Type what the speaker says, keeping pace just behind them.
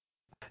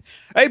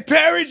Hey,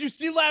 Perry, did you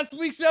see last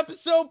week's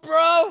episode,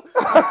 bro?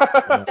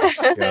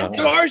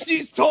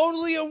 Darcy's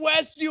totally in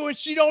Westview and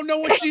she don't know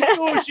what she's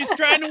doing. She's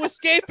trying to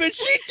escape and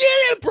she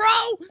did it,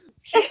 bro.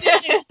 She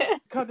did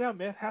it. Calm down,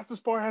 man. Half this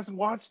bar hasn't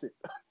watched it.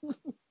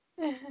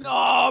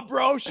 No,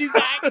 bro, she's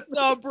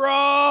Agatha,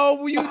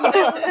 bro. You learn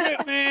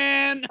it,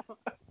 man.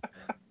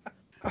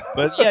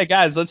 But yeah,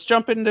 guys, let's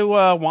jump into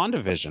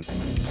WandaVision.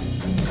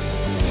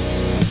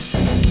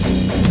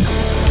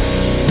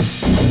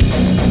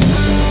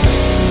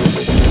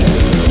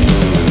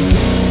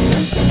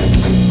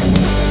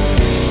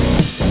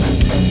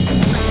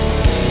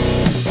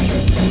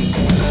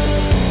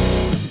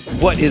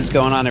 What is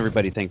going on,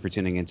 everybody? Thank you for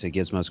tuning into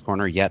Gizmo's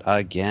Corner yet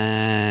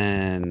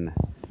again.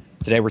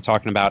 Today we're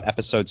talking about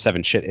episode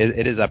 7. Shit,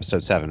 it is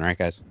episode 7, right,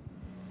 guys?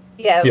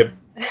 Yeah. Yep.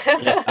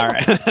 Yeah, all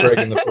right.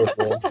 Breaking the fourth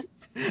wall.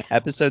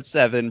 Episode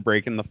 7,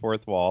 breaking the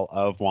fourth wall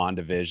of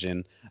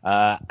WandaVision.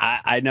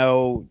 I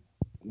know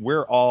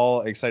we're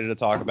all excited to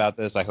talk about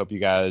this. I hope you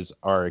guys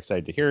are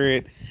excited to hear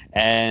it.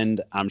 And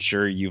I'm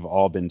sure you've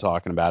all been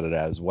talking about it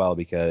as well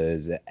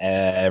because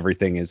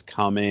everything is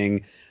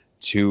coming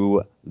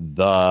to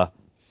the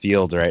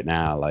field right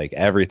now. Like,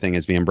 everything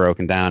is being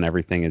broken down,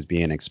 everything is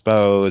being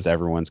exposed,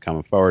 everyone's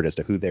coming forward as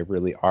to who they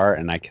really are,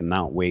 and I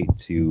cannot wait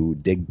to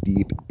dig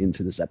deep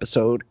into this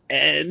episode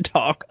and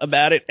talk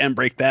about it and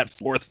break that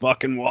fourth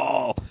fucking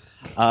wall.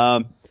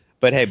 But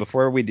hey,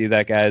 before we do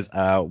that, guys,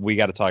 we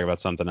got to talk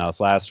about something else.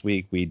 Last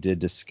week we did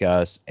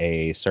discuss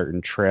a certain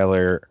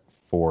trailer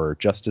for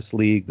Justice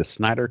League, the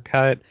Snyder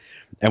Cut,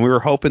 and we were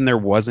hoping there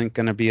wasn't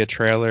going to be a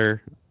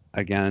trailer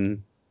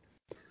again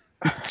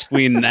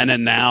between then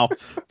and now,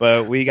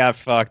 but we got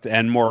fucked,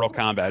 and Mortal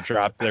Kombat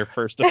dropped their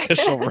first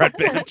official Red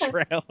Band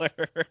trailer.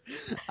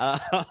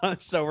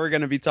 So we're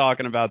going to be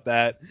talking about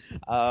that.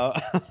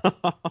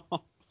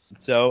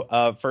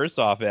 So first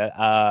off,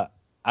 I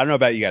don't know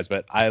about you guys,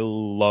 but I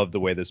love the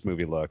way this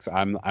movie looks.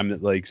 I'm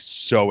like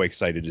so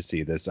excited to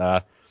see this.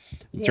 Oh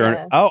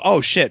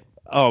shit!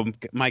 Oh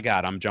my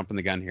god, I'm jumping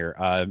the gun here.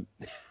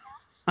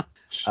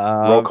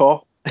 Roll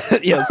call.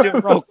 Yeah, let's do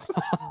a roll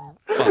call.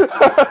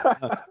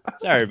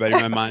 Sorry, everybody.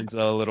 My mind's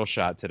a little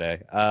shot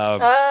today.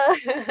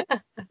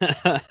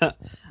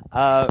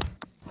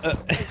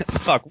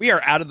 Fuck, we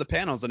are out of the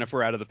panels, and if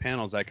we're out of the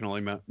panels, that can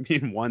only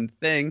mean one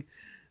thing.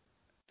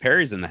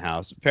 Perry's in the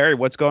house. Perry,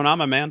 what's going on,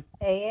 my man?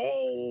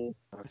 Hey.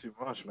 Not too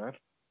much, man.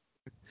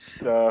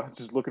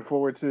 Just looking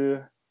forward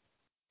to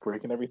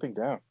breaking everything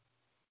down.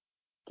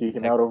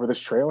 Geeking out over this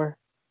trailer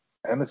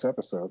and this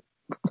episode.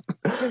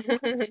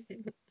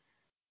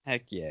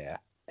 Heck yeah.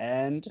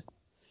 And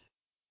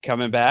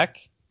coming back,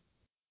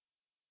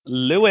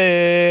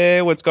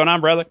 Louis, what's going on,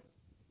 brother?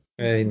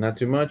 Hey, not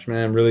too much,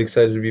 man. I'm really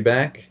excited to be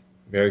back.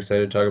 Very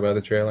excited to talk about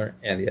the trailer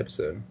and the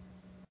episode.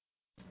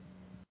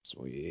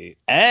 Sweet.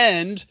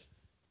 And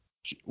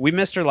we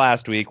missed her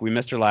last week.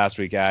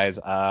 Guys.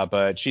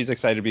 But she's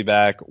excited to be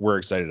back. We're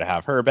excited to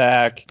have her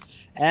back.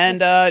 And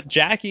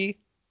Jackie,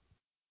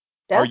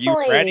 Definitely.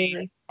 Are you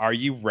ready? Are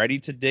you ready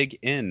to dig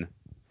in?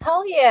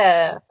 Hell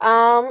yeah.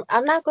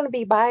 I'm not going to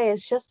be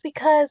biased just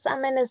because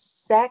I'm in a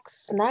Zack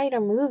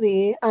Snyder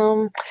movie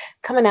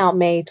coming out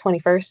May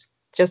 21st,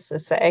 just to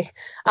say.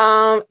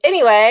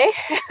 Anyway,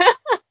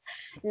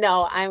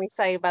 no, I'm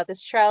excited about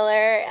this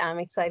trailer. I'm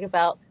excited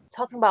about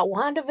talking about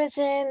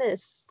WandaVision.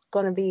 It's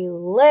going to be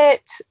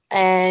lit.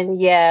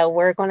 And yeah,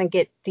 we're going to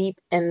get deep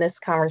in this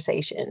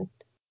conversation.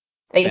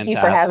 Thank you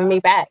for having me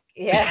back.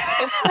 Yeah.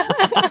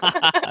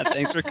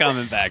 Thanks for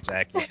coming back,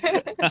 Jackie.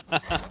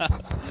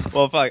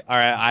 Well, fuck. All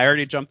right, I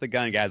already jumped the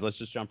gun, guys. Let's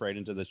just jump right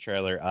into the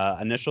trailer.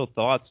 Initial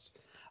thoughts.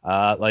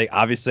 Like,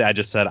 obviously, I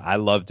just said I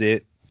loved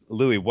it.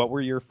 Louis, what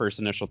were your first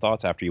initial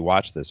thoughts after you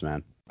watched this,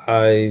 man?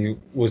 I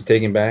was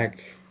taken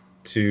back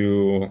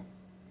to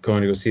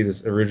going to go see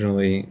this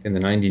originally in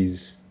the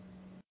 90s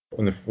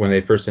when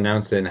they first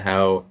announced it, and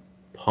how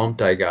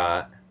pumped I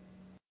got,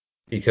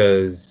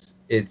 because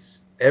it's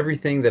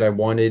everything that I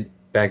wanted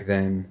back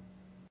then,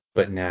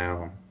 but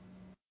now.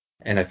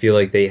 And I feel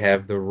like they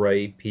have the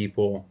right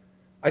people.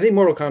 I think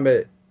Mortal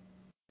Kombat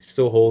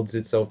still holds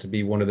itself to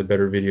be one of the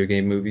better video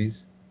game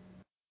movies.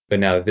 But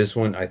now this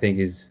one, I think,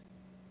 is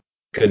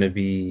going to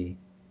be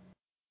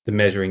the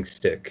measuring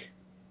stick,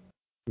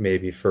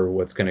 maybe, for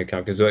what's going to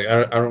come. Because like,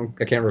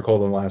 I can't recall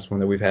the last one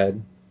that we've had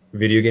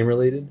video game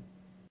related,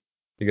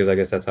 because I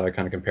guess that's how I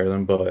kind of compare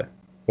them. But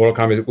Mortal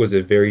Kombat was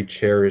a very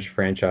cherished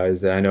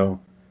franchise that I know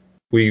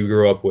we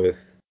grew up with,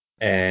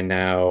 and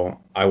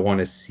now I want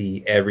to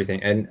see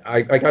everything. And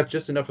I got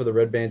just enough of the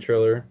Red Band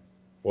trailer,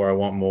 or I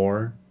want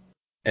more.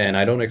 And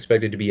I don't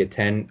expect it to be a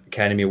 10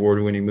 Academy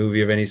Award-winning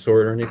movie of any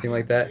sort or anything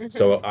like that.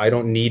 So I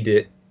don't need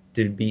it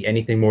to be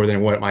anything more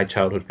than what my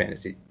childhood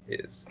fantasy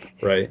is,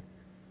 right?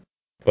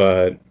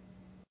 But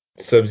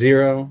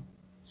Sub-Zero,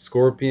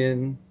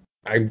 Scorpion,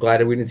 I'm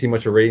glad that we didn't see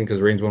much of Raiden, because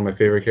Raiden's one of my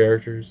favorite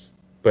characters.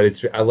 But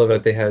I love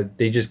that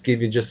they just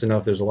give you just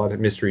enough. There's a lot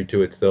of mystery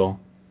to it still.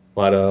 A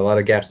lot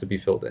of gaps to be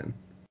filled in.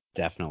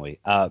 Definitely.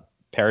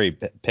 Perry,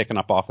 picking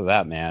up off of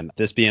that, man.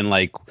 This being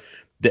like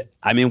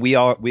I mean, we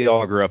all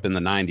grew up in the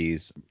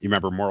 90s. You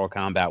remember Mortal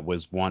Kombat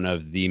was one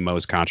of the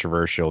most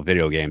controversial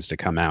video games to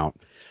come out.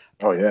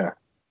 Oh yeah.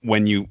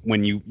 When you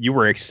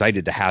were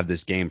excited to have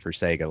this game for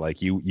Sega,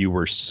 like you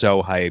were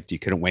so hyped, you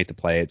couldn't wait to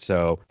play it.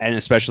 So, and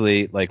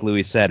especially like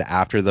Louis said,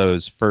 after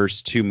those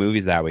first two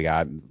movies that we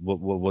got,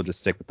 we'll just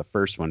stick with the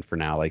first one for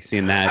now. Like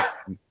seeing that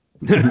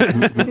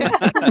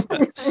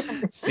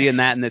seeing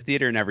that in the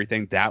theater and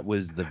everything, that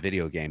was the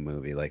video game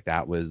movie. Like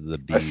that was the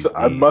bee's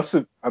I knees. must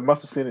have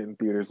seen it in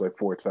theaters like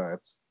 4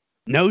 times.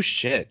 No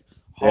shit.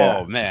 Yeah.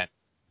 Oh man.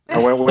 I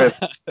went with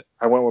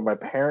my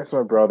parents,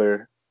 my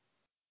brother.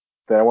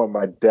 Then I went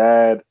with my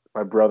dad,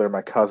 my brother,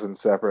 my cousin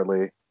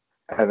separately,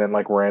 and then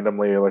like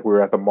randomly, like we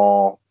were at the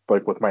mall,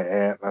 like with my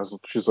aunt. And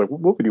she's like,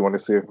 "What movie do you want to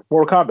see?"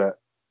 Mortal Kombat.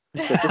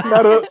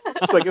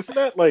 She's like, isn't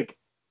that like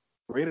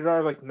rated R?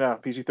 I'm like, no,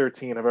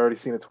 PG-13. I've already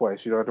seen it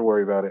twice. You don't have to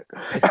worry about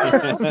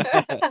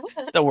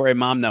it. Don't worry,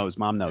 mom knows.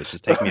 Mom knows.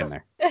 Just take me in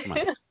there. Come on.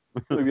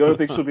 Like, the other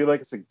thing she'll be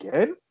like, "It's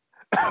again."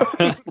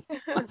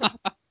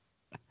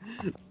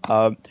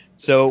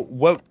 So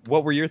what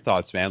were your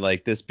thoughts, man?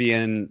 Like this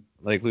being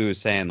like Lou was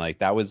saying, like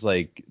that was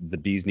like the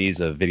bee's knees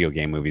of video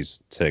game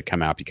movies to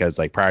come out because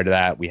like prior to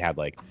that we had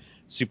like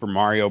Super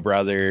Mario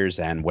Brothers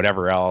and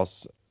whatever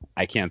else.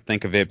 I can't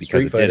think of it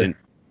because Street Fighter. didn't.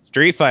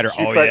 Street Fighter.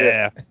 Street Oh Fighter.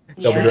 yeah.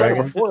 Double Yeah.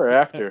 Dragon. Before or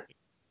after?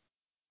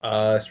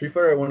 Street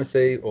Fighter, I want to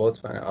say, well, it's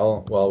fine.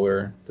 While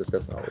we're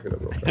discussing, I'll look it up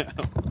real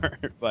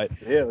quick. But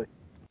Really?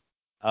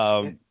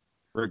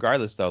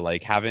 regardless though,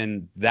 like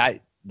having that,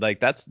 like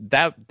that's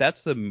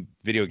the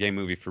video game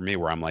movie for me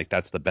where I'm like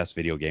that's the best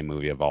video game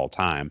movie of all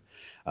time.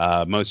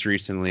 Most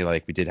recently,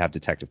 like we did have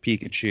Detective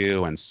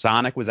Pikachu, and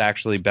Sonic was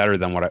actually better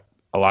than what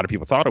a lot of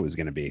people thought it was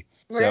going to be.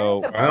 So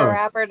Remember wow.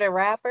 Rapper the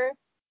Rapper?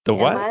 the Am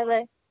what? I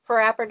like for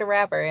Rapper the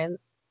Rapper? And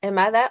am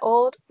I that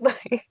old?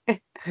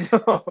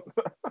 Y'all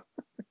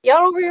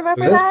don't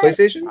remember Was that that?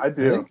 PlayStation? I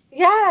do.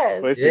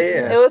 Yes.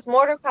 PlayStation, Yeah. It was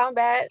Mortal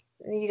Kombat.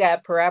 You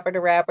got Parappa the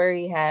Rapper.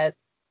 You had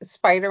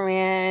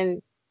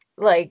Spider-Man.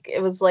 Like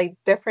it was like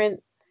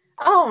different.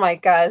 Oh my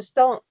gosh!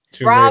 Don't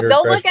Tomb Rob, Raider,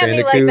 don't Crash look at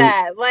me like Bandicoot.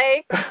 that.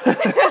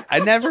 Like I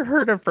never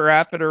heard of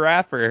Parappa the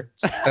Rapper.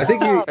 I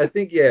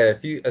think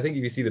if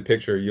you see the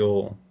picture,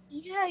 you'll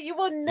yeah, you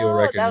will you'll know that was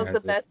recognize the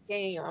it. best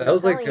game. I'm That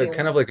was like telling you.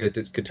 kind of like a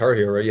Guitar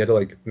Hero, right? You had to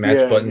like match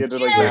Yeah, you buttons. had to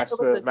like Yeah, match it was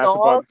the a match the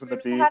dog buttons and the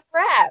learning beat. how to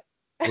rap.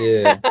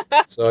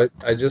 Yeah. So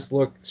I just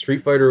looked.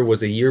 Street Fighter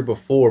was a year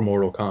before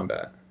Mortal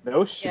Kombat, No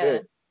Yeah.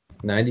 shit.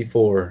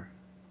 94,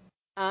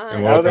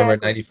 and Now Mortal Kombat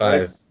Exactly.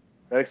 95.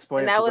 that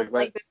explains And that 'cause, was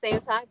like the same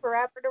time for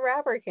Rapper the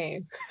Rapper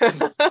came.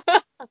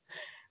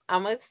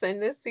 I'm gonna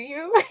send this to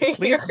you.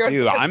 Please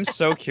do. I'm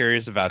so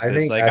curious about I this.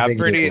 think Like I think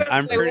you should.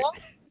 I'm Like, pretty.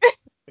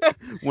 what?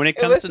 When it It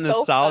comes was to so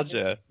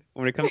nostalgia,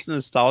 when it comes to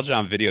nostalgia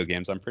on video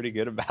games, I'm pretty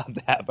good about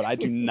that. But I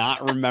do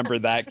not remember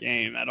that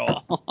game at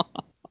all.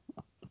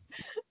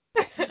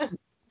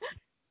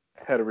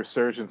 had a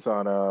resurgence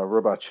on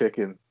Robot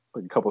Chicken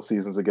like a couple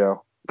seasons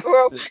ago.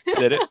 Well,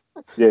 Did it?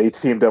 Yeah, he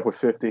teamed up with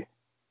 50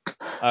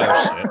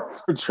 Oh shit.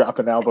 for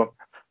dropping an album.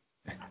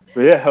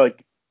 But yeah,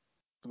 like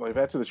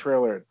back to the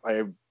trailer,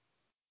 I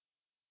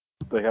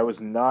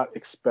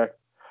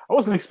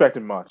wasn't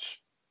expecting much.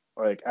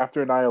 Like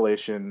after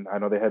Annihilation, I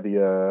know they had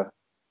the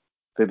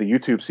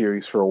YouTube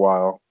series for a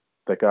while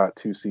that got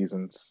 2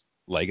 seasons.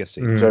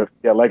 Legacy. Mm. So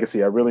yeah,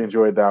 Legacy. I really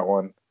enjoyed that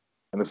one,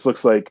 and this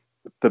looks like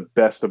the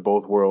best of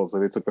both worlds.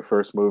 Like they took the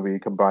first movie,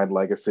 combined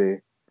Legacy,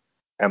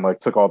 and like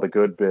took all the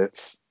good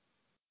bits.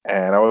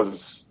 And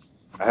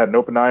I had an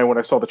open eye when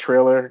I saw the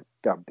trailer.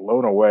 Got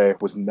blown away.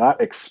 Was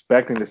not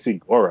expecting to see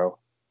Goro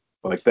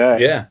like that.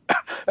 Yeah.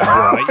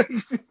 Right.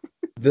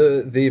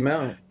 The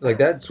amount, like,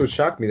 that's what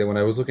shocked me, that when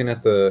I was looking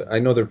at I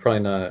know they're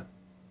probably not,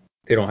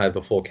 they don't have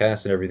the full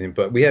cast and everything,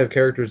 but we have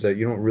characters that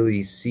you don't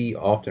really see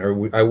often,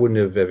 or I wouldn't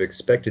have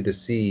expected to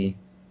see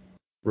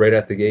right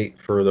at the gate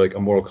for like a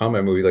Mortal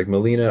Kombat movie. Like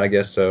Melina, I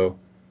guess so,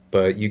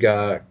 but you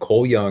got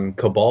Cole Young,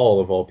 Cabal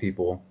of all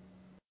people,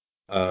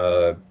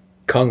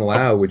 Kung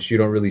Lao, which you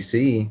don't really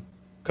see.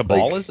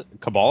 Cabal Like,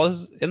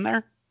 is in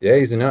there? yeah,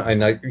 he's in,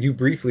 and you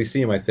briefly see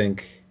him, I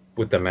think,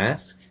 with the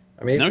mask.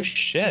 Maybe. No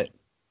shit.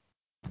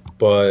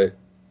 But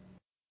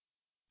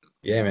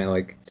yeah, man,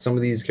 like some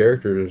of these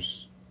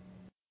characters,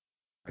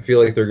 I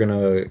feel like they're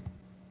gonna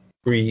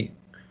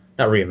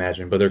not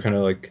reimagine, but they're kind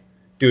of like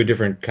do a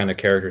different kind of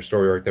character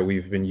story arc that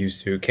we've been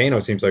used to. Kano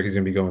seems like he's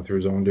gonna be going through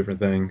his own different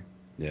thing.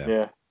 Yeah.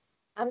 Yeah.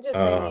 I'm just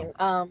Uh, saying,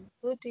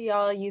 who do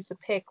y'all used to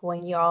pick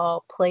when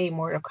y'all play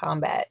Mortal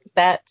Kombat?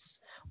 That's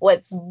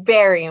what's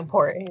very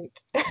important.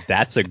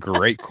 That's a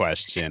great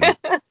question.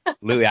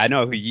 Louis, I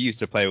know who you used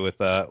to play with.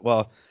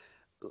 Well,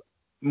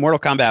 Mortal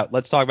Kombat.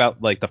 Let's talk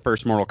about like the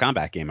first Mortal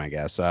Kombat game, I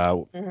guess.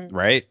 Mhm.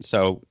 Right.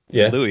 So,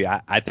 Yeah. Louis,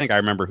 I think I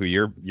remember who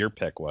your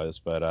pick was,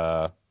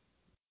 but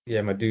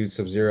Yeah, my dude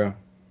Sub-Zero.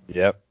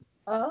 yep.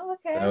 Oh,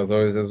 okay. That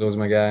was always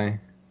my guy.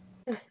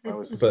 Mine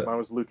was But-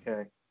 Liu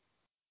Kang.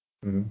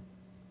 Mhm.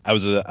 I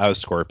was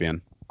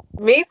Scorpion.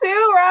 Me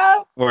too,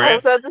 Rob. We're I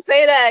was about to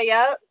say that.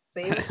 Yep.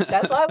 See,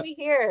 that's why we're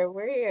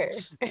here.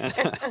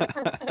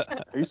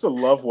 I used to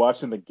love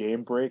watching the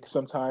game break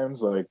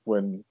sometimes, like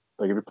when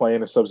Like if you're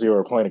playing a Sub-Zero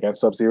or playing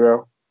against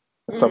Sub-Zero,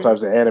 and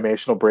sometimes the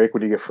animation will break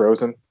when you get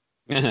frozen.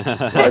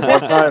 Like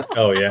one time,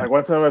 Oh yeah. like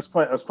one time I was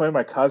playing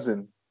my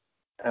cousin,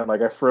 and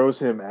like I froze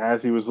him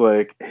as he was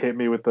like hit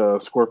me with the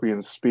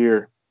scorpion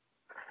spear,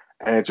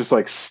 and it just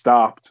like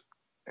stopped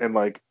and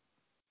like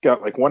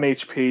got like 1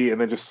 HP, and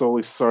then just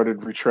slowly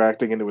started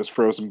retracting into his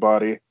frozen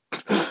body.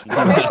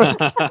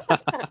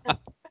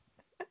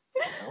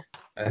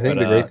 I think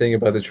the great thing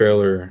about the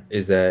trailer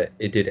is that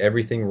it did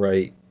everything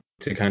right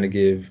to kind of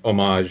give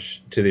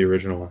homage to the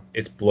original.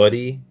 It's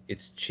bloody,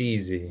 it's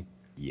cheesy.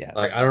 Yes.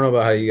 Like I don't know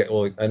about how you.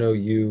 Well, I know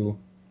you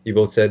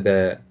both said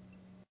that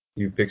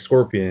you picked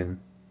Scorpion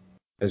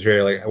as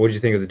very like. What did you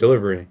think of the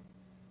delivery?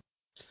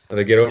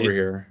 Like, get over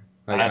here.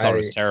 Like, I thought it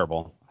was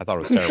terrible. I thought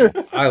it was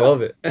terrible. I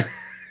love it.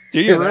 Do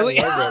you And really?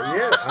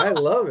 I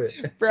love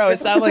it. Bro, it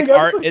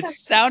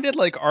sounded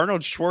like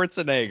Arnold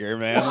Schwarzenegger,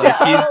 man. Like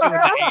he's doing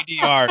the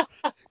ADR.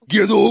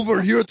 Get over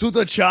here to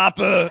the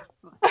chopper.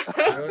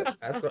 You know,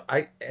 that's what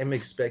I am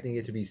expecting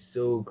it to be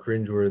so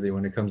cringeworthy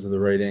when it comes to the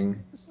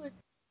writing.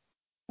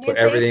 But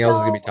everything else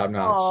is gonna be top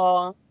notch.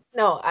 Oh,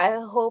 no, I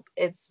hope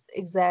it's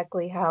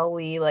exactly how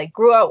we like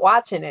grew up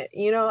watching it.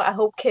 You know, I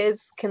hope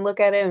kids can look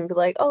at it and be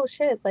like, "Oh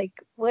shit, like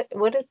what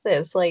is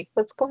this? Like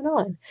what's going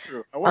on?"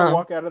 True. I want to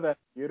walk out of that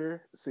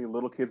theater to see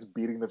little kids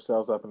beating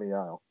themselves up in the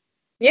aisle.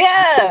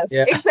 Yeah,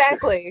 Yeah.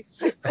 exactly.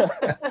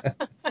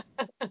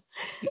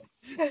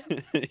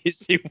 You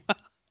see,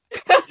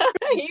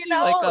 You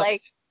know,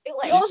 like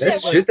oh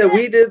That's shit, shit that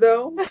we did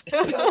though. what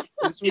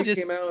This movie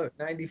came out at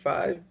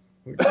 95.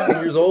 We're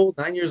 9 years old.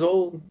 9 years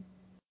old.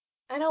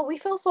 I know we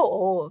feel so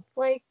old.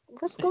 Like,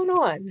 what's going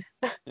on?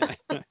 I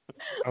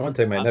want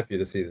to take my nephew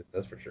to see this.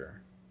 That's for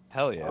sure.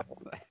 hell yeah.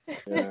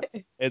 Yeah.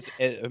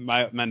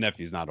 My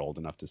nephew's not old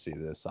enough to see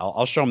this.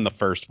 I'll show him the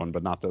first one,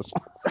 but not this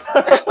one.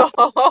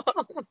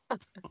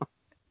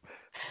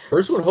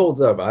 First one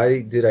holds up. I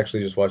did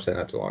actually just watch that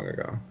not too long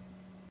ago.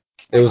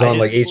 It was on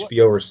like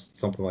HBO or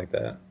something like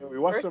that. Yeah, we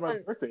watched First it on my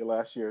one- birthday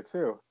last year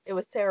too. It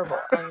was terrible.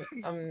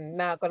 I'm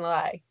not gonna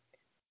lie.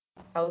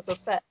 I was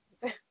upset.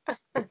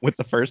 With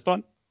the first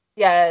one?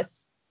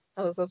 Yes,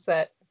 I was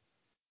upset.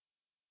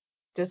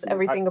 Just See,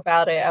 everything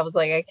about it. I was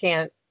like, I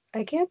can't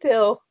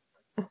deal.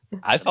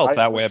 I felt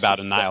that way about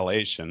Yeah.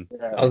 Annihilation.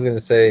 I was gonna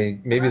say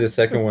maybe the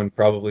second one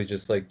probably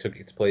just like took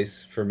its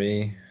place for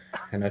me,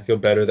 and I feel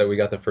better that we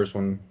got the first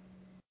one,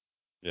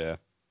 Yeah.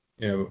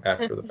 you know,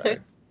 after the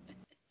fact.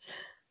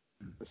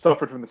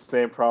 Suffered from the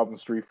same problem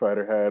Street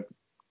Fighter had.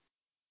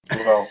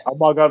 Well,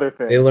 among other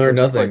things. They learned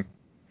It's nothing.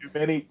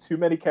 Like too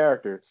many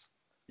characters.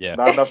 Yeah.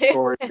 Not enough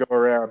story to go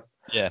around.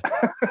 Yeah.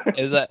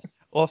 Is that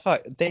well?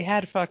 Fuck. They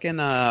had fucking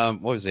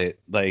what was it?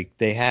 Like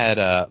they had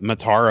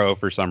Mataro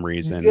for some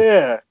reason.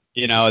 Yeah.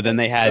 You know. Then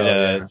they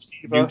had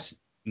Shiva.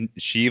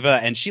 Shiva,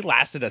 and she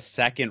lasted a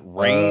second.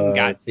 Rain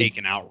got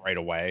taken out right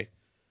away.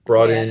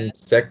 Brought Yeah. in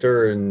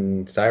Sector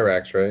and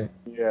Cyrax, right?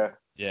 Yeah.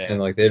 Yeah.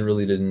 And like they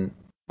really didn't.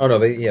 Oh no,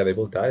 they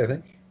both died, I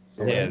think.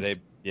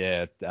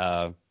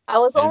 I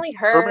was only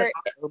hurt.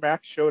 Ermac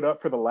showed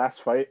up for the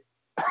last fight.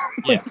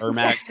 Yeah,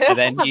 Ermac,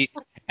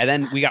 and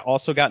then we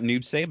also got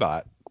Noob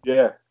Saibot.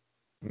 Yeah.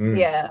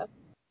 Yeah.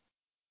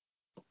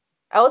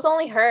 I was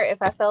only hurt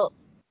if I felt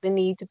the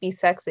need to be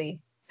sexy.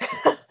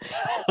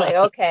 Like,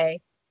 okay,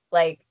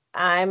 like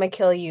I'ma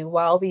kill you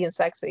while being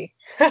sexy.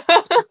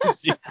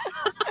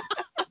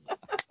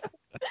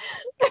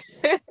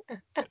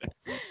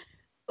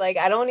 Like,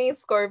 I don't need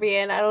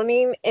Scorpion. I don't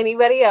need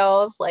anybody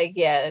else. Like,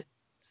 yeah,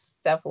 it's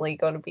definitely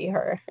going to be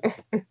her.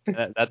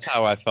 That's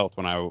how I felt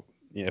when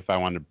if I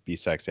wanted to be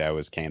sexy, I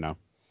was Kano.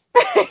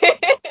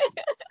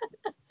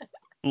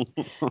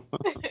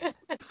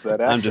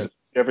 That action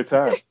every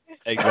time.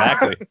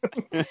 Exactly.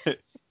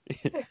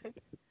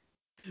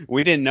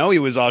 We didn't know he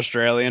was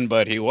Australian,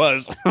 but he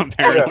was,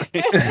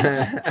 apparently.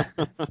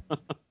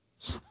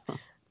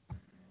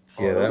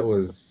 Yeah, that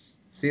was.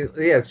 See,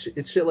 yeah,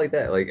 it's shit like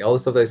that. Like all the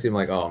stuff that I see, I'm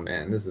like, oh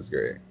man, this is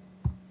great.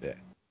 Yeah.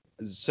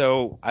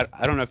 So I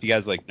don't know if you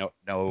guys like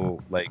know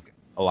like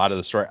a lot of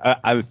the story.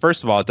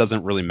 First of all, it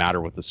doesn't really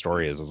matter what the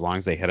story is as long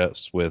as they hit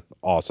us with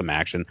awesome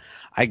action.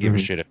 I give a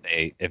shit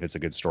if it's a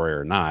good story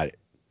or not.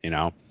 You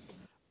know.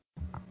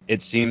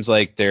 It seems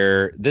like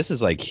this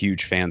is like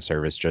huge fan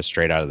service just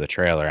straight out of the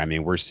trailer. I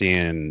mean, we're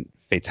seeing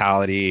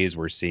fatalities,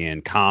 we're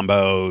seeing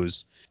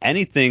combos,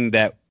 anything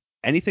that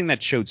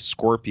showed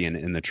Scorpion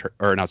in the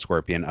or not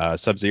Scorpion,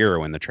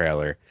 Sub-Zero in the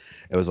trailer.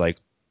 It was like,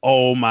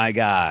 oh my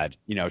god,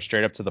 you know,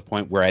 straight up to the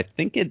point where I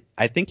think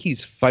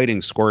he's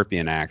fighting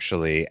Scorpion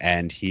actually,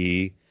 and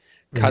he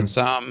cuts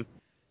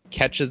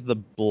catches the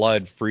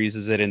blood,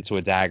 freezes it into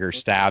a dagger,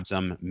 stabs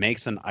him,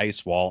 makes an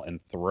ice wall,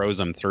 and throws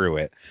him through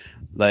it.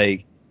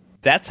 Like,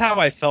 that's how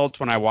I felt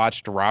when I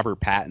watched Robert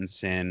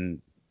Pattinson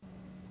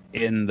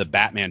in the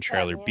Batman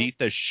trailer beat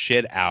the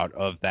shit out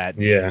of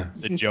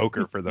the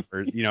Joker for the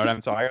first. You know what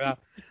I'm talking about?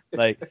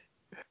 Like,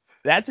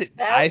 that's it.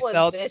 I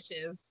felt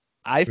vicious.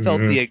 I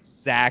felt the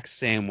exact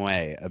same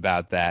way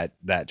about that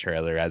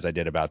trailer as I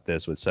did about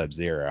this with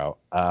Sub-Zero.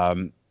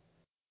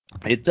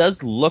 It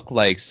does look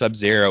like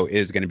Sub-Zero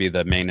is going to be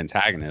the main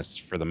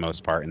antagonist for the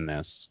most part in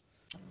this.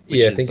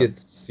 Yeah, I think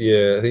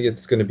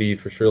it's going to be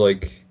for sure.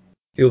 Like,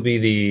 he'll be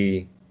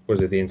the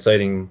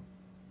inciting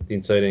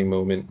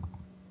moment.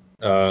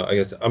 I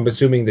guess I'm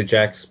assuming the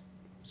Jax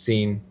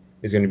scene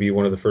is going to be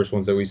one of the first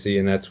ones that we see,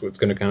 and that's what's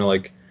going to kind of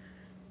like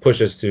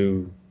push us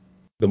to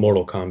the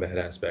Mortal Kombat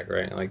aspect,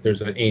 right? Like,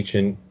 there's an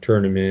ancient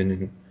tournament,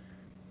 and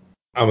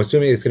I'm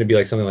assuming it's going to be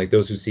like something like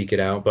Those Who Seek It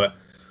Out. But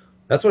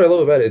that's what I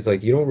love about it. Is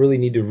like you don't really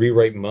need to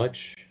rewrite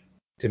much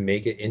to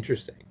make it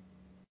interesting.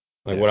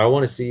 Like what I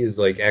want to see is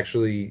like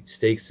actually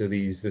stakes to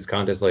this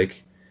contest,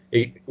 like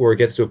where it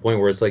gets to a point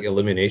where it's like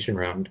elimination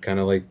round, kind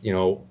of like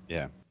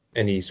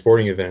any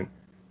sporting event,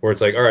 where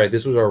it's like, all right,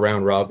 this was our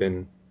round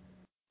robin,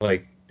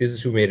 like this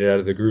is who made it out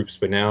of the groups,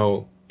 but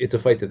now it's a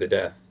fight to the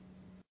death.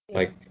 Yeah.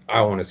 Like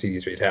I want to see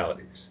these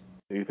fatalities.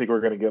 Do you think we're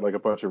gonna get like a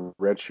bunch of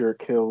red shirt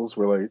kills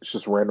where like it's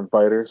just random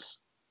fighters?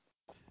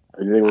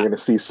 Or do you think we're gonna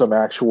see some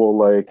actual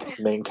like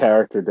main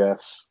character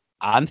deaths?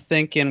 I'm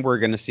thinking we're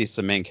going to see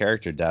some main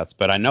character deaths,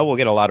 but I know we'll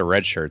get a lot of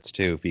red shirts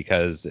too,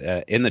 because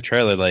in the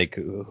trailer, like,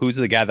 who's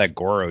the guy that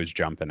Goro's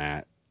jumping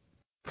at?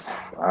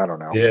 I don't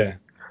know. Yeah.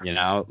 You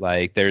know,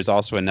 like, there's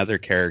also another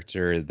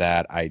character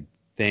that I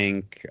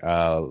think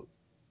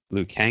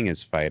Liu Kang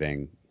is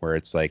fighting, where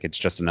it's like it's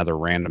just another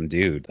random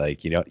dude.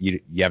 Like, you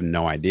have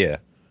no idea.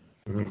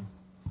 Mm-hmm.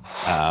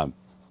 I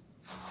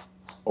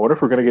wonder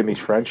if we're gonna get any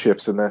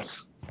friendships in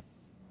this.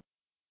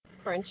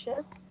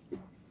 Friendships?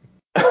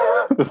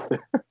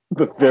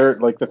 the third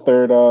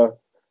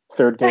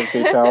game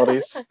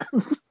fatalities.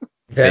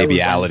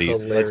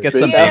 Babyalities. Let's get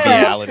some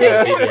Yeah.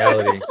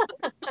 babyality.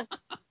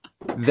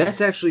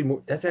 That's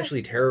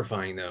actually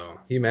terrifying though.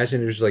 Can you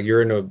imagine it's just like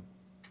you're in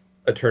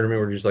a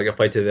tournament where just like a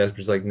fight to the death,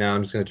 just like now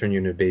I'm just gonna turn you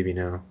into a baby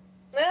now.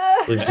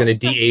 We're just gonna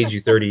de-age you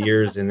 30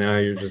 years, and now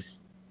you're just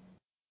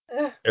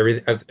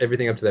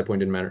everything up to that point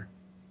didn't matter.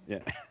 Yeah.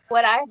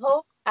 What I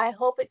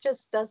hope it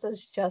just does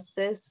us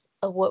justice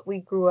of what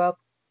we grew up,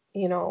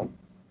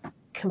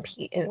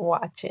 competing and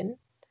watching.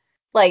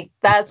 Like,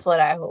 that's what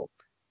I hope.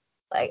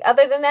 Like,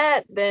 other than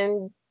that,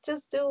 then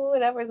just do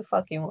whatever the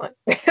fuck you want.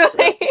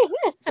 Exactly.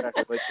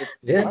 Like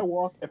if I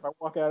walk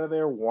out of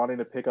there wanting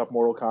to pick up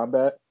Mortal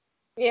Kombat,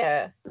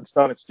 Yeah, it's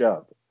done its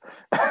job.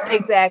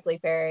 exactly,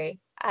 Perry.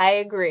 I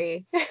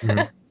agree.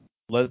 Mm-hmm.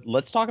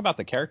 Let's talk about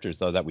the characters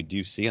though that we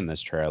do see in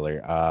this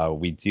trailer.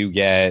 We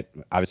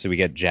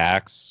get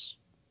Jax,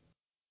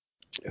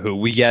 who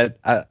we get.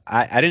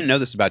 I didn't know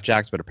this about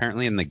Jax, but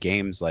apparently in the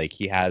games, like,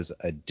 he has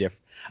a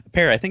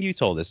Perry, I think you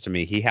told this to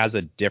me. He has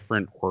a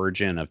different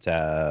origin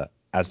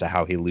as to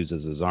how he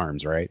loses his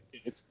arms, right?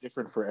 It's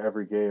different for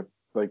every game.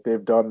 Like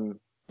they've done,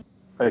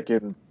 like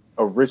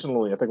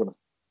originally, I think when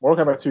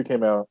Mortal Kombat 2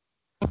 came out,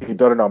 he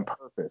done it on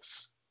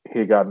purpose.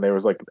 There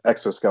was like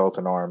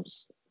exoskeleton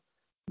arms.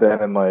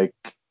 Then in like,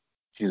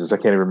 Jesus, I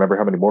can't even remember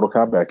how many Mortal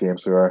Kombat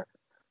games there are.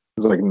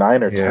 There's like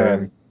 9 or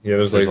 10. Yeah,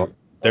 there's 11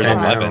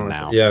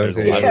 now. Yeah, there's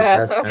 11.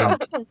 Yeah.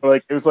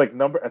 Like it was like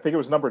I think it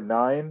was number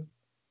 9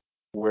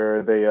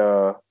 where they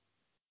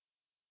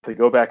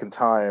go back in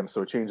time,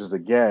 so it changes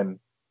again,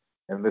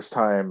 and this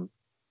time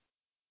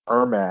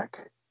Ermac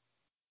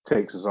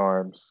takes his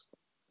arms,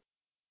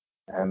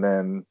 and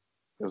then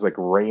there's like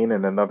Rain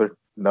in another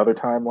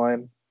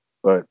timeline.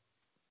 But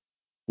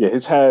yeah,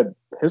 his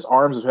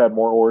arms have had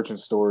more origin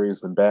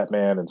stories than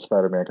Batman and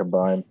Spider-Man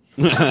combined.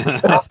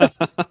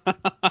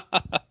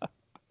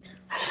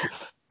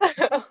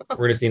 We're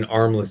gonna see an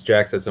armless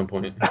Jax at some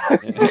point.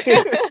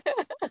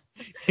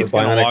 He's With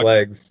bionic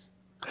legs.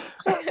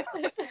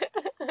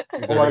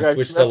 Oh my God,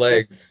 Switch to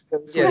legs.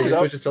 Yeah, he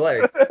switches to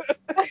legs.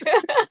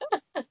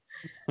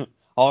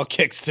 All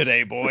kicks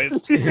today,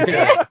 boys.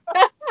 Yeah.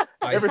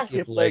 I Never skip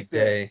skip leg leg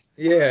day.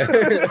 Yeah.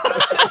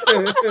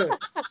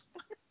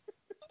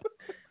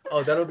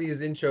 Oh, that'll be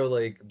his intro,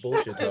 like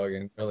bullshit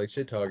talking or like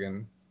shit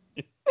talking.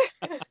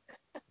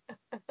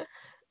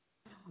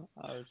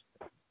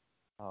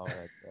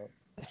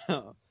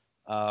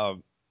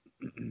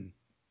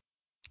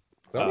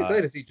 So I'm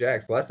excited to see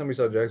Jax. Last time we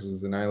saw Jax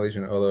was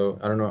Annihilation, although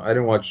I don't know. I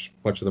didn't watch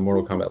much of the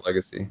Mortal Kombat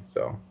Legacy,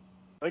 so.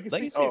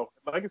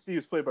 Legacy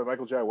was played by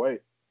Michael Jai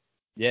White.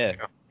 Yeah.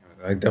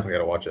 I definitely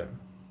gotta watch it.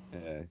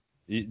 Yeah.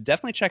 You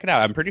definitely check it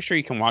out. I'm pretty sure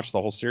you can watch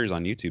the whole series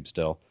on YouTube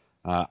still.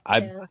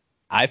 I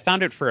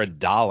found it for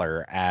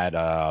 $1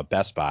 at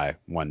Best Buy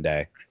one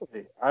day.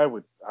 I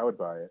would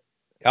buy it.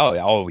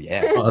 Oh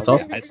yeah. Oh, that's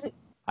awesome.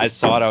 I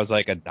saw it. I was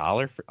like,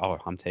 $1 for. Oh,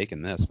 I'm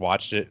taking this.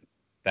 Watched it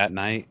that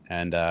night,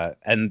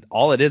 and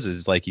all it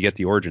is like you get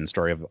the origin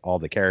story of all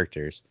the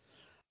characters.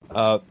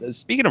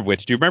 Speaking of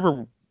which, do you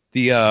remember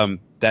the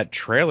that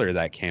trailer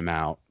that came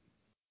out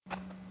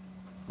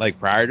like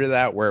prior to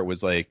that, where it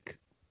was like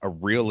a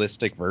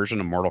realistic version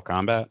of Mortal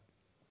Kombat?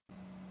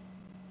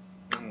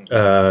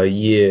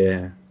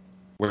 Yeah.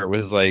 Where it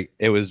was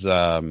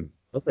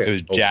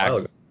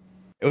Jax.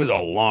 It was a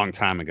long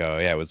time ago.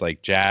 Yeah, it was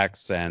like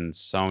Jax and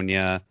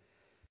Sonya,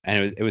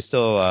 and it was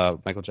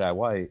still Michael Jai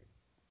White.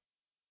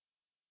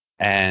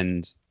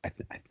 And I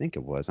think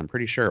it was. I'm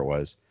pretty sure it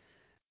was.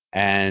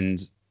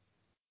 And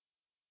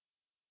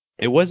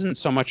it wasn't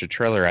so much a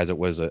trailer as it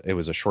was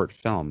a short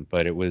film,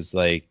 but it was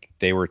like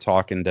they were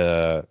talking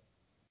to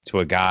to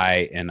a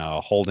guy in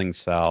a holding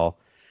cell,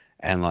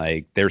 and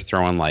like they're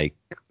throwing like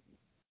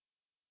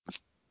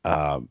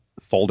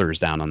folders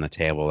down on the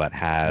table that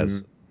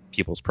has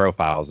people's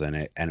profiles in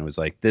it, and it was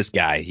like this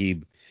guy,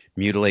 he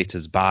mutilates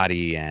his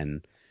body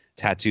and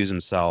tattoos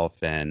himself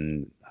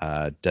and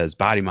does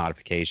body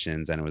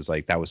modifications, and it was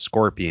like that was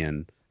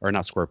Scorpion, or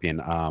not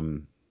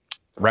Scorpion,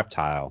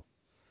 Reptile.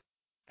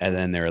 And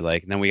then they were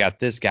like, then we got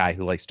this guy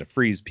who likes to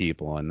freeze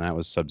people, and that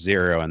was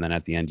Sub-Zero. And then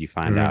at the end, you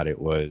find out it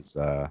was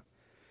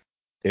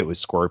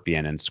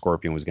Scorpion, and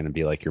Scorpion was going to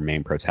be like your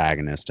main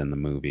protagonist in the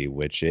movie,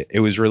 which it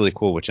was really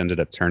cool, which ended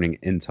up turning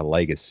into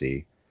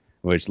Legacy,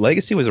 which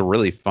Legacy was a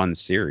really fun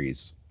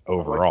series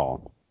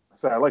overall.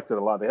 I liked it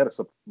a lot. They had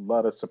a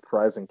lot of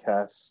surprising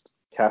cast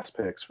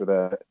picks for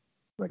that.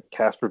 Like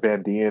Casper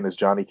Van Dien as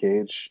Johnny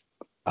Cage.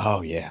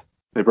 Oh yeah.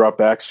 They brought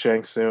back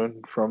Shang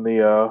Tsung from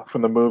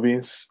the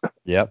movies.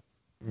 Yep.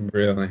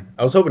 Really?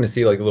 I was hoping to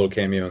see like a little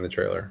cameo in the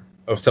trailer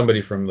of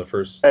somebody from the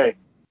first. Hey,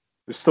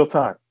 there's still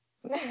time.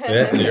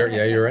 You're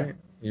right.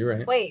 You're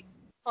right. Wait,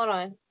 hold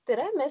on. Did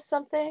I miss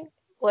something?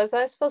 Was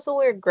I supposed to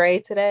wear gray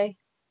today?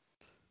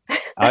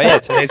 Oh yeah,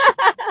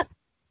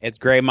 it's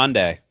Gray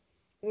Monday.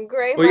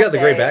 Gray. Well, you got the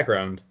gray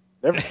background.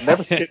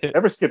 Never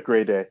skip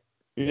Gray Day.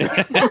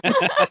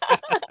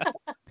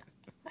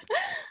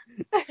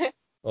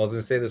 Well, I was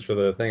gonna say this for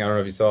the thing. I don't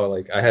know if you saw.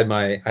 Like, I have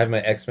my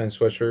X-Men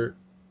sweatshirt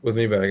with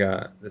me, but I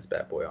got this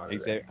bad boy on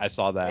it. I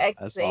saw that.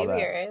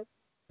 Xavier.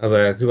 I was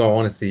like, that's who I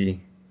want to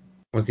see.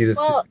 I want to see this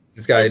Well,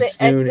 this guy is it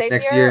soon Xavier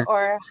next year.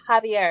 or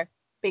Javier?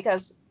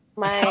 Because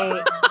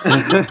my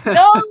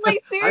no,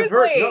 like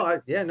seriously.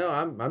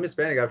 I'm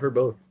Hispanic. I've heard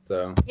both.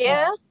 So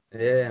Yeah.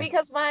 yeah.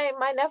 Because my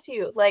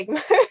nephew, like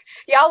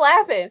y'all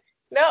laughing.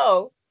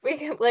 No,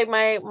 like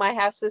my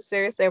half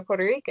sisters, they're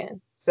Puerto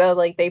Rican, so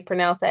like they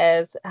pronounce it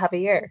as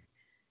Javier.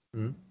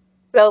 Mm-hmm.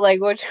 So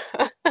like which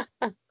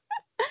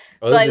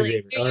Like, do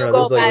you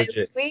go by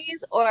legit.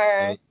 Luis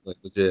or Like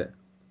legit.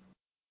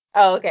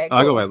 Oh, okay, cool.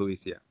 I go by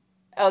Luis, yeah.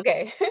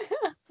 Okay.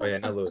 Oh yeah,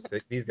 not Luis.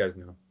 These guys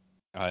know.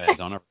 Oh yeah,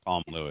 don't ever call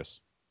him Lewis.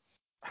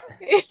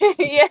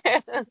 Yeah.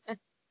 Oh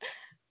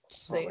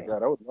my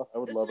god, I would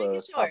love a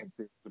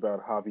conversation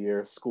about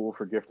Javier's School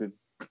for Gifted.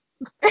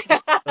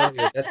 Oh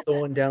yeah, that's the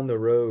one down the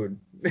road.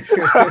 It's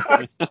gonna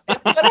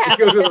have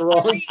go to the history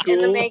wrong school.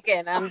 in the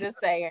making. I'm just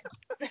saying.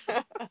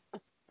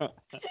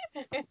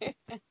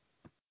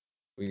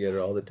 We get it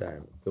all the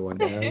time. It's the one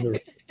down the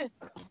road.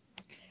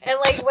 And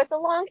like with the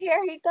long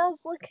hair, he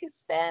does look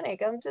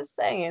Hispanic. I'm just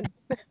saying.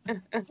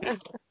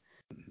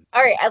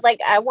 All right,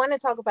 I want to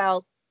talk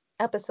about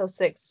episode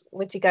 6,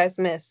 which you guys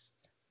missed,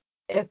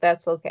 if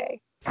that's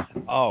okay.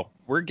 Oh,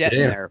 we're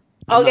getting there.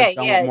 I'm not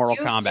done with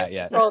Mortal Kombat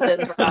yet. So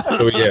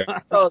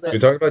we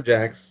talked about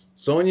Jax.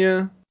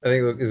 Sonya, I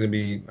think is gonna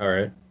be all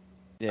right.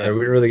 Yeah. We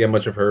didn't really get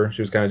much of her.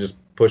 She was kind of just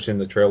pushing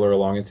the trailer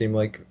along. It seemed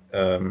like.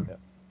 Who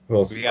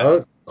else?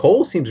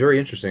 Cole seems very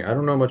interesting. I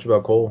don't know much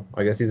about Cole.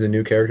 I guess he's a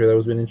new character that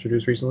was been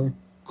introduced recently.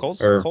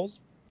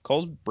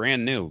 Cole's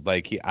brand new.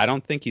 Like I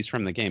don't think he's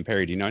from the game.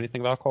 Perry, do you know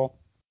anything about Cole?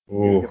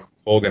 Ooh,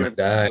 Cole gonna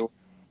die.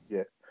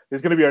 Yeah,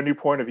 he's gonna be our new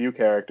point of view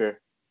character.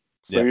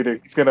 So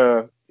either he's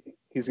gonna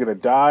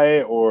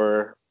die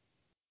or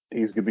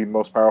he's gonna be the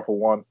most powerful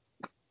one.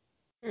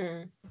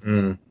 Or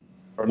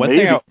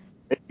maybe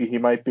he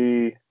might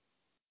be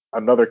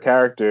another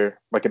character,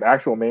 like an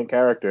actual main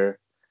character,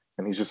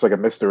 and he's just like a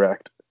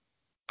misdirect.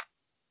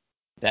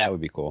 That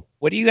would be cool.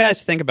 What do you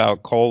guys think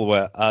about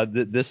Cole?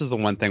 This is the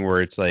one thing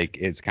where it's like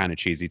it's kind of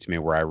cheesy to me,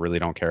 where I really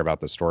don't care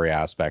about the story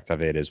aspect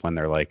of it. Is when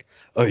they're like,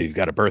 "Oh, you've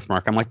got a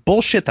birthmark." I'm like,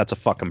 "Bullshit! That's a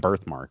fucking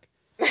birthmark."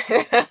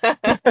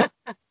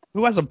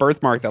 Who has a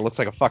birthmark that looks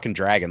like a fucking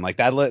dragon? Like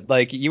that?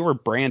 Like you were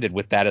branded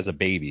with that as a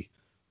baby.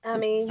 I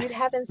mean, you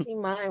haven't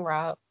seen mine,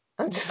 Rob.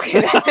 I'm just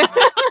kidding.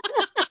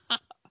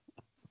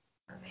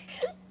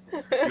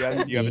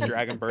 You have a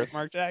dragon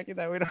birthmark, Jackie?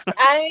 That we don't.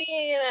 I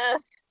mean.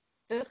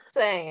 Just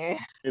saying.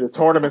 The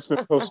tournament's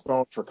been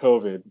postponed for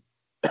COVID.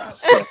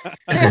 So.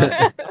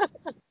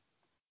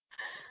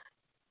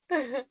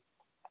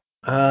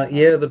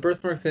 Yeah, the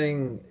birthmark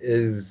thing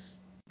is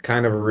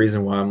kind of a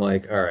reason why I'm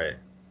like, all right,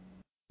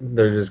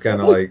 they're just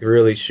gonna like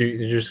really shoot.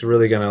 They're just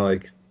really gonna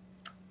like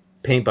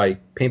paint by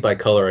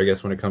color, I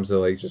guess, when it comes to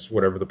like just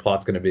whatever the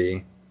plot's gonna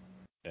be.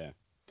 Yeah.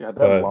 God,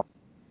 that long.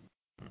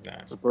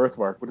 It's a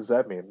birthmark. What does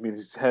that mean? It means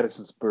he's had it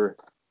since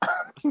birth.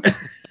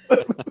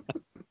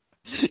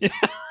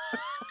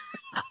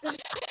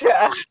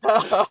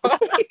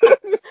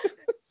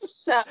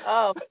 Shut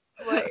up.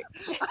 Wait.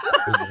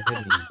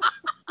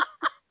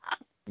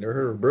 Never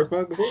heard of a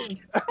birthmark before?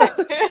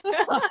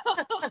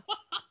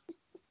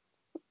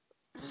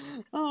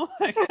 Oh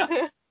my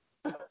god.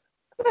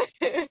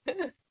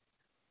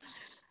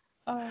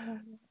 All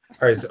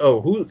right.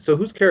 So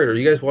whose character?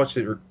 You guys watched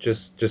it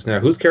just now.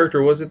 Whose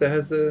character was it that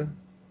has the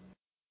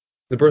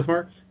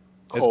birthmark?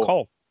 It's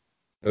Cole.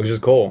 It was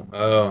just Cole.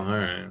 Oh, all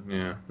right.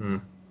 Yeah.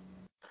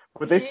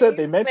 But they mentioned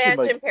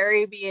imagine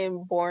Perry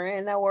being born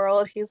in that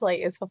world. He's like,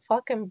 it's a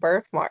fucking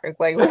birthmark.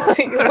 Like, what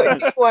do you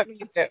want me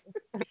to do?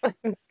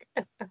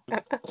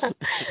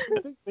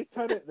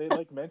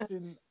 they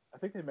mentioned. I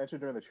think they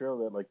mentioned during the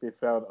trailer that like they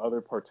found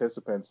other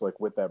participants like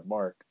with that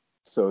mark.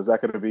 So is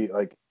that going to be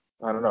like,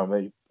 I don't know,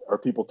 maybe are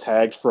people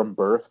tagged from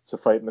birth to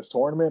fight in this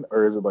tournament,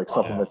 or is it like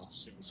something that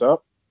just shows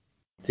up?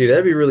 See,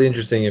 that'd be really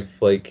interesting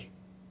if like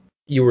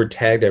you were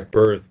tagged at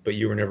birth, but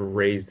you were never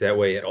raised that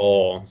way at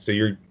all. So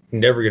you're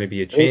never going to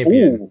be a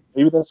champion. Ooh,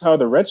 maybe that's how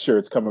the red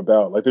shirts come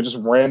about. Like they're just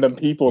random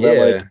people that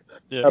Yeah. like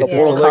had a It's a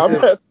Mortal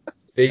selective- Kombat.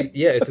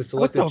 It's a What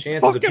selective the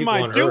chance of the fuck am people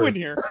I on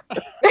doing Earth.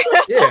 here?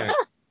 Yeah.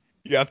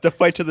 You have to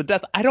fight to the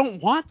death. I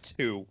don't want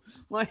to.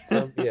 Like,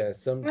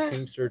 Some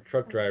Teamster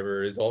truck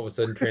driver is all of a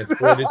sudden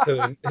transported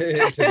to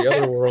the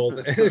other world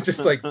and it's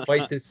just like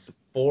fight this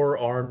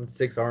 4-armed,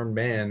 6-armed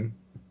man.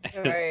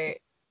 Right.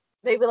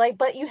 They'd be like,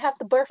 but you have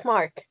the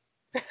birthmark.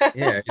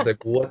 Yeah, he's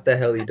like, what the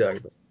hell are you talking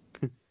about?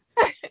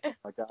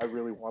 Like I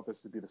really want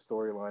this to be the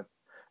storyline.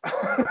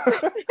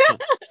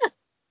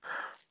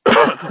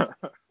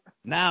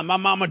 nah, my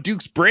mama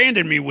Duke's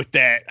branded me with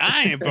that.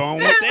 I ain't born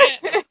with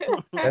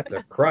that. That's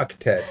a croc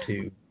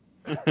tattoo.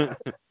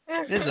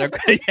 It's a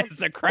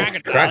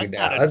crocodile.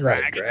 Crocodile. That's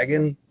not a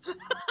dragon.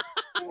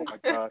 Oh my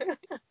god,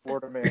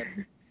 Florida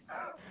man.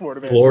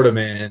 Florida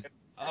man.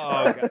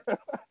 Oh god.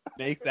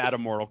 Make that a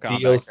Mortal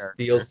Kombat character.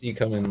 DLC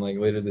coming like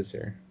later this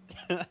year.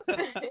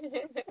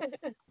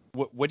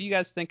 What do you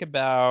guys think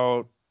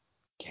about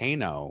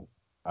Kano?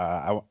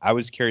 I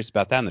was curious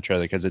about that in the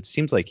trailer because it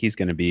seems like he's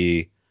going to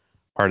be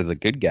part of the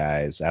good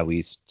guys, at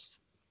least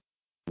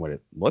what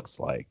it looks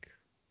like.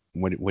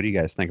 What do you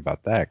guys think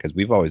about that? Because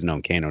we've always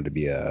known Kano to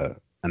be an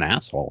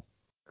asshole.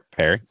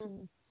 Perry? It's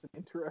an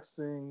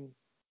interesting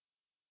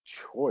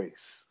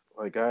choice.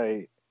 Like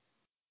I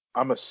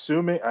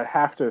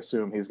have to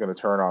assume he's going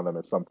to turn on them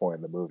at some point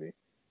in the movie.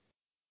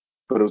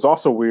 But it was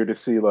also weird to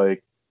see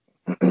like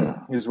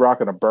he's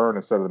rocking a burn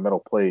instead of the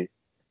metal plate,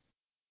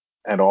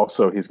 and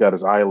also he's got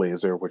his eye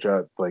laser, which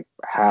I like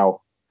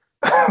how.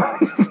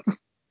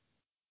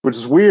 Which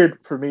is weird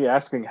for me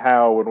asking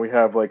how when we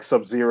have like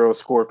Sub-Zero,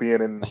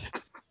 Scorpion, and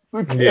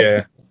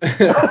Yeah.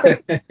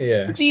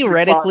 Yeah.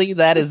 Theoretically,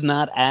 that is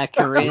not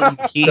accurate.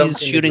 He's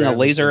Something shooting a grab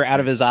laser the out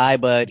of his eye,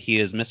 but he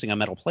is missing a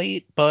metal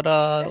plate. But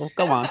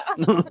go on.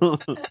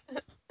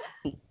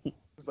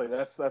 It's like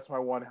that's my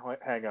one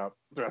hang up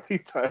throughout the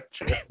entire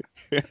trip.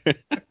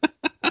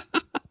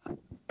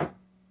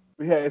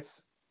 Yeah,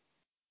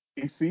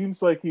 he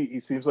seems like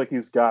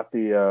he's got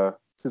the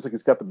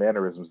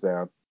mannerisms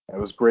down. It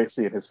was great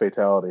seeing his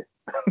fatality.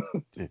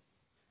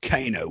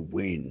 Kano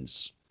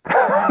wins.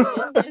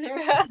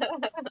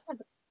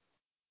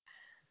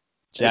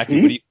 If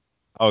Jackie, what do you?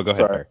 Oh, go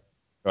ahead. Sorry.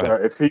 Go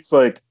ahead.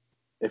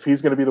 If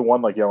he's gonna be the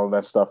one like yelling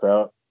that stuff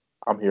out,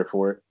 I'm here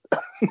for it.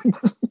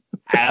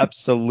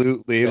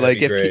 Absolutely. That'd Like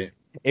be great.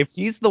 if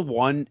he's the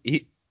one,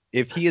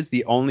 if he is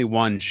the only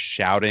one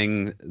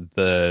shouting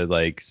the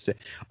like,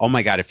 oh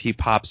my god, if he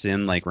pops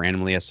in like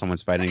randomly as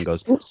someone's fighting and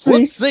goes,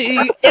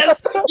 "Whoopsie!"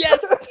 Yes,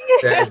 yes.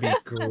 That'd be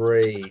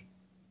great.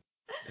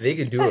 They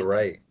could do it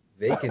right.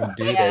 They can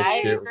do Yeah, that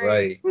I shit agree.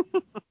 right.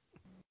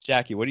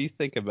 Jackie, what do you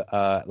think of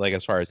like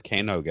as far as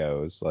Kano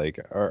goes? Like,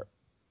 are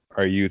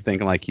you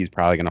thinking like he's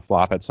probably gonna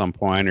flop at some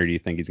point, or do you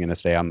think he's gonna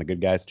stay on the good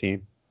guys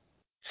team?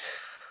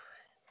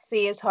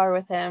 See, it's hard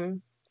with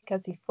him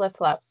because he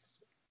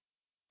flip-flops.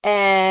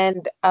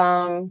 And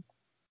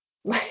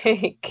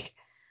like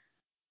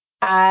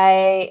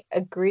I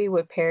agree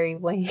with Perry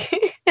when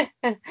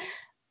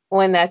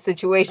when that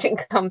situation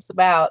comes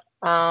about.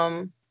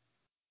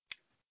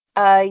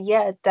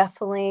 Yeah,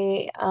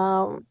 definitely.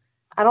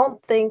 I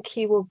don't think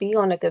he will be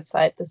on the good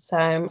side this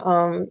time.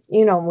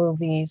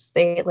 Movies,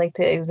 they like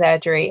to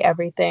exaggerate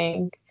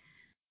everything,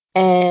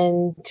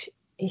 and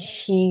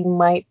he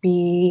might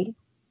be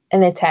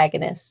an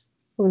antagonist.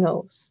 Who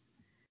knows?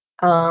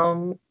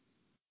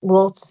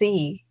 We'll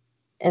see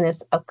in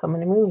this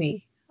upcoming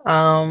movie.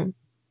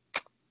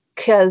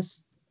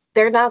 Because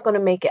they're not going to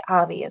make it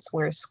obvious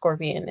where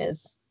Scorpion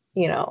is,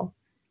 going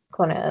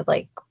to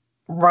like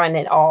run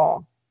it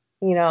all,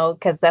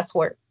 because that's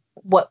what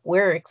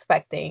we're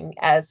expecting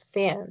as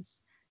fans.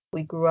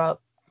 We grew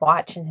up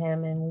watching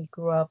him and we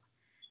grew up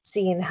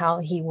seeing how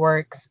he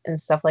works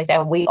and stuff like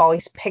that. We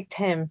always picked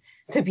him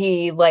to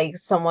be like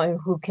someone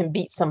who can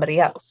beat somebody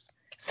else.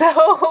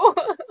 So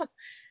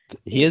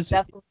He is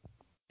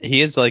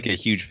like a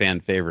huge fan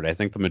favorite. I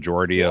think the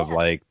majority of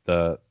like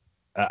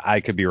I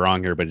could be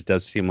wrong here, but it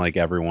does seem like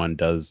everyone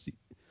does.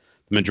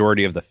 The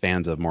majority of the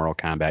fans of Mortal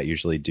Kombat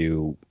usually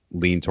do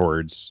lean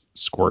towards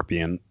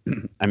Scorpion.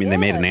 I mean, they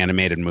made an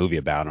animated movie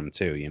about him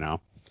too,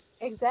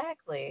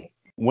 Exactly.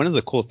 One of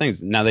the cool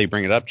things, now that you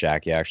bring it up,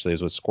 Jackie, actually,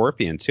 is with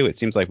Scorpion too. It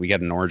seems like we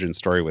get an origin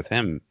story with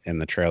him in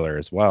the trailer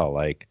as well.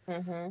 Like,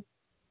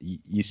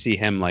 you see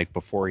him like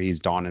before he's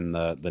donning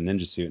the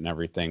ninja suit and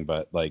everything,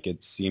 but like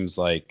it seems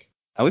like,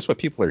 at least what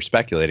people are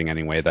speculating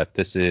anyway, that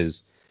this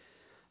is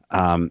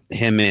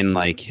him in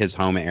like his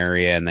home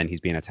area, and then he's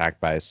being attacked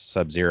by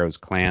Sub-Zero's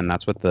clan.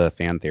 That's what the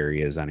fan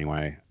theory is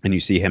anyway. And you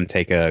see him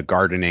take a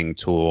gardening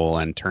tool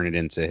and turn it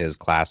into his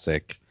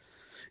classic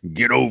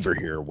 "get over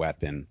here"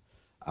 weapon.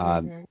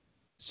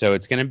 So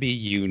it's gonna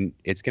be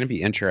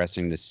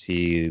interesting to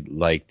see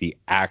like the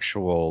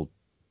actual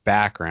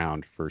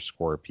background for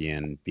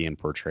Scorpion being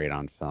portrayed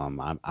on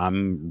film.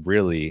 I'm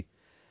really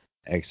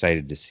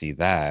excited to see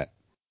that.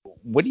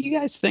 What do you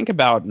guys think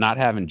about not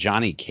having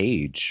Johnny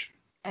Cage?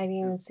 I didn't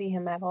even see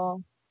him at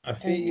all. I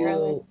in the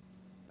trailer.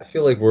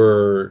 feel like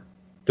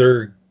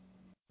they're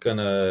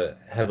gonna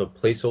have a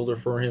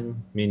placeholder for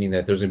him, meaning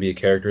that there's gonna be a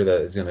character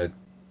that is gonna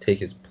take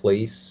his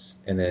place,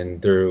 and then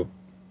they'll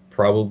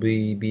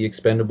probably be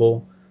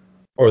expendable,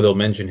 or they'll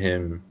mention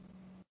him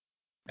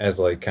as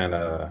like kind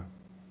of,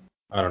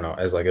 I don't know,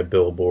 as like a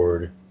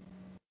billboard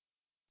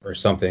or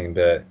something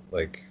that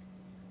like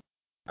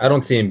I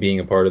don't see him being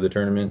a part of the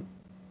tournament.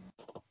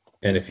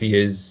 And if he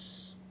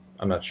is,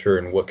 I'm not sure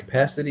in what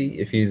capacity.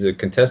 If he's a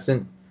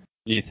contestant,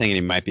 You think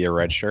he might be a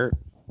red shirt?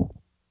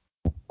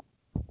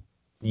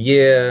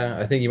 yeah,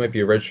 I think he might be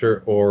a red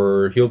shirt,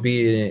 or he'll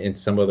be in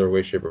some other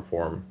way, shape, or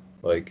form.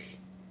 Like,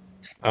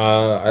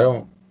 I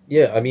don't.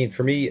 Yeah, I mean,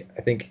 for me,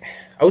 I think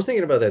I was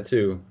thinking about that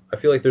too. I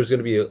feel like there's going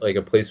to be like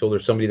a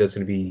placeholder, somebody that's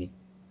going to be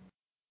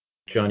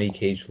Johnny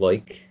Cage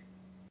like,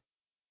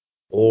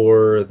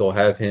 or they'll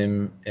have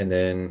him, and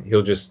then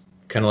he'll just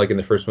kind of like in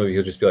the first movie,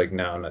 he'll just be like,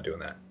 "No, I'm not doing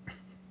that."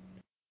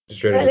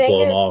 Just try to I just think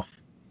blow him off.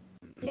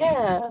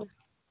 yeah.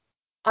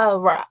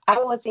 Right.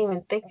 I wasn't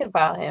even thinking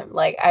about him.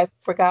 Like I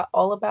forgot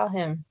all about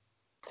him,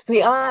 to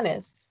be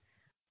honest.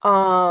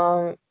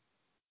 Um,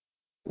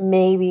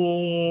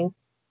 maybe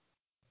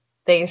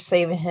they're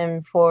saving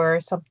him for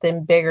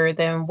something bigger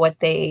than what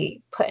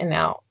they putting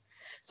out.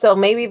 So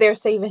maybe they're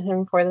saving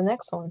him for the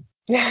next one.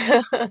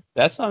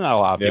 That's something that a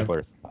lot of Yeah. people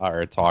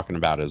are talking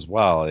about as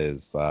well.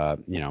 Is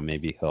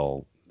maybe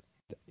he'll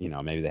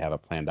maybe they have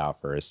it planned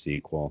out for a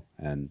sequel,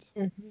 and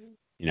Mhm.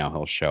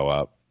 he'll show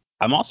up.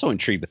 I'm also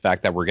intrigued the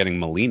fact that we're getting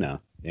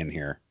Melina in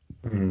here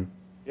Mhm.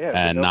 Yeah, but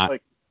and no, not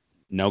like,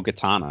 no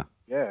Katana.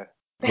 yeah.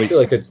 I feel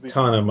like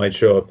Katana might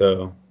show up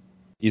though.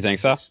 You think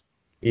so?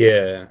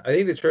 Yeah, I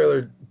think the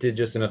trailer did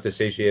just enough to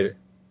satiate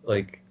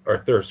like our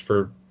thirst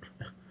for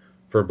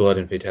blood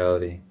and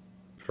fatality,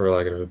 for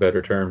lack of a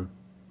better term.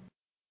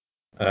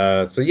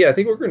 So yeah, I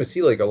think we're going to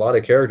see like a lot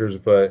of characters,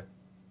 but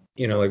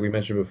like we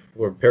mentioned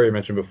before, Perry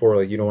mentioned before,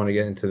 like you don't want to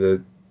get into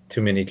the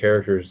too many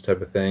characters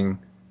type of thing.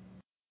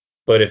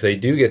 But if they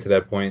do get to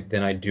that point,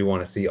 then I do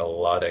want to see I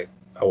want to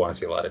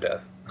see a lot of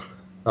death,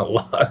 a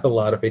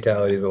lot of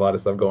fatalities, a lot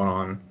of stuff going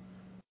on.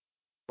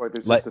 Like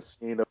there's Let just a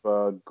scene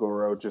of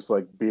Goro just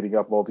like beating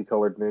up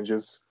multicolored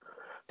ninjas.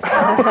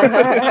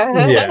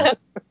 Yeah.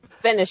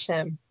 Finish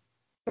him.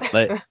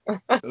 let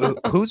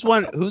who's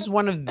one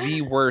of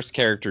the worst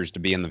characters to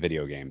be in the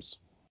video games?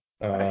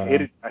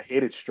 I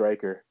hated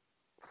Striker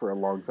for a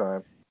long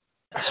time.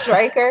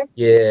 Striker.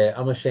 Yeah,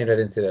 I'm ashamed I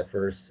didn't say that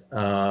first.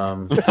 That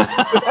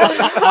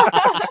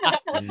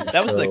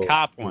was the So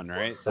cop one,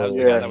 right? That was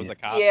the guy Yeah. that was a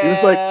cop. He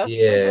was like Yeah.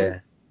 Yeah,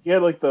 he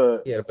had like he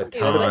had a He was one of a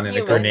baton the and a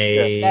human.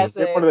 grenade. That's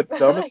he had one of the it.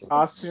 dumbest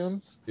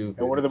costumes and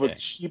one Stupid. of the Yeah.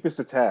 cheapest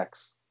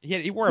attacks.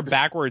 He wore a He just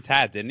backwards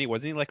hat, didn't he?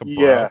 Wasn't he like a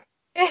yeah.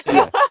 bro?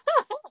 Yeah.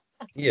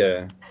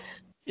 Yeah.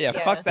 Yeah, Yeah.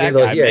 fuck that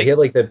guy. He had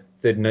like the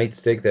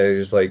nightstick that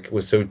was like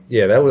was so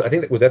yeah that was I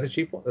think was that the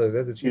cheap one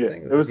that the cheap Yeah.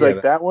 thing It was yeah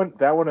like that one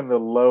and the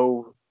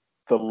low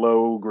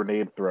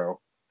grenade throw.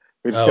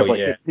 They just oh kept like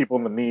yeah hitting people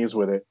in the knees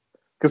with it.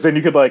 Because then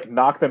you could like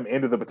knock them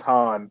into the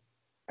baton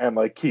and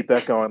like keep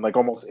that going like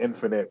almost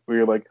infinite where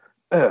you're like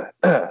and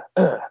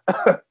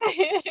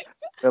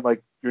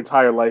like your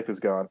entire life is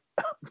gone.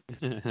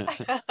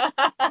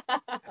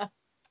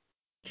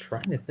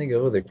 trying to think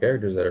of other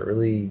characters that I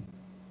really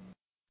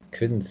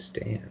couldn't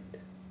stand.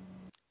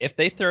 If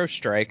they throw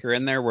Stryker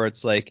in there, where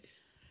it's like,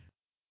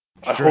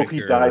 I hope he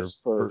dies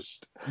ver-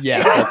 first.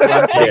 yeah, that's what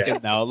I'm Yeah. thinking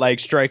though. Like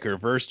Stryker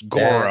versus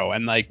Goro,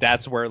 and like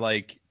that's where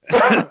like.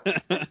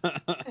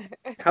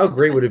 How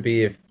great would it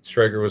be if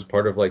Stryker was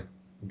part of like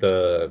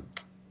the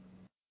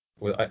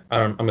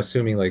I'm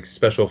assuming like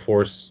special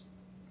force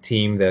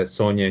team that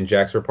Sonya and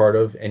Jax are part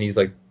of, and he's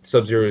like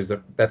Sub-Zero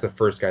that's the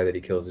first guy that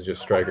he kills is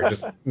just Stryker,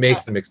 just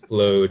makes him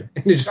explode.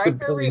 It's just a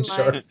Striker billion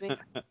reminds shards. me.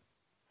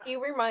 He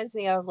reminds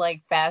me of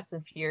like Fast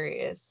and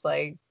Furious.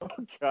 Like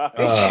God.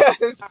 it's Uh,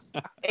 just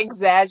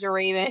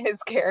exaggerating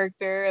his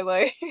character.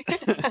 Like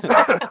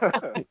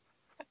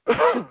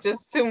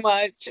just too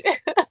much.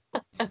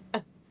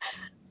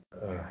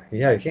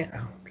 yeah, I can't.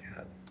 Oh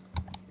god.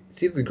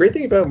 See, the great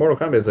thing about Mortal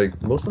Kombat is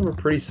like most of them are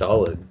pretty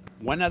solid.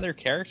 One other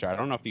character, I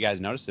don't know if you guys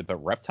noticed it,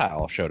 but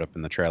Reptile showed up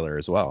in the trailer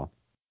as well.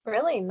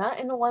 Really, not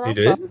in the one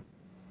You I saw. did?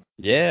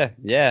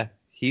 Yeah.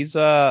 He's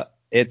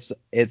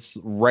it's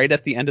right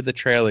at the end of the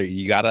trailer.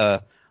 You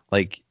gotta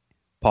like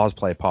pause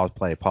play.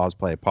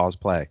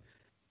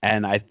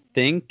 And I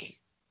think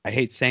I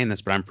hate saying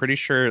this, but I'm pretty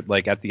sure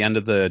like at the end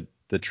of the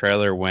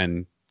trailer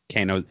when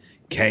Kano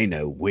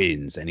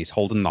wins and he's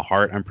holding the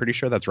heart, I'm pretty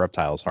sure that's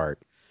Reptile's heart.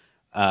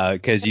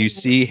 Because you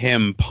see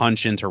him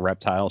punch into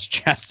Reptile's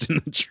chest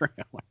in the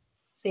trailer.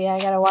 See, I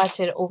gotta watch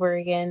it over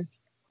again.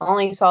 I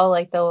only saw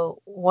like the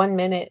 1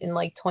 minute and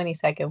like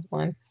 20-second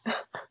one.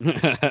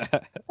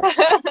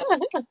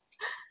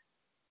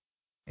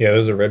 Yeah,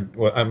 there's a red.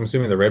 Well, I'm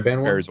assuming the red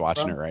band one. Bear's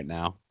watching it right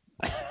now.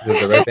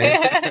 The red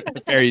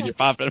band. Barry, you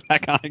popped it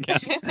back on again.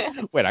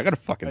 Wait, I gotta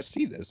fucking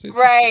see this.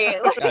 Right.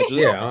 Yeah,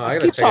 Yeah, I just gotta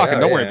keep check it talking. out.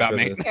 Don't worry Yeah, about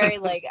after me. this. Harry,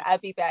 like, I'll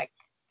be back.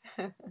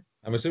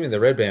 I'm assuming the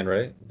red band,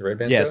 right? The red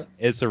band Yes, show.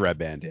 it's a red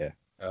band. Yeah.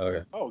 Oh,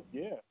 okay. Oh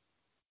yeah.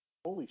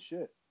 Holy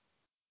shit.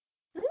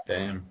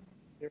 Damn.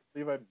 Can't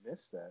believe I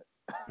missed that.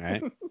 All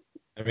right.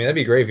 I mean, that'd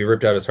be great if he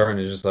ripped out his heart and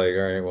it's just like,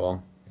 all right,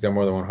 well, he's got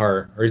more than one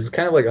heart, or he's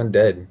kind of like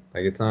undead.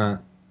 Like it's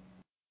not.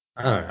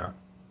 I don't know.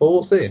 Well,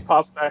 we'll see. Just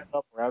pops back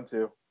up round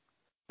two.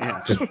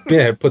 Just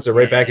yeah, puts it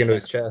right back into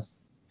his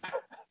chest.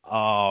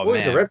 Oh Well,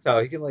 he's a man. reptile.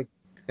 He can like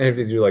if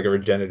you do like a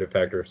regenerative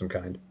factor of some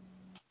kind.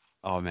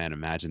 Oh man.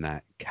 Imagine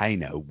that.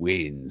 Kano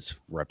wins.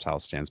 Reptile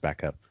stands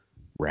back up.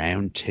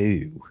 Round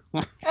 2.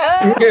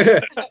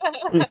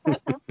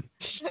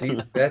 See,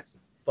 that's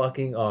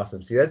fucking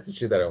awesome. See, that's the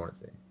shit that I want to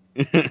see.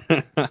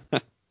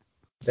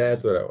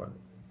 That's what I want.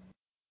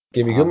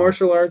 Give me good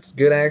martial arts,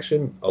 good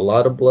action, a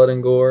lot of blood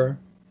and gore,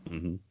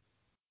 Mm-hmm.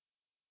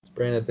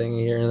 spraying a thing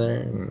here and there,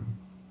 and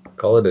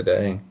call it a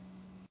day.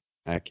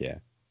 Heck yeah.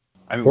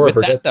 I mean, Or a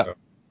with that though, projectile.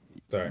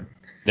 Sorry.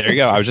 there you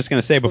go. I was just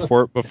gonna say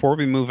before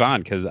we move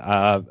on, because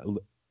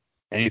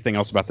anything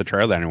else about the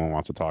trailer anyone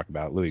wants to talk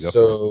about? Louis, go for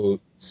it. So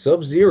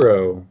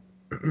Sub-Zero,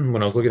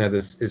 when I was looking at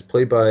this, is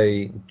played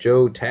by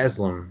Joe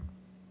Taslim,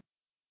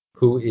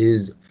 who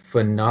is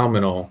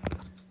phenomenal,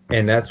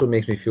 and that's what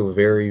makes me feel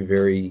very,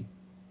 very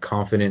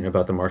confident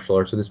about the martial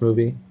arts of this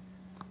movie.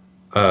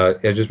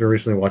 I've just been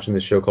recently watching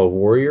this show called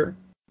Warrior.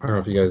 I don't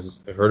know if you guys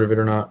have heard of it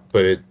or not,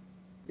 but it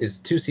is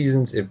 2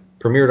 seasons. It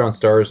premiered on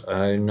Stars.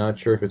 I'm not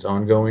sure if it's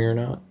ongoing or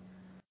not,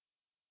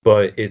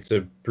 but it's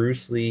a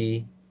Bruce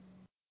Lee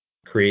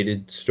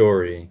created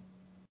story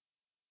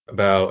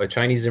about a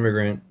Chinese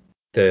immigrant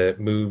that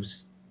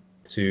moves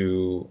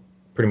to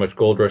pretty much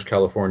Gold Rush,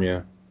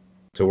 California,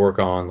 to work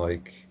on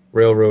like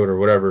railroad or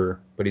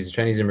whatever. But he's a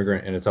Chinese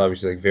immigrant, and it's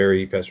obviously like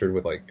very festered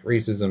with like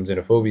racism,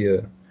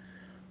 xenophobia.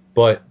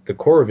 But the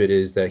core of it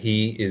is that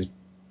he is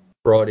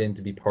brought in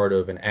to be part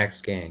of an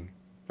axe gang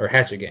or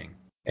hatchet gang,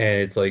 and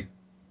it's like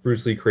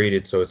Bruce Lee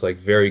created, so it's like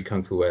very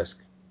kung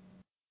fu-esque,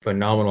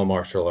 phenomenal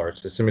martial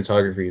arts. The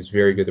cinematography is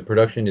very good. The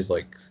production is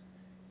like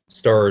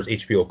Stars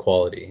HBO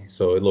quality,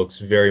 so it looks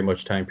very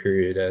much time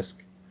period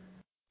esque.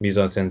 Mise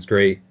en scene's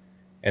great,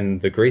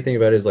 and the great thing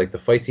about it is like the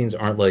fight scenes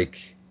aren't like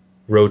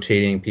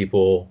rotating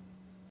people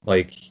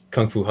like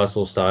Kung Fu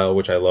Hustle style,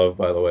 which I love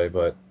by the way,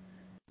 but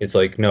it's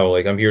like no,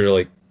 like I'm here to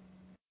like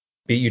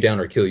beat you down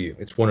or kill you.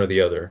 It's one or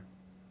the other.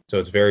 So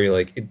it's very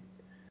like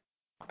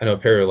I know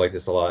Perry like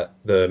this a lot.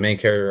 The main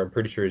character I'm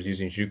pretty sure is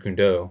using Jeet Kune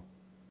Do.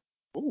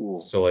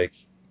 Ooh. So like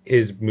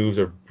his moves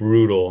are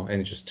brutal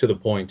and just to the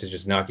point to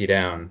just knock you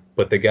down.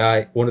 But the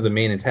guy, one of the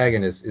main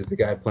antagonists, is the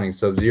guy playing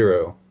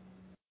Sub-Zero,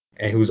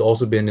 and who's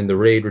also been in the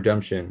Raid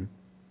Redemption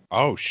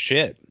Oh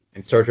shit.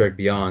 and Star Trek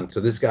Beyond. So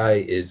this guy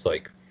is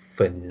like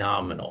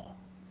phenomenal.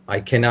 I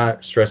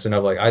cannot stress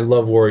enough. Like I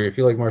love Warrior. If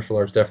you like martial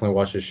arts, definitely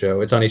watch this show.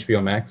 It's on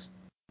HBO Max,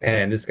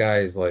 and this guy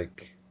is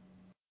like,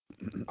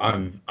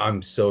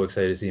 I'm so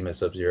excited to see him as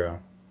Sub-Zero.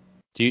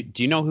 Do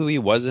you know who he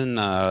was in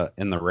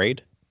the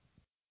raid?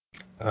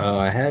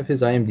 I have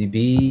his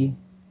IMDb.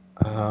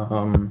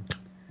 Um,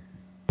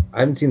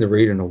 I haven't seen The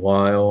Raid in a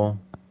while,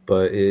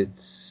 but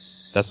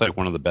it's That's like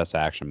one of the best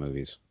action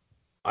movies.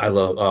 I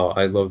love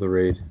The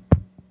Raid.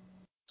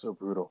 So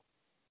brutal.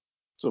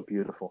 So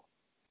beautiful.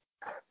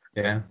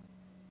 Yeah.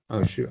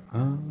 Oh shoot.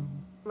 I'm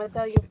gonna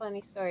tell you a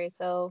funny story.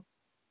 So,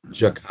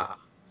 Jaka.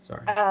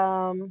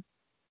 Sorry.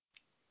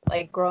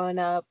 like growing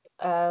up,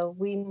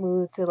 we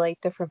moved to like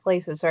different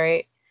places,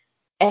 right?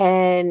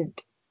 And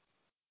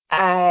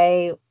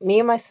me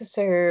and my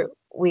sister,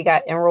 we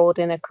got enrolled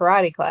in a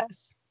karate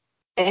class,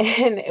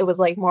 and it was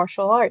like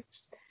martial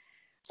arts.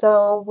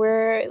 So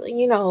we're,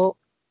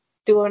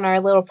 doing our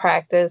little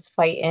practice,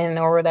 fighting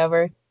or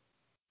whatever.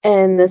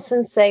 And the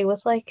sensei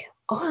was like,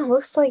 "Oh, it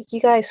looks like you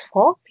guys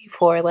fought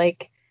before.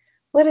 Like,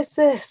 what is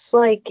this?"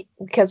 Like,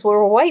 because we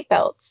were white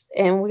belts,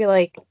 and we're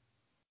like,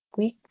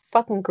 we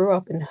fucking grew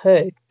up in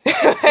hood.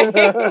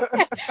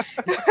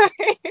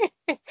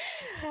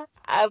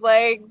 I'm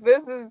like,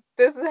 this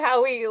is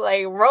how we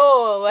like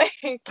roll. Like,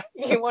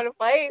 you want to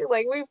fight?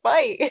 Like, we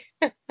fight.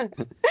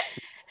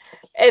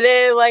 And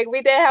then like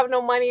we didn't have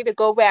no money to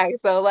go back,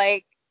 so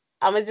like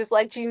I'm gonna just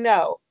let you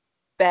know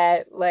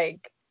that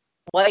like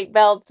white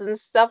belts and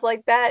stuff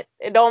like that,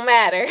 it don't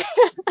matter.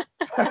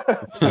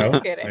 No.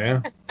 Just kidding.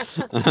 Yeah.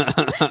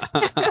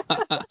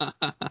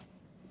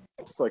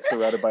 It's like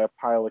surrounded by a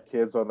pile of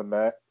kids on the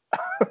mat.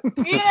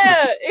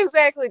 Yeah,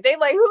 exactly. They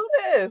like, who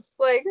this?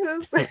 Like,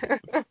 who's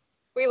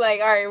we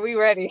like, all right, we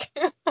ready.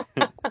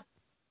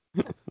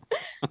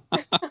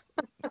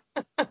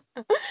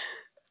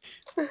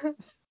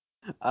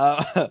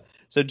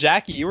 So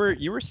Jackie, you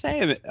were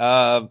saying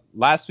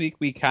last week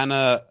we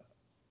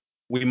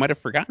might have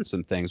forgotten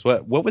some things.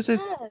 What was it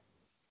Yes.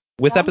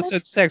 with Y'all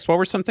episode miss 6? What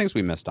were some things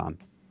we missed on?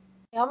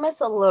 y'all miss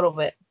a little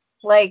bit.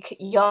 Like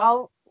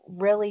y'all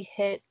really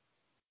hit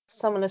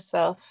some of the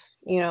stuff,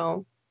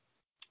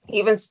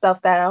 even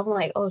stuff that I'm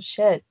like, oh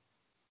shit.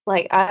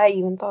 Like I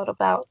even thought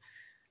about.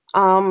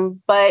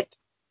 But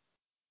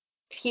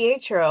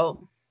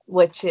Pietro,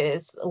 which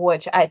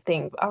I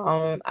think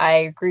I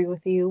agree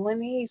with you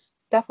when he's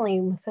definitely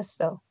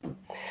Mephisto.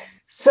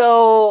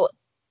 So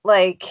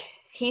like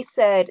he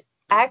said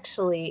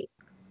actually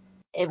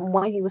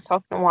when he was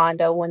talking to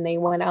Wanda when they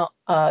went out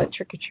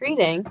trick or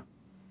treating,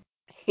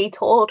 he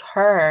told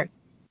her,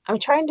 I'm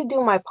trying to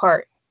do my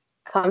part.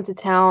 Come to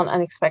town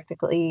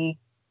unexpectedly,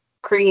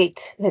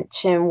 create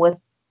tension with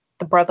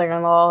the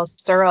brother-in-law,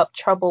 stir up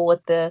trouble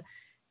with the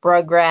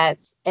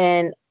Rugrats,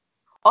 and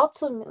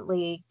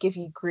ultimately give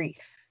you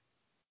grief.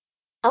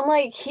 I'm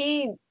like,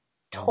 he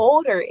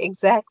told her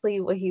exactly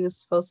what he was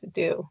supposed to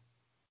do.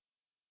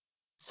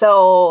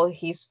 So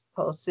he's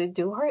supposed to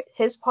do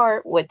his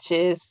part, which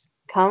is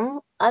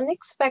come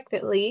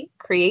unexpectedly,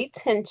 create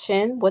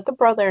tension with the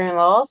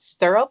brother-in-law,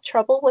 stir up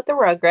trouble with the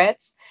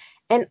Rugrats,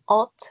 and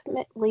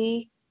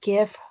ultimately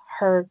give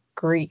her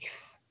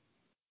grief.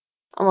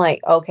 I'm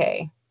like,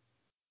 okay.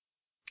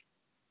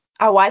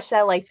 I watched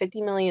that like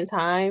 50 million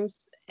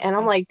times, and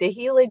I'm like, did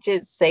he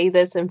legit say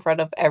this in front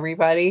of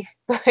everybody?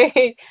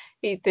 Like,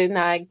 he did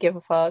not give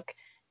a fuck,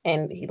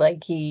 and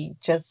he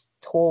just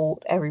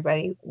told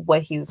everybody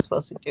what he was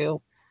supposed to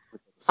do.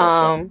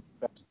 Sarcastic.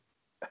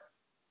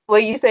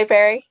 What you say,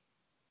 Perry?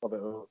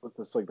 Was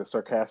this like the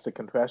sarcastic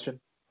confession?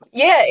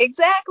 Yeah,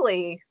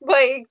 exactly.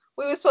 Like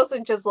we were supposed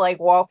to just like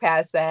walk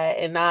past that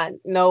and not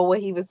know what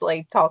he was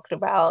like talking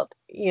about,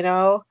 you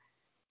know?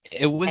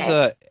 It was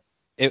And,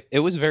 it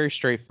was very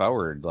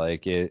straightforward.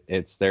 Like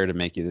it's there to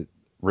make you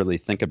really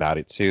think about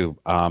it too.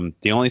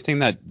 The only thing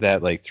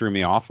that like threw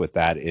me off with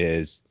that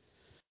is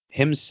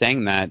him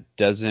saying that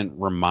doesn't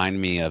remind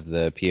me of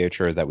the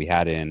Pietro that we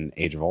had in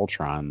Age of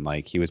Ultron.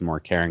 Like he was more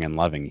caring and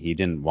loving. He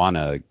didn't want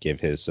to give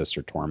his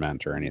sister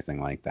torment or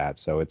anything like that.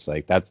 So it's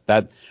like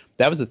that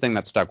was the thing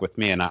that stuck with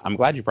me, and I'm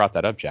glad you brought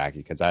that up, Jackie,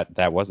 because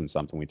that wasn't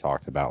something we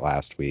talked about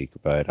last week.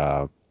 But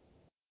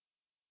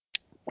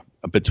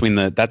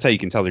that's how you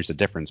can tell there's a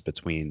difference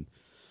between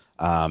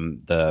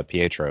the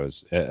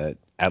Pietros.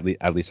 At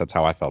least that's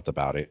how I felt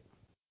about it.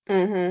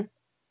 mm-hmm,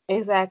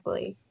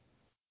 exactly.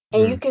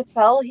 And you Hmm. could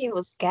tell he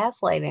was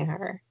gaslighting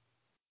her.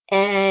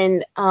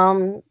 And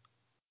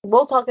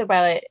we'll talk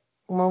about it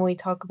when we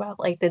talk about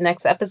like the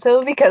next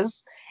episode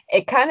because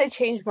it kind of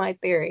changed my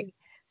theory.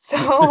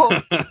 So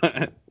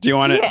Do you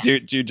want to yeah.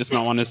 do you just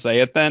not want to say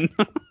it then?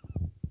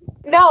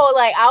 No,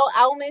 like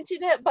I'll mention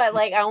it, but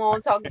like I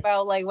won't talk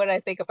about like what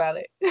I think about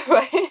it.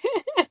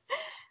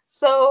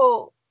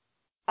 So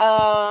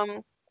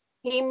um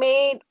he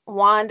made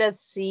Wanda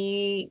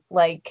see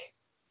like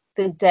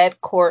the dead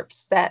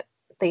corpse that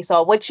they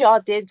saw, which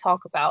y'all did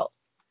talk about.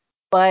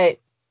 But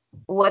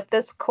with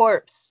this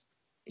corpse,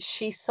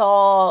 she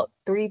saw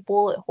 3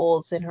 bullet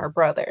holes in her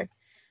brother.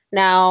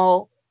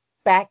 Now,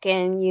 back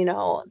in,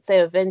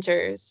 the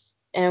Avengers,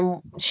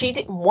 and she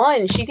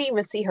didn't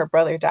even see her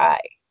brother die.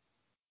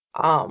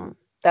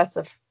 That's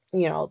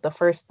the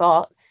first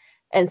thought.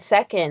 And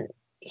second,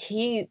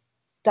 he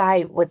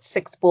died with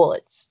 6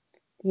 bullets,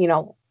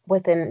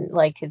 within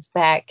like his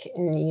back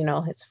and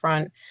his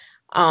front.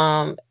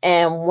 And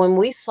when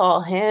we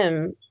saw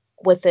him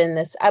within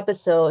this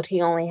episode,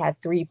 he only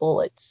had 3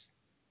 bullets.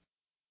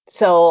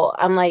 So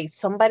I'm like,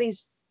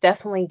 somebody's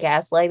definitely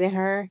gaslighting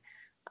her.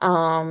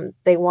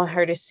 They want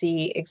her to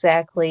see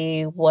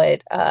exactly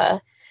what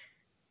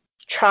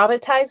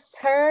traumatizes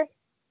her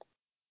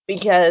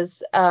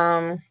because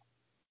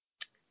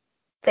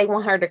they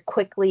want her to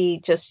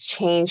quickly just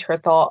change her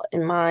thought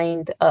and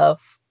mind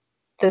of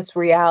this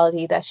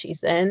reality that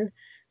she's in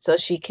so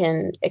she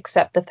can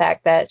accept the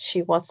fact that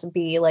she wants to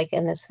be like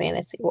in this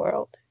fantasy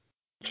world.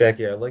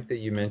 Jackie, I like that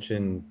you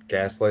mentioned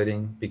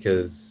gaslighting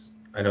because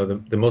I know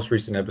the most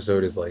recent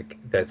episode is like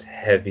that's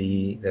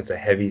heavy. That's a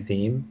heavy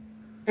theme.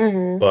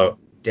 Mm-hmm. But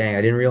dang,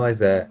 I didn't realize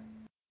that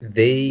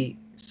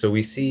so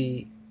we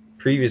see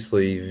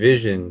previously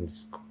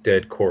Vision's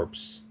dead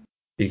corpse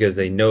because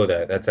they know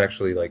that that's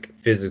actually like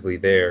physically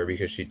there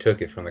because she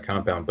took it from the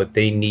compound, but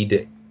they need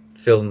to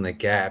fill in the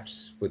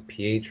gaps with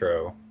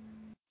Pietro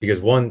because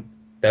one,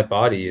 that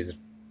body is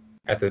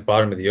at the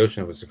bottom of the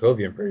ocean with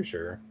Sokovia, I'm pretty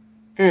sure,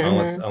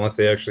 unless Mm-hmm. unless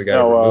they actually got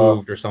it No,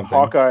 removed or something.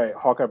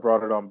 Hawkeye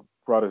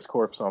brought his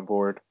corpse on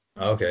board.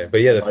 Okay,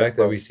 but yeah, The the fact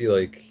that lifeboat. we see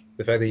like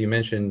the fact that you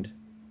mentioned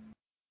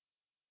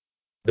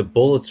the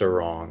bullets are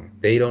wrong.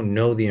 They don't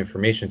know the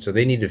information, so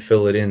they need to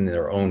fill it in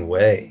their own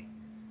way.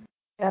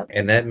 Yep.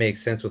 And that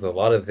makes sense with a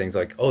lot of things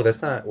like, oh,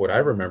 that's not what I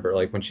remember.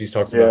 Like when she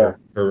talks about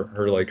Yeah,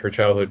 her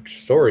childhood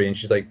story and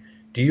she's like,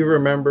 do you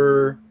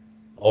remember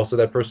also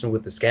that person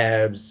with the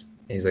scabs?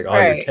 And he's like, oh,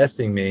 you're Right.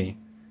 testing me.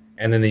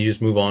 And then they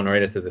just move on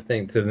right into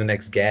to the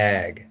next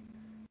gag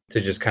to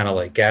just kind of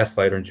like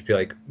gaslight her and just be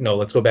like, no,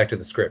 let's go back to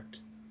the script.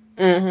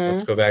 Let's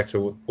Mm-hmm. go back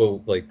to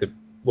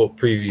what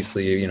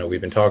previously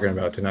we've been talking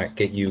about to not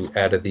get you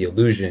out of the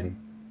illusion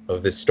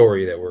of this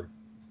story that we're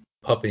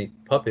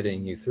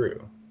puppeting you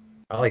through.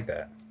 I like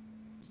that.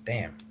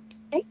 Damn,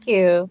 Thank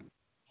you.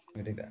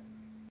 I dig that.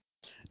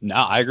 No,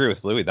 I agree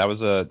with Louis. That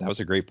was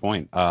a great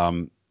point.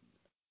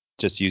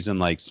 Just using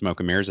like smoke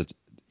and mirrors, it's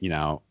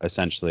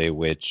essentially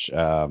which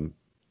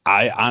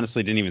I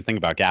honestly didn't even think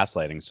about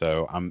gaslighting,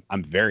 so I'm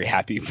very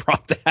happy you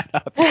brought that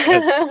up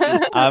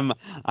because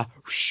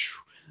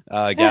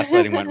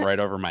gaslighting went right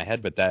over my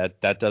head, but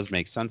that does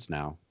make sense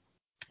now.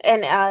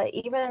 And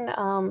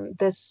even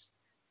this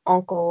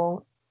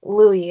Uncle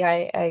Louis,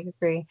 I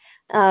agree.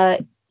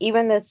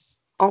 Even this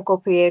Uncle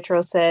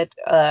Pietro said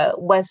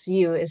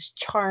Westview is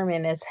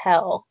charming as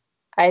hell.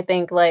 I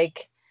think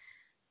like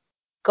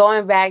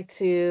going back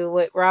to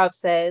what Rob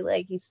said,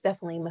 like he's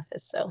definitely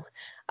Mephisto.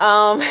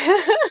 Um,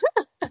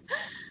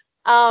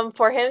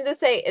 for him to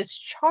say it's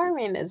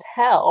charming as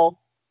hell,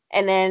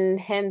 and then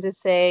him to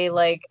say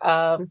like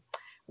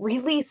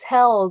release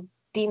hell,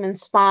 demon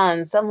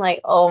spawns. I'm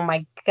like, oh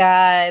my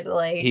God,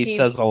 like He he's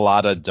says a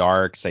lot of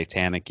dark,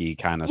 satanic-y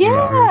kind of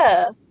stuff.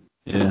 Mhm.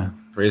 yeah, Yeah.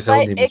 Raise hell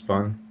but demon it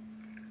spawn.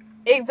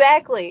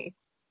 exactly.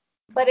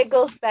 But it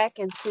goes back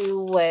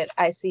into what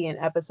I see in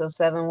episode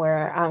 7,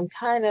 where I'm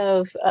kind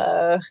of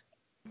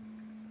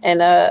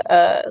in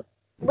a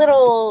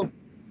little,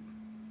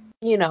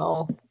 you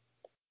know,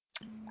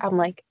 I'm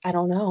like, I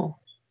don't know.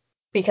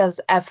 Because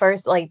at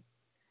first, like,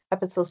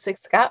 episode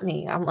 6 got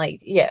me. I'm like,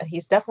 yeah,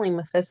 he's definitely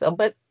Mephisto.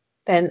 But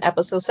then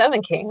episode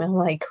 7 came, and I'm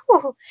like,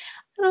 oh,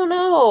 I don't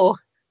know.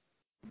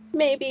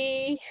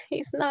 Maybe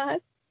he's not.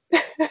 I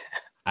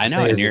I know,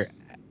 think and it's you're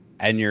just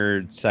and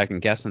you're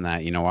second guessing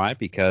that. You know why?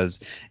 Because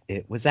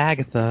it was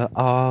Agatha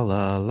all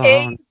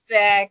along.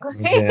 yeah.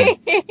 Exactly.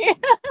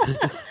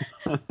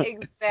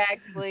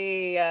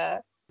 Exactly.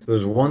 So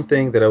there's one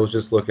thing that I was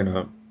just looking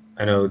up.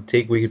 I know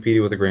take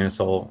Wikipedia with a grain of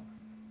salt,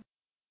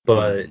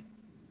 but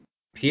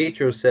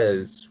Pietro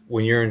says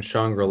when you're in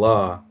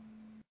Shangri-La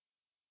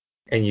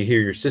and you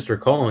hear your sister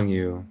calling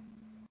you,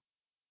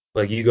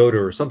 like you go to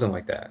her, something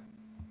like that.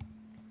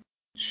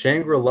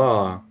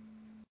 Shangri-La,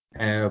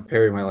 and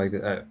Perry might like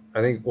that.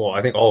 I think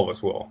all of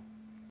us will.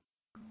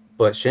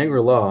 But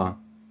Shangri-La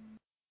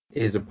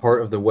is a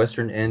part of the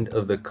western end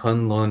of the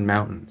Kunlun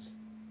Mountains.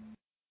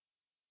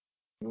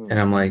 And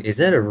I'm like, is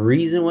that a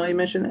reason why you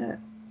mentioned that?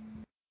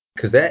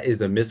 Because that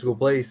is a mystical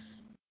place.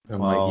 I'm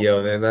like, Well,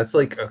 yo, man, that's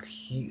like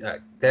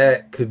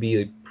that could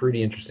be a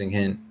pretty interesting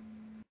hint,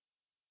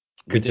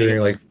 we did considering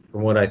get like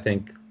from what I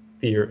think,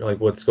 like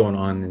what's going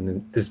on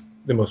in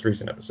the most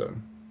recent episode.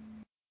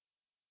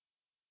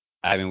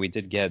 I mean, we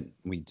did get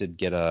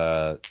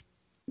a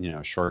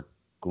short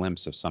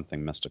glimpse of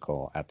something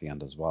mystical at the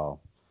end as well.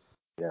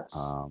 Yes.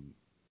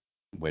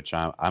 Which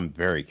I'm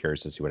very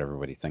curious to see what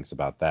everybody thinks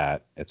about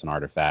that. It's an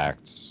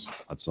artifact.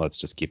 Let's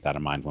just keep that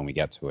in mind when we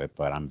get to it.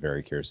 But I'm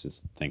very curious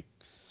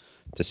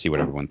to see what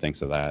everyone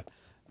thinks of that.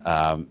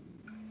 Um,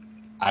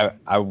 I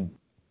I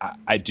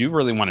I do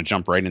really want to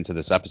jump right into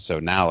this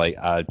episode now. Like,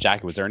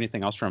 Jackie, was there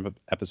anything else from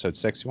episode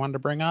 6 you wanted to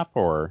bring up,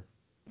 or?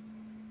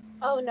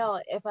 Oh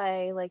no, if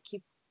I like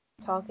keep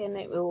talking,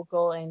 it will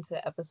go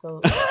into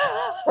episode 8.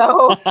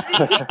 So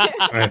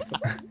Nice.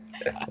 I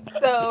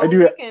so do.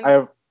 we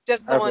can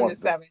just I go have on one to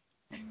thing. 7.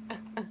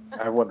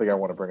 I have one thing I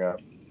want to bring up.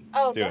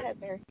 Oh, Do go it. ahead,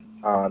 Barry.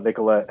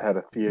 Nicolette had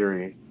a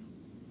theory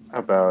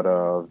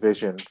about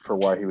Vision for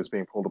why he was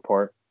being pulled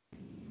apart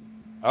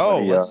when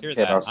Oh, he let's hear came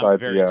that. I'm outside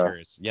very the.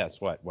 curious.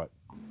 Yes. What?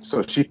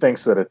 So she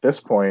thinks that at this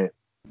point,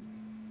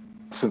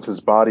 since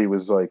his body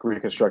was like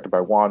reconstructed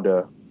by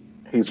Wanda,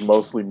 he's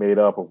mostly made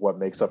up of what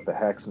makes up the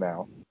hex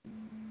now.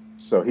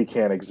 So he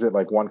can't exist.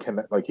 Like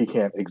he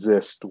can't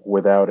exist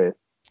without it.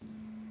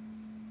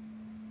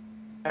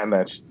 And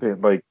that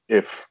like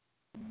if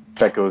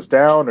that goes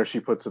down or she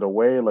puts it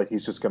away, like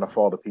he's just gonna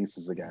fall to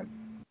pieces again.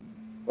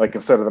 Like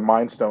instead of the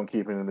Mind Stone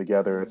keeping him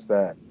together, it's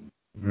that.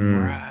 Tell me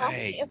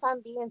Right. if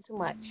I'm being too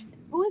much.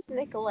 Who is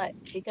Nicolette?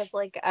 Because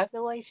like I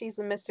feel like she's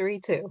a mystery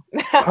too.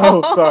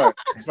 Oh, sorry,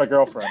 it's my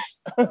girlfriend.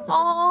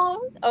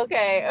 Oh,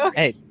 okay.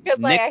 Hey, Because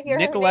like I hear her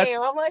name, Nicolette's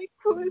I'm like,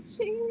 who is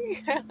she?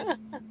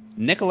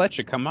 Nicolette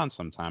should come on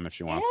sometime if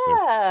she wants to.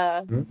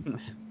 Yeah,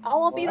 I won't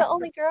Well, be the that's good.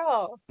 only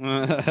girl.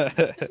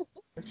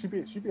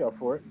 She'd be up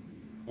for it.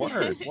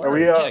 And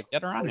Word. Yeah,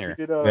 get her on like here.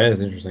 That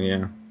is interesting.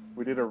 Yeah.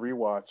 we did a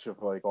rewatch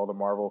of like all the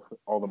Marvel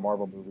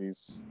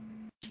movies,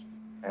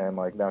 and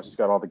like now she's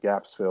got all the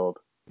gaps filled.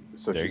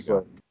 So There you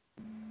go.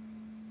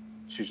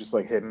 she's just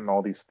like hitting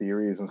all these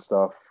theories and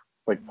stuff,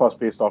 like plus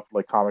based off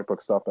like comic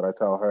book stuff that I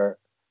tell her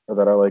or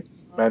that I like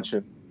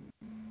mention.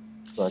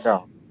 She's like,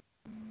 oh,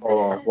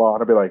 hold on, well,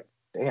 and I'll be like,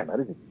 damn, I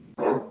didn't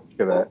think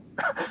of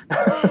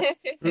that.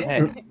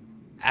 Hey,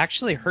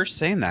 actually, her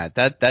saying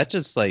that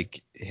just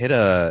like hit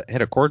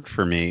a chord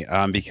for me.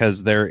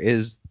 Because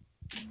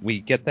we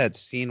get that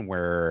scene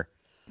where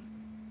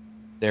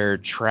they're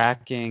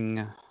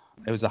tracking.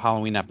 It was a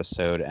Halloween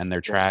episode, and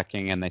they're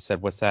tracking, and they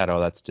said, "What's that?" Oh,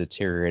 that's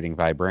deteriorating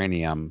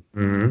vibranium.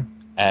 Mm-hmm.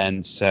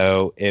 And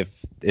so, if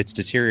it's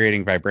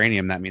deteriorating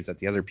vibranium, that means that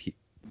the other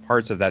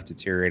parts of that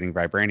deteriorating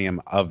vibranium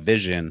of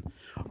Vision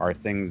are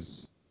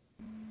things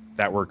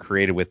that were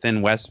created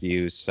within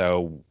Westview.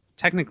 So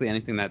technically,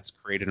 anything that's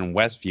created in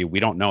Westview, we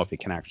don't know if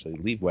it can actually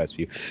leave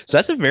Westview. So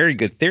that's a very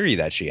good theory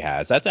that she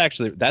has.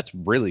 That's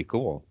really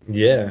cool.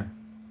 Yeah.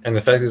 And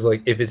the fact is,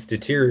 like, if it's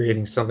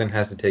deteriorating, something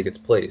has to take its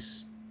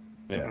place.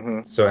 Yeah.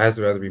 Mhm. So it has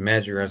to either be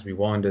magic or it has to be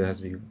Wanda, it has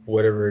to be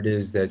whatever it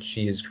is that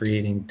she is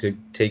creating to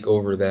take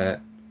over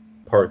that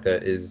part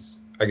that is,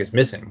 I guess,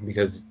 missing,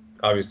 because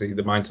obviously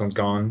the Mind Stone's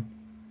gone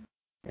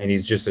and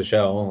he's just a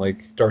shell.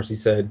 Like Darcy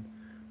said,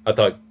 I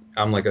thought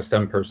I'm like a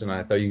STEM person.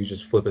 I thought you could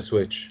just flip a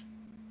switch,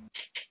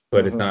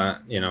 but it's Mhm.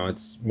 not.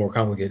 It's more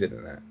complicated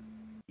than that.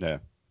 Yeah.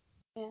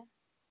 Yeah.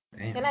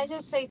 Damn. Can I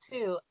just say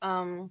too,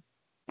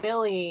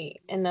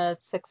 Billy in the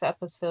sixth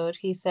episode,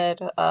 he said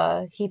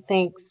he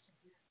thinks,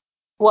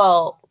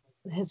 well,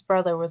 his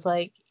brother was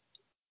like,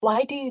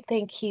 why do you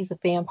think he's a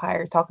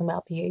vampire, talking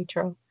about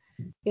Pietro?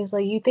 He was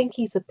like, you think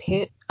he's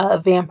a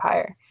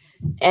vampire?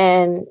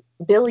 And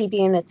Billy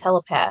being a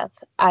telepath,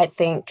 I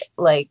think,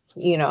 like,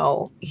 he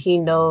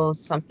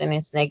knows something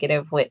is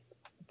negative with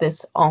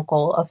this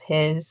uncle of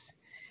his.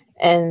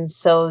 And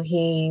so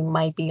he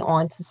might be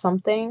on to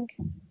something.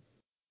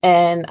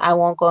 And I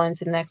won't go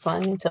into the next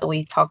one until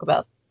we talk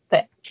about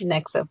that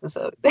next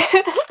episode.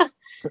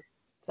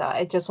 So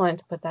I just wanted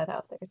to put that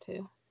out there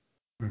too.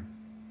 All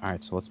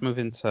right, so let's move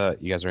into.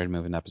 You guys ready to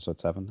move into episode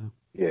 7 now?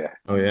 Yeah.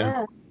 Oh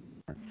yeah.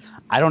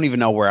 I don't even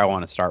know where I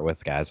want to start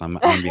with, guys. I'm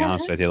gonna be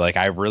honest with you. Like,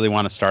 I really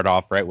want to start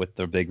off right with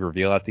the big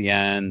reveal at the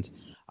end.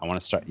 I want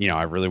to start.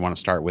 I really want to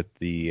start with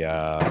the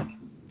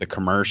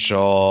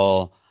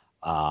commercial.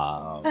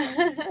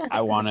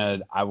 I want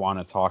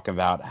to talk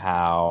about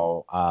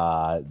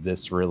how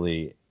this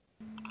really.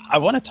 I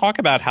want to talk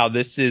about how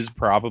this is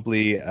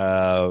probably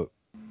a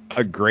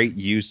great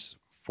use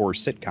for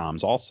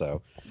sitcoms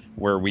also,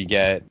 where we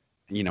get,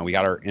 we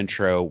got our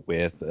intro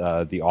with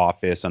The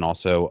Office and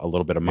also a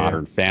little bit of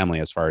Modern Family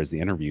as far as the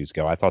interviews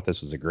go. I thought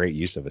this was a great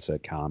use of a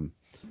sitcom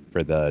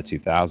for the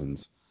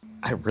 2000s.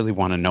 I really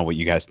want to know what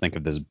you guys think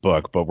of this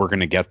book, but we're going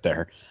to get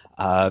there.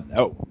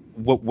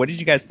 What did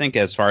you guys think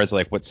as far as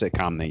like what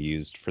sitcom they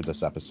used for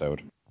this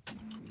episode?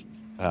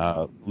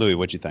 Louis,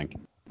 what'd you think?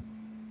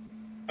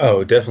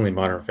 Oh, definitely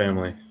Modern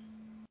Family.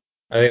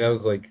 I think that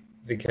was like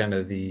the kind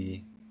of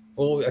the.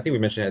 Well, I think we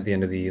mentioned at the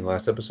end of the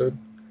last episode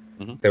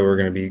Mhm. that we're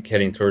going to be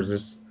heading towards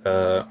this.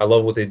 I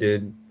love what they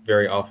did.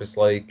 Very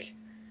Office-like,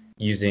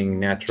 using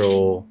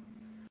natural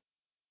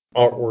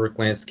artwork,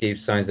 landscape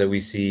signs that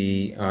we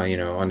see,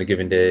 on a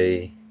given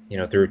day,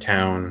 through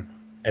town,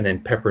 and then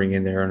peppering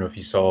in there. I don't know if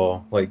you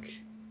saw like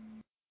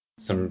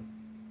some,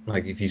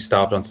 like if you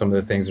stopped on some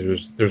of the things.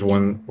 There's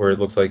one where it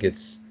looks like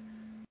it's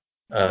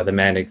the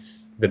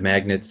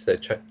magnets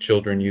that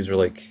children use are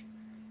like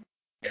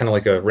kind of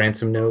like a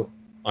ransom note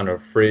on a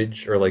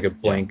fridge or like a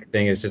blank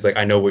thing. It's just like,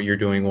 I know what you're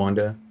doing,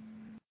 Wanda.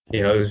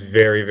 It was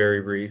very,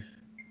 very brief,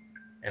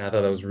 and I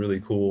thought that was really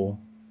cool.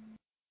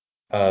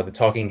 The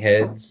talking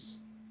heads,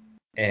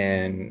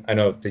 and I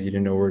know that you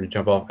didn't know where to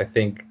jump off. I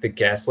think the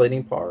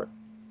gaslighting part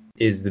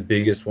is the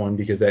biggest one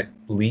because that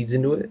leads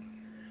into it.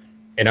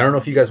 And I don't know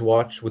if you guys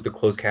watch with the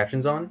closed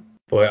captions on,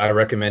 but I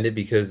recommend it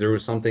because there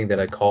was something that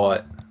I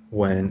caught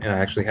and I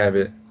actually have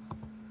it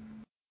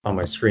on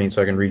my screen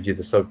so I can read you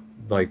the so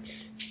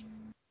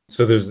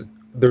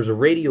there's a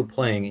radio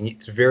playing, and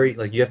it's very,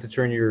 like, you have to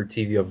turn your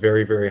TV up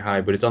very, very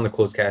high, but it's on the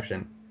closed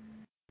caption.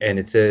 And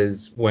it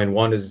says when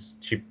Wanda's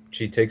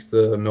she takes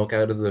the milk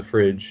out of the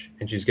fridge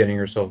and she's getting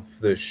herself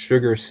the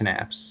sugar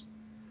snaps.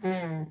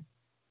 Mm.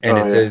 And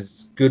it yeah.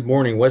 says, "Good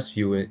morning,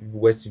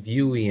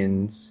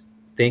 Westviewans.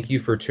 Thank you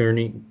for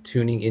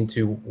tuning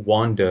into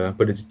Wanda,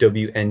 but it's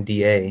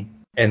WNDA."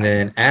 And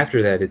then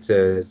after that, it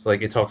says,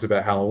 like, it talks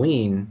about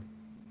Halloween,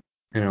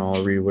 and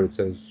I'll read what it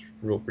says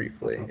real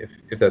briefly,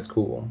 if that's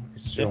cool.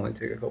 It should only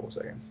take a couple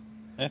seconds.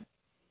 Yeah.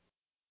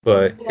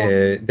 But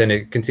Yeah. then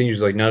it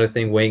continues, like, not a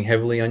thing weighing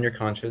heavily on your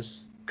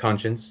conscience.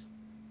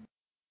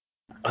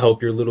 I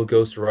hope your little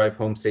ghost arrived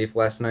home safe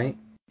last night.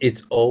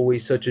 It's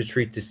always such a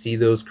treat to see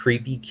those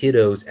creepy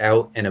kiddos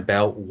out and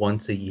about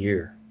once a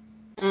year.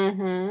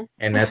 Mm-hmm.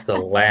 And that's the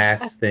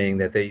last thing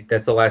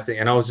that's the last thing.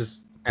 And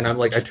I'm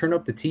like, I turned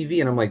up the TV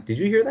and I'm like, did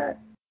you hear that?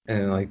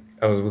 And like,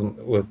 I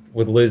was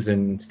with Liz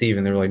and Steve,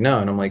 and they were like, no.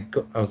 And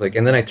I was like,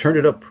 and then I turned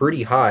it up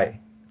pretty high,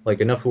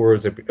 like enough where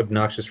it was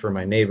obnoxious for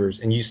my neighbors.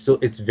 And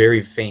it's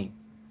very faint,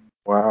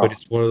 but Wow.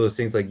 it's one of those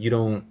things, like, you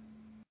don't,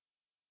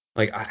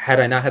 like, had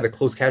I not had the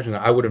closed caption,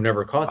 I would have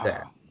never caught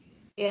that.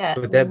 Yeah,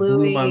 But that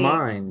blew my Louis.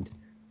 mind.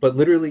 But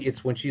literally,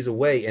 it's when she's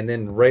away, and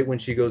then right when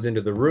she goes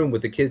into the room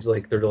with the kids,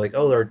 like, they're like,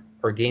 "Oh,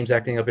 our game's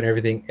acting up and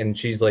everything," and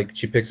she's like,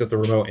 she picks up the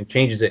remote and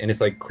changes it, and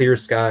it's like clear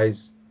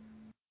skies,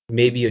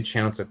 maybe a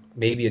chance of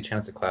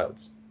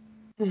clouds,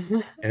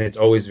 and it's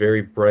always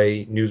very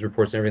bright, news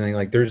reports and everything.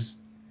 Like,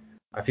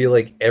 I feel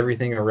like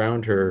everything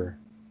around her,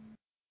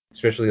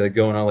 especially like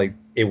going on, like,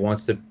 it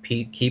wants to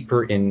keep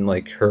her in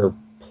like her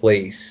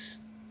place,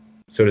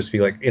 so to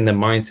speak, like in the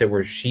mindset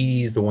where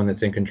she's the one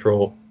that's in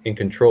control,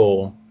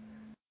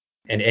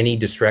 and any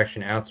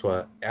distraction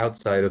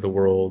outside of the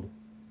world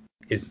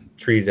is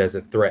treated as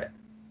a threat.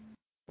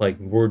 Like,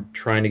 we're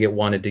trying to get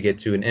wanted to get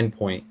to an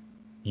endpoint.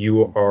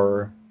 You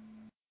are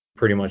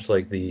pretty much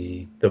like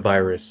the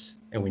virus,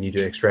 and we need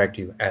to extract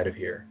you out of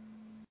here.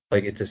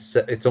 Like, it's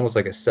almost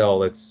like a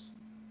cell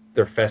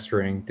they're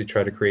festering to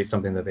try to create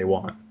something that they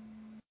want.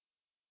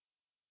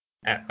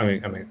 I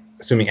mean,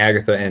 assuming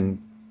Agatha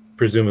and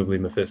presumably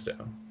Mephisto.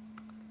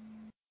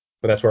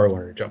 But that's where I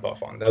wanted to jump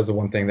off on. That was the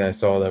one thing that I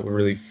saw that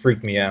really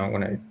freaked me out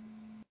when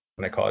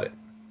I caught it.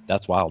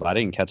 That's wild. I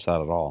didn't catch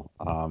that at all.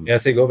 Yeah,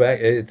 say go back.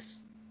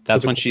 It's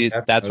that's when typical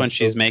Captain. that's when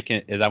she's So,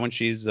 making. Is that when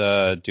she's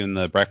doing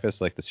the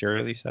breakfast, like the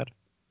cereal you said?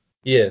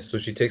 yeah, so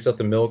she takes out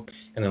the milk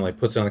and then like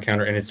puts it on the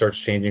counter, and it starts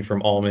changing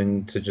from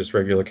almond to just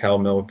regular cow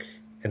milk,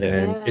 and Yeah.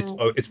 then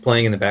Yeah. it's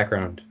playing in the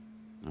background.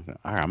 Okay.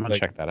 All right, I'm gonna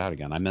Like, check that out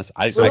again.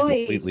 I so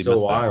Louis, completely so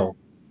missed that. wild.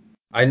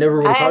 I never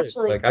would have I caught it.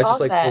 actually Like I just caught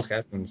like that. closed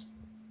captions.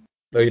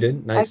 Oh, you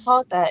did? I Nice.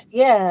 caught that.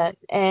 Yeah,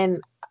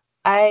 and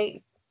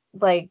I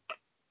like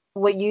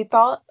what you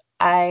thought.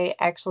 I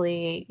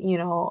actually,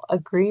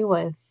 agree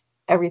with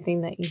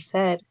everything that you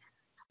said.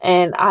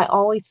 And I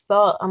always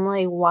thought, I'm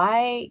like,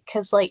 why?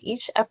 Because like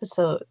each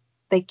episode,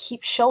 they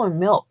keep showing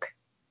milk.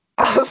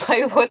 I was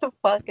like, what the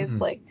fuck? It's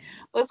Mhm. like,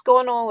 what's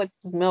going on with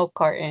this milk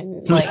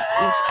carton? Like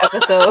each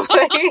episode,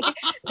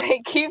 they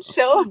keep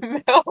showing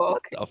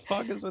milk. The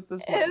fuck is with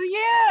this And milk?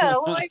 yeah,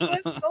 like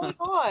what's going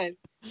on?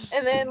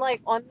 And then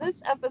like on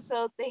this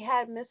episode, they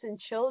had missing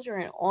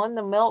children on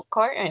the milk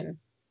carton.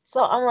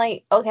 So I'm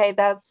like, okay,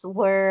 that's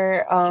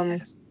where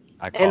Yes.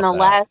 I in caught the that.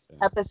 last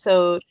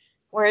episode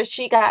where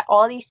she got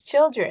all these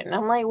children.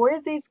 I'm like, where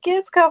did these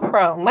kids come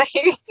from? Like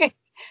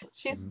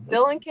she's Mhm.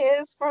 stealing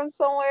kids from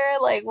somewhere.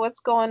 Like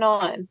what's going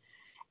on?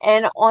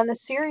 And on the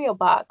cereal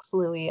box,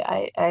 Louis,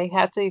 I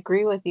have to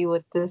agree with you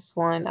with this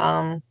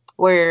one,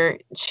 where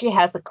she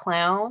has a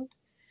clown.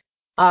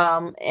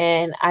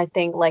 And I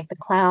think like the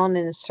clown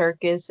in the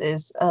circus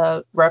is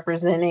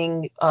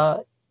representing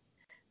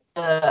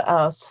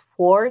the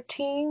SWORD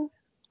team,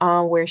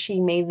 where she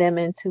made them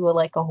into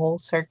like a whole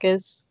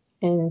circus,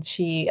 and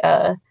she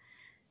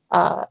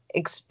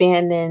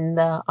expanding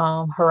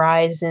the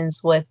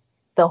horizons with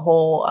the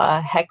whole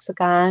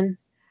hexagon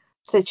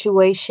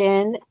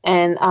situation.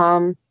 And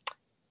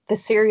the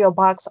cereal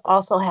box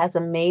also has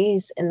a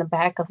maze in the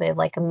back of it,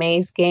 like a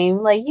maze game,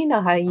 like you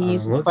know how you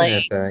used I'm to looking play.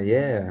 at that.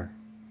 Yeah.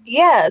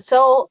 Yeah,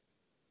 so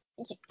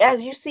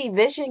as you see,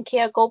 Vision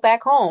can't go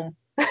back home.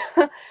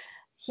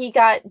 He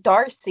got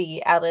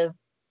Darcy out of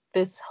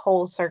this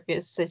whole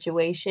circus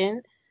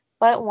situation,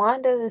 but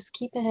Wanda is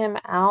keeping him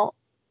out,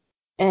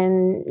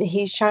 and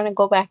he's trying to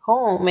go back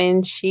home,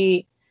 and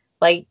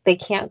they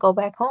can't go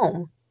back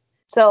home.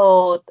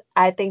 So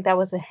I think that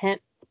was a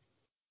hint,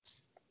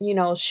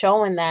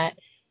 showing that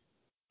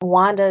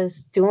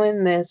Wanda's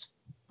doing this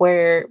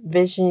where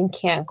Vision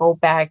can't go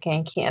back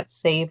and can't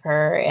save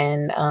her,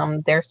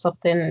 and there's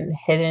something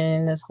hidden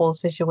in this whole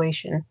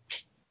situation.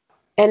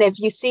 And if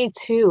you see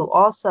too,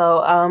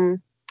 also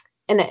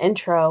in the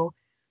intro,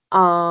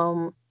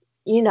 um,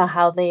 you know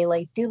how they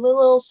like do the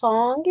little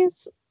song.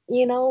 It's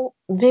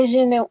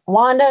Vision and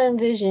Wanda and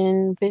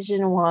Vision,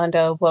 Vision and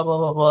Wanda, blah blah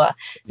blah blah.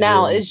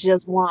 Now Yeah. it's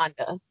just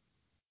Wanda.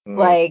 Mm.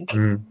 Like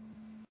Mhm.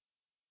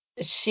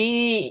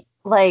 she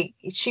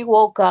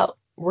woke up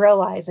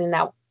realizing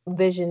that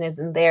Vision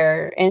isn't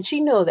there, and she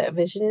knew that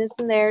Vision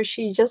isn't there.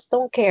 She just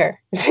don't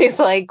care. She's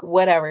like,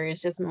 whatever.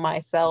 It's just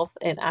myself,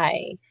 and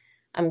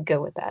I'm good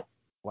with that.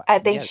 I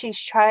think Yeah, she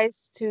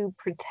tries to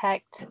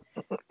protect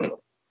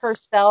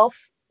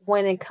herself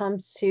when it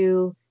comes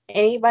to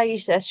anybody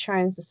that's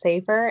trying to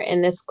save her.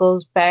 And this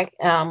goes back,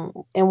 and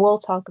we'll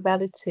talk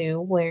about it too,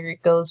 where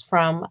it goes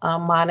from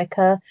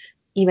Monica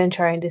even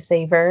trying to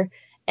save her.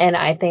 And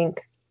I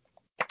think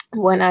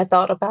when I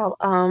thought about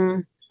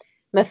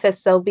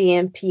Mephisto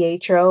being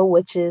Pietro,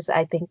 which is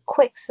I think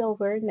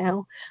Quicksilver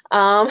now,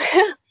 um,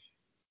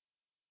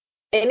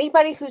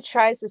 anybody who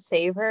tries to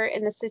save her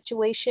in the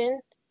situation,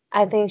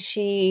 I think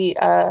she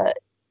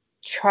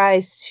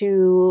tries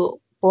to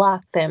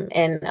block them,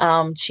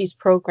 and she's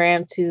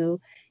programmed to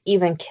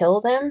even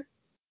kill them.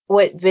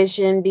 With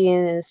Vision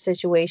being in a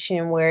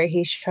situation where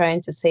he's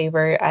trying to save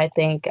her, I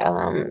think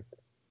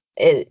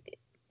it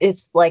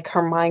it's like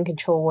her mind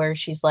control where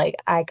she's like,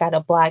 I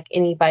gotta block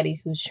anybody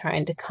who's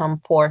trying to come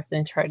forth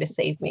and try to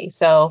save me.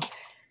 So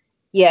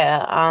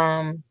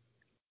yeah,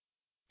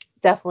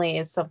 definitely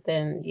is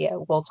something, yeah,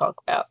 we'll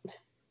talk about.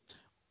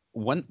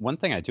 one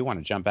thing I do want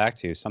to jump back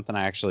to, something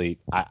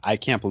I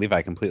can't believe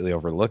I completely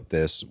overlooked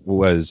this,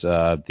 was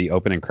the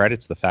opening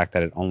credits, the fact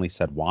that it only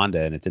said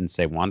Wanda and it didn't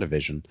say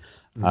WandaVision.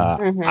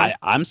 Mhm.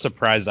 I'm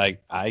surprised. I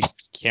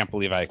can't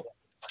believe I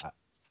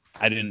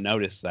didn't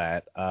notice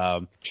that.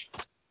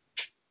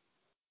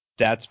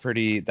 That's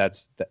pretty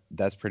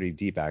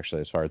deep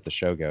actually as far as the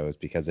show goes,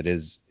 because it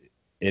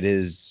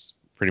is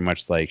pretty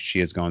much like she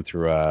is going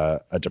through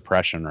a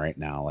depression right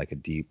now, like a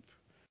deep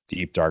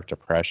dark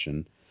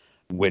depression,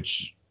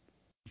 which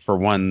for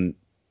one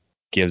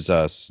gives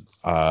us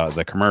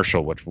the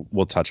commercial, which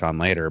we'll touch on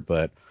later.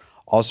 But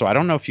also, I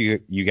don't know if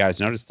you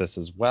guys noticed this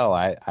as well.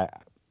 I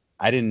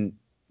didn't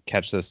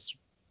catch this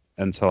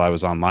until I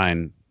was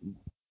online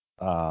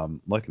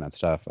looking at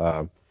stuff.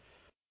 Uh,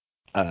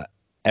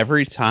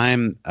 every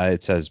time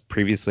it says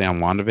previously on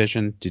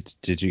WandaVision,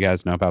 did you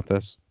guys know about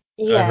this?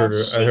 Yeah, I she heard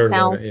about it.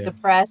 sounds Yeah.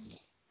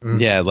 depressed. Mhm.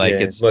 Yeah, like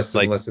Yeah. it's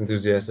like Less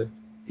enthusiastic.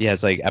 Yeah,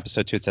 it's like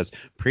episode 2. It says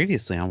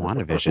previously on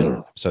WandaVision.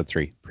 Episode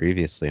 3,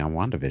 previously on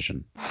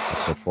WandaVision.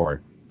 Episode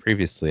 4,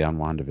 previously on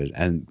WandaVision.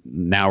 And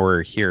now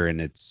we're here,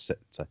 and it's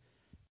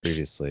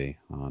previously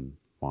on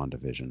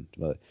WandaVision.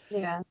 But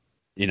Yeah.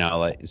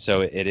 like,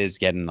 so it is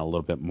getting a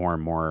little bit more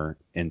and more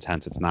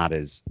intense. It's not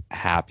as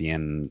happy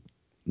and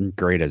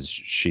great as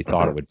she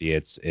thought it would be.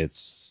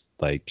 It's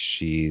like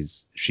she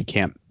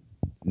can't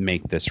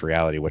make this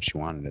reality what she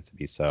wanted it to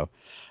be. So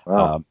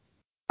Wow.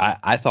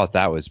 I thought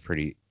that was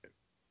pretty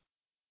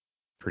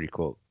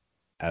cool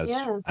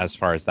as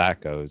far as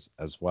that goes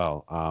as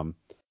well.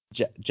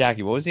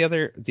 Jackie, what was the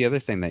other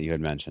thing that you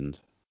had mentioned?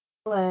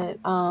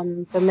 What,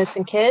 the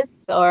missing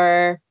kids,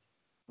 or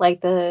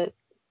like the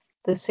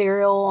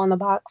cereal on the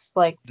box,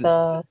 like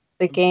the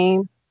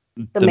game,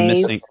 the The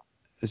missing. maze.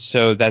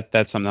 So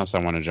that's something else I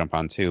want to jump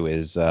on too.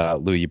 Is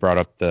Lou, you brought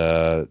up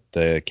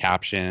the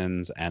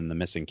captions and the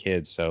missing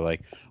kids. So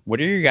like, what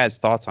are your guys'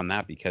 thoughts on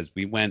that? Because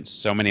we went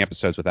so many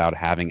episodes without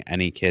having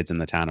any kids in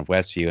the town of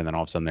Westview, and then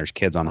all of a sudden there's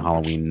kids on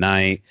Halloween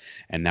night,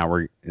 and now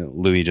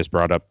Louis just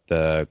brought up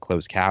the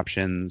closed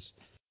captions.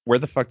 Where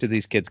the fuck did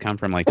these kids come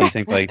from? Like, do you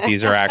think like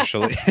these are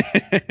actually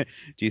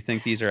do you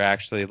think these are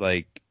actually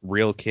like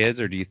real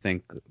kids, or do you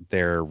think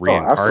they're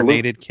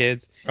reincarnated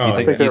kids? Oh, You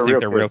I think you they're think real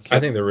they're real kids. kids? I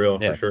think they're real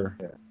Yeah. for sure.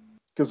 Yeah.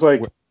 Because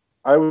like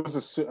I was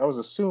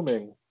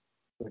assuming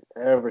like,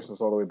 ever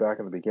since all the way back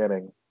in the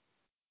beginning,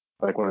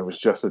 like when it was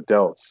just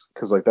adults,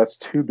 because like that's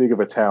too big of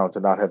a town to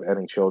not have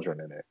any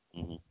children in it.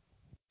 Mhm.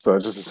 So I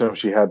just assumed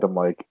she had them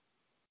like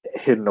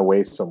hidden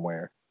away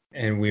somewhere.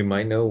 And we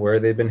might know where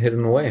they've been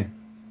hidden away.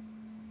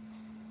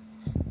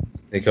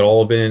 They could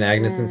all have been in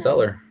Agnes and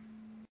Cellar.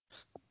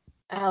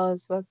 I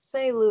was about to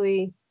say,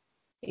 Louis,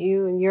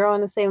 you're on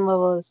the same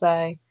level as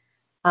I.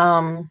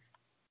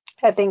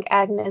 I think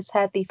Agnes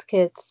had these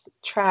kids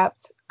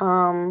trapped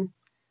for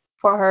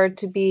her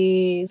to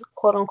be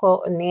quote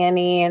unquote a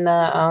nanny in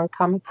the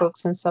comic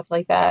books and stuff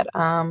like that.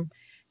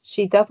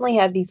 She definitely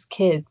had these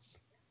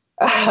kids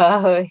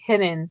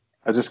hidden.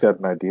 I just got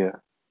an idea.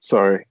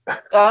 Sorry.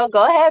 Oh,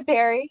 go ahead,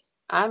 Perry.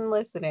 I'm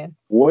listening.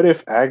 What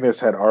if Agnes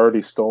had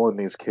already stolen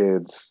these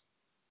kids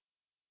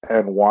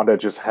and Wanda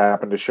just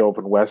happened to show up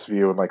in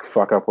Westview and like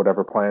fuck up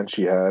whatever plan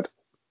she had?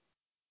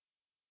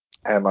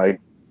 And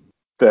like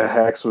the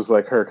hex was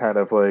like her kind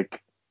of like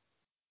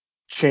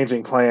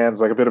changing plans,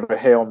 like a bit of a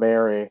Hail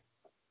Mary.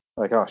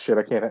 Like, oh shit,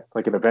 I can't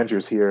like an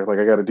Avengers here. Like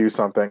I gotta do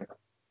something.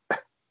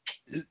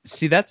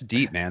 See, that's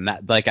deep, man.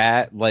 That like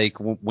I like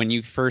when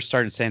you first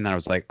started saying that, I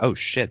was like, oh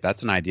shit,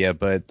 that's an idea.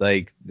 But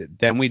like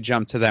then we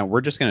jumped to that. We're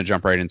just gonna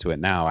jump right into it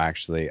now,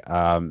 actually,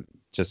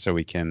 just so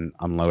we can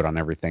unload on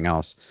everything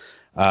else.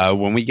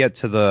 When we get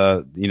to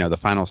the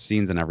final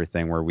scenes and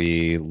everything, where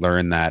we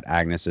learn that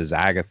Agnes is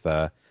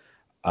Agatha,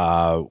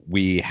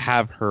 we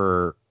have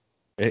her.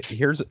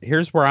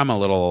 Here's where I'm a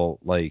little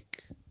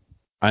like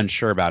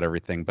unsure about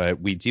everything, but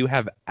we do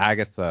have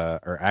Agatha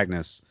or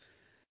Agnes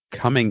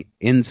coming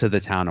into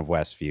the town of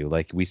Westview.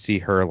 Like we see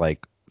her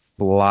like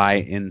fly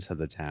into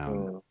the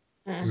town.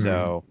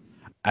 So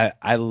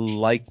I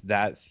liked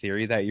that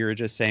theory that you were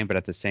just saying, but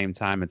at the same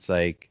time, it's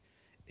like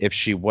if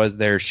she was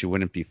there, she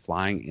wouldn't be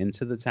flying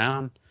into the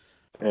town.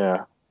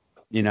 Yeah.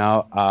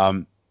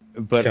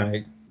 But Can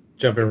I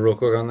jump in real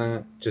quick on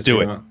that? Just do so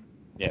you it. know?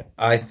 Yeah.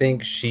 I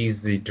think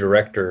she's the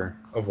director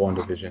of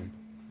WandaVision.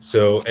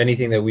 So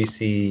anything that we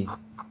see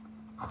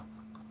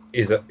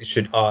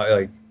should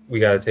like we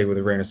gotta take with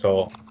a grain of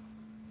salt.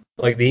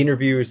 Like the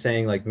interviewer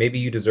saying like maybe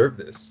you deserve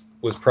this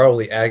was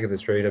probably Agatha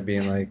straight up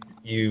being like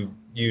you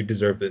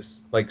deserve this,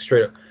 like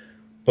straight up.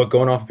 But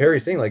going off of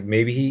Perry's thing, like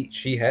maybe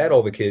she had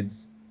all the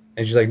kids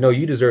and she's like, no,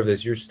 you deserve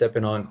this. You're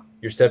stepping on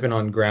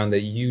ground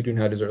that you do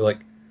not deserve. Like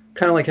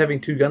kind of like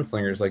having two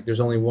gunslingers. Like there's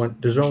only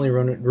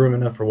room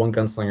enough for one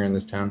gunslinger in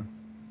this town.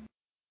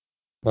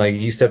 Like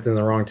you stepped in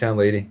the wrong town,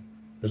 lady.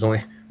 There's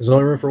only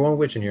room for one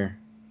witch in here.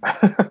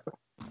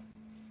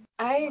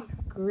 I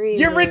agree.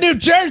 You're in New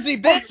Jersey,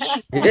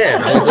 bitch.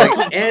 Yeah, I was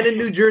like, and a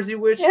New Jersey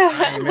witch. Yeah.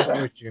 I ain't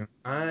messing with you.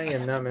 I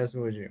am not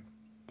messing with you.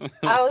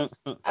 I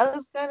was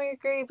gonna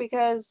agree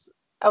because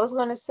I was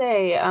gonna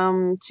say,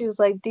 she was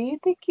like, "Do you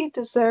think you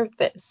deserve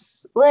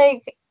this?"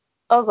 Like,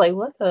 I was like,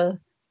 "What the?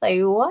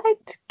 Like,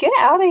 what? Get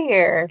out of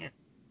here!"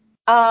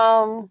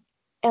 And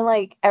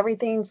like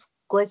everything's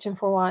glitching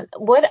for one.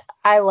 What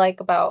I like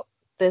about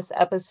this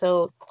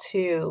episode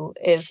too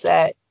is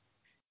that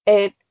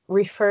it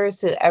refers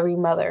to every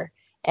mother.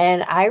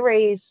 And I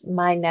raised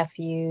my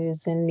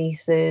nephews and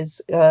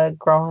nieces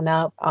growing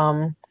up,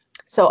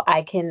 so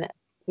I can,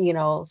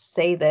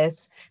 say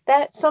this,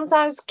 that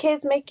sometimes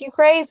kids make you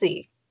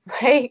crazy.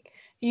 Like,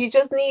 you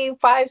just need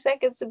 5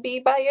 seconds to be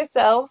by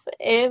yourself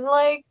and,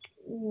 like,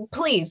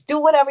 please do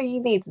whatever you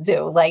need to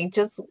do. Like,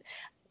 just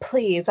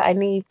please, I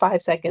need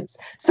 5 seconds.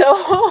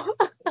 So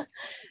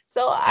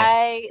so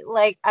I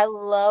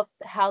love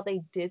how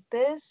they did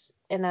this,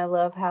 and I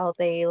love how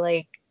they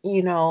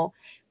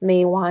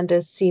made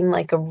Wanda seem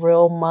like a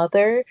real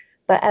mother,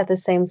 but at the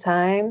same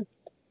time,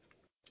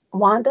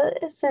 Wanda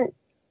isn't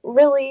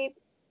really,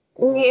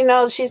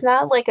 she's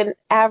not like an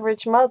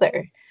average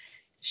mother.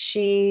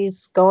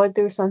 she's going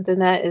through something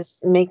that is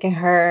making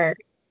her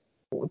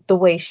the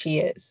way she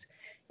is.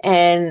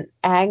 And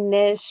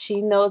Agnes,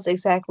 she knows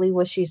exactly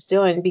what she's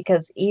doing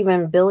because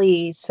even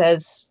Billy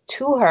says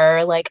to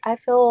her, like, I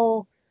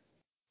feel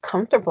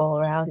comfortable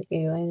around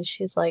you. And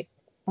she's like,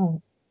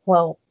 "Oh,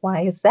 well,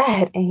 why is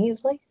that?" And he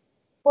was like,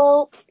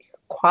 well, you're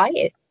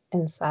quiet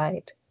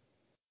inside.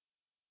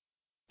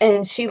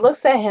 And she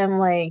looks at him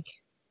like,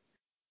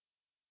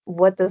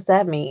 what does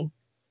that mean?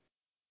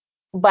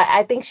 But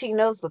I think she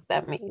knows what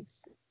that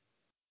means,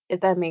 if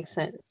that makes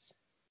sense.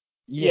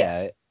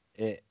 Yeah,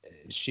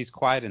 she's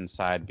quiet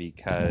inside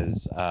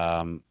because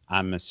I'm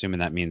assuming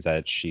that means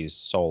that she's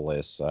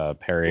soulless.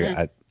 Perry,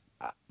 Mhm.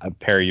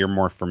 Perry, you're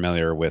more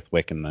familiar with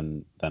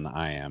Wiccan than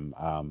I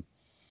am.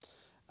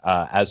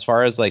 As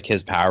far as like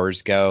his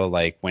powers go,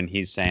 like when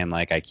he's saying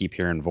like I keep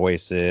hearing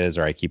voices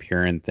or I keep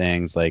hearing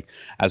things, like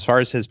as far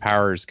as his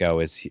powers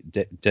go,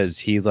 does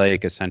he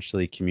like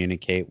essentially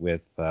communicate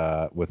with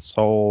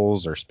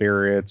souls or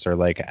spirits, or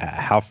like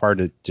how far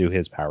do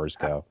his powers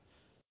go?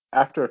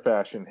 After a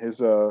fashion,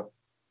 his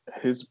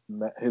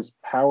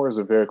powers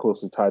are very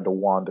closely tied to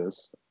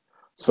Wanda's.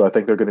 So I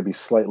think they're going to be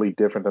slightly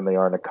different than they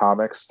are in the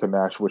comics to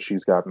match what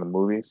she's got in the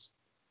movies.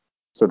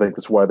 So I think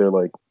that's why they're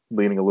like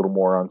leaning a little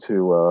more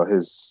onto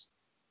his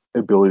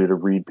ability to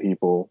read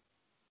people,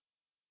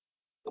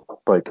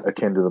 like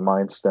akin to the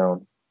Mind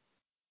Stone.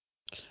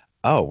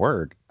 Oh,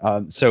 word.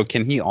 So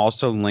can he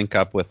also link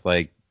up with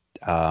like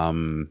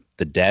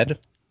the dead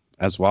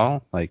as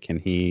well? Like can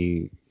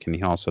he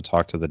also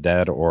talk to the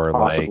dead or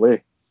like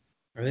Possibly.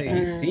 I think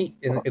he's Mm. seen,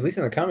 at least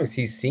in the comics,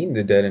 he's seen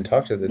the dead and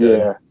talked to the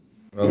dead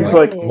Yeah. on He's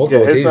like like, Right.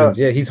 multiple yeah, his occasions.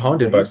 Yeah, he's yeah,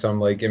 haunted by some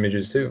like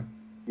images too.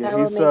 That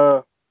would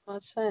make more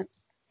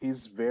sense.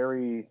 he's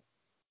very,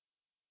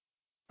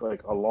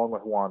 like, along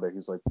with Wanda,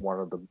 he's like one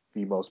of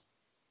the most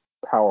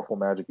powerful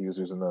magic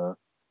users in the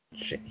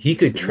He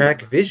could track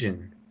universe.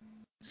 vision,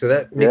 so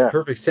that makes Yeah.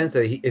 perfect sense.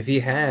 That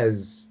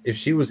if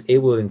she was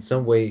able in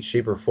some way,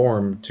 shape, or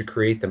form to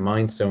create the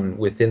Mind Stone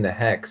within the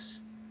hex,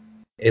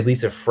 at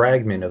least a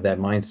fragment of that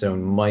Mind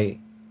Stone might,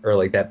 or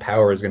like that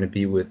power is going to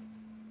be with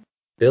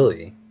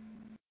Billy.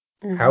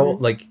 How,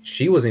 Hmm. like,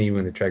 she wasn't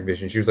even to track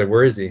vision. She was like,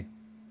 "Where is he?"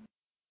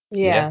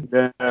 yeah,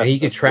 Yeah, Yeah, And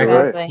you're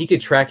right. exactly. he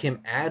could track him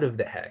out of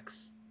the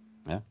hex.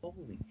 yeah.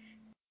 Holy,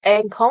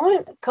 And going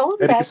And he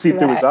can back see to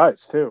through his that,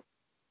 eyes too.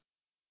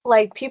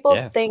 like people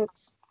Yeah.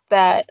 thinks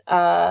that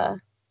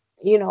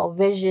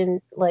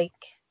Vision like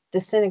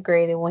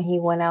disintegrated when he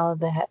went out of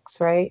the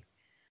hex, right?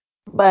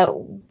 But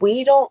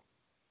we don't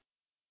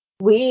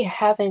we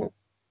haven't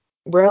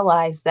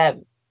realized that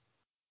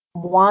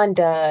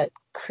Wanda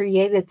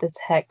created this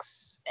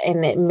hex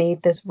and it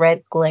made this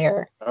red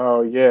glare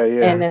Oh yeah, in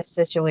yeah. this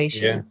yeah.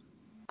 situation.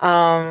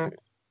 Um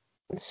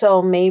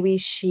so maybe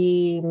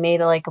she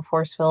made it like a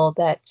force field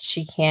that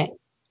she can't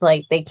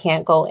like they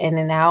can't go in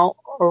and out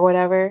or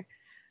whatever.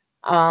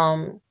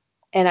 Um,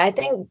 and I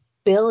think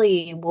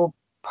Billy will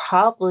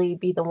probably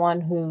be the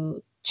one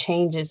who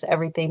changes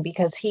everything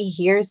because he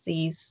hears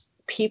these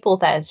people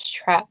that is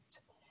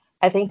trapped.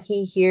 I think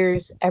he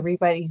hears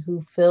everybody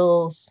who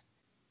feels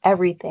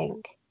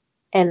everything,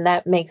 and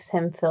that makes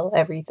him feel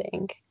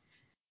everything.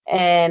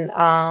 And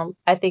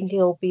I think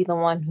he'll be the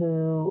one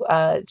who,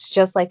 it's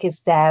just like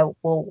his dad,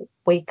 will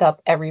wake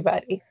up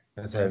everybody.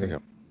 That's That's a heavy.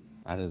 good.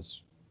 That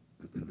is.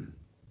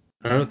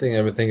 Another thing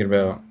I've been thinking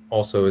about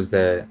also is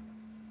that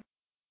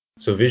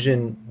so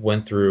Vision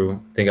went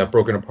through, they got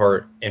broken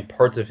apart, and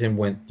parts of him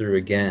went through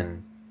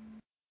again,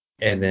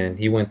 and then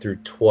he went through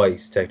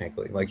twice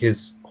technically, like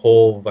his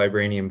whole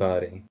vibranium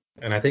body.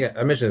 And I think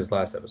I mentioned this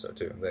last episode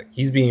too, that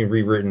he's being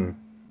rewritten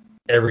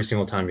every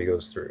single time he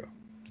goes through.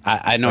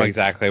 I know Like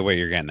exactly what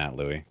you're getting at,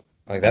 Louis.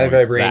 like I know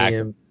that exactly.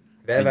 vibranium,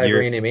 that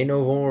You're. vibranium ain't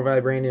no more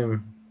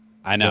vibranium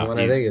I than know what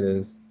I think it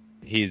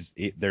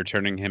is. they're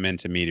turning him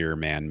into Meteor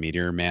Man.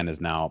 Meteor Man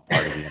is now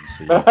part of the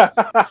MCU.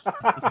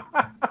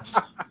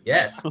 Yeah,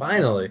 Yes,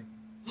 finally.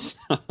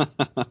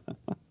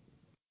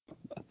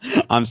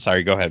 I'm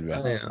sorry. Go ahead, man.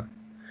 I know.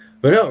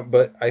 But no,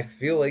 but I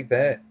feel like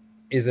that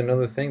is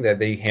another thing that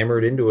they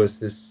hammered into us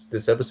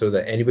this episode,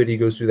 that anybody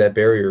who goes through that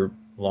barrier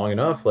long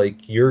enough,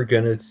 like you're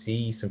gonna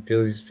see some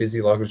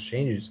physiological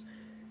changes.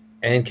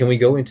 And can we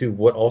go into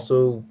what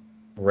also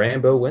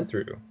Rambo went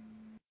through?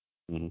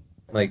 Mhm.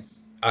 Like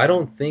I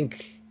don't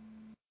think,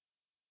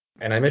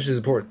 and I mentioned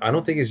this before, I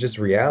don't think it's just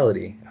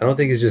reality. I don't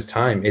think it's just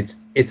time. It's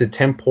a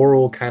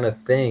temporal kind of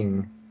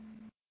thing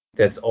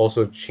that's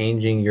also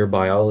changing your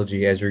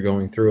biology as you're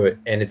going through it.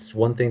 And it's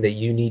one thing that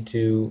you need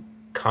to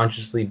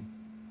consciously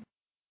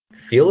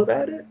feel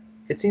about it.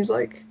 It seems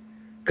like,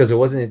 because it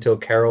wasn't until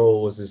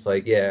Carol was just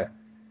like, yeah,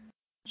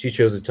 she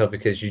chose it tough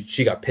because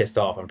she got pissed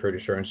off. I'm pretty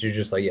sure, and she was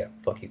just like, yeah,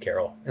 fuck you,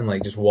 Carol, and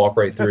like just walk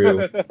right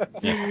through.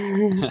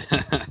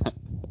 Yeah.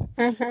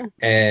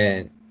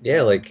 And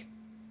yeah, like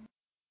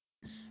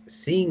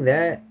seeing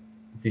that,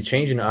 the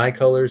change in eye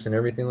colors and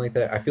everything like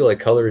that. I feel like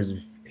color is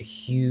a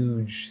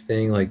huge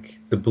thing. Like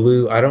the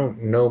blue, I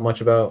don't know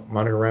much about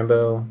Monica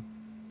Rambeau.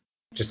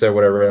 Just said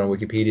what I read on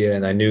Wikipedia,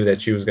 and I knew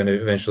that she was going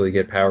to eventually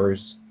get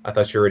powers. I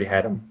thought she already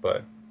had them,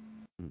 but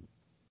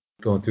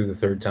going through the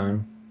third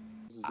time.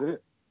 This is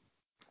it.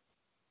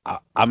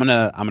 I'm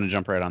gonna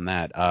jump right on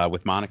that.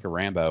 With Monica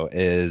Rambeau,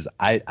 is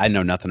I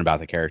know nothing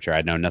about the character.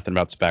 I know nothing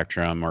about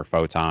Spectrum or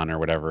Photon or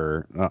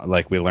whatever.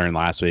 Like we learned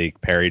last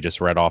week, Perry just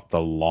read off the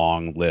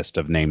long list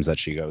of names that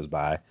she goes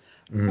by.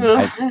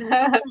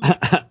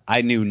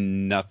 I knew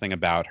nothing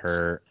about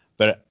her,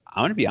 but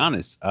I'm gonna be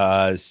honest.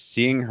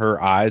 Seeing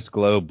her eyes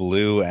glow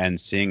blue and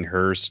seeing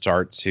her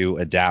start to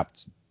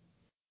adapt,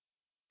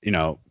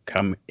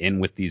 come in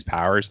with these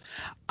powers,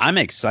 I'm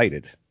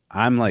excited.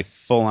 I'm like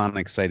full on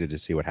excited to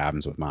see what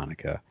happens with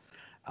Monica.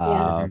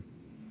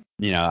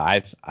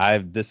 Yeah.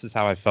 I've this is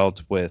how I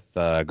felt with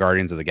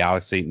Guardians of the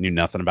Galaxy. Knew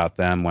nothing about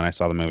them. When I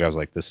saw the movie, I was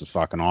like, this is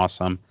fucking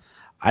awesome.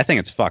 I think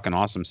it's fucking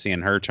awesome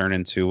seeing her turn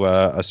into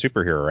a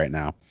superhero right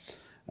now,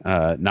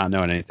 not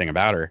knowing anything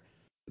about her.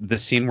 The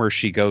scene where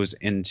she goes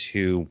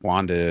into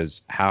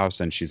Wanda's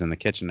house and she's in the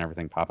kitchen and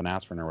everything, popping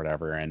aspirin or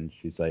whatever, and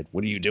she's like,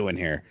 what are you doing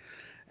here?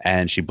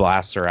 And she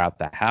blasts her out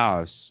the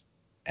house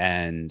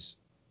and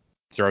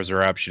throws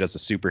her up. She does a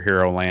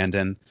superhero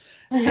landing,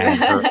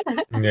 and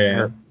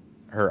Yeah.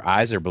 her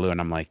eyes are blue, and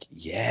I'm like,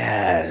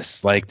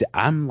 yes, like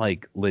I'm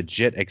like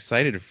legit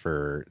excited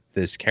for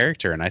this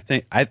character, and I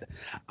think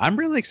I'm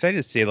really excited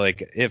to see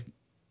if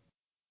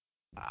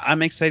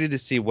I'm excited to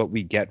see what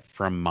we get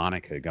from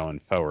Monica going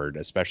forward,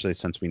 especially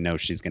since we know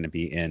she's going to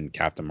be in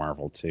Captain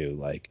Marvel too.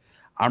 Like,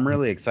 I'm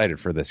really excited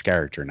for this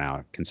character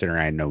now,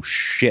 considering I know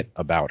shit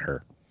about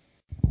her.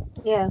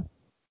 Yeah.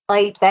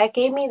 Like that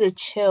gave me the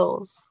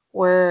chills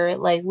where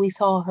like we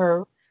saw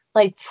her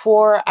like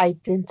 4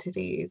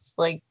 identities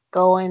like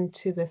go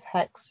into this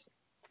hex,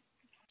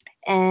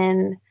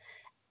 and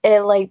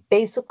it like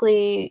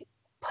basically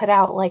put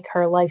out like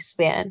her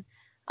lifespan,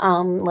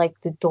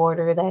 like the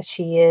daughter that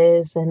she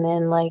is, and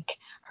then like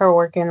her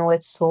working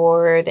with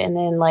Sword, and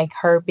then like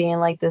her being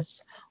like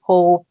this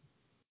whole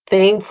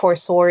thing for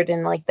Sword,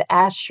 and like the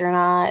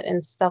astronaut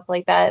and stuff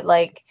like that,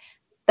 like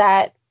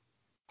that,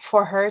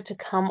 for her to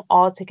come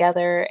all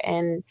together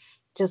and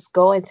just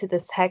go into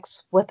this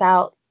hex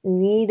without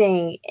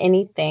needing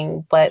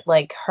anything but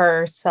like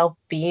her self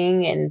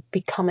being and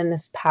becoming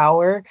this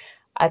power.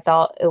 I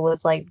thought it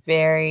was like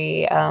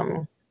it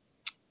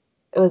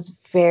was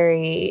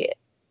very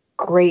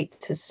great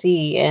to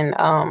see, and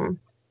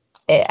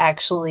it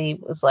actually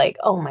was like,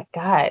 oh my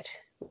god,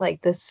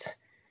 like this,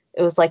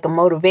 it was like a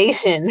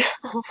motivation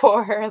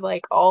for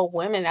like all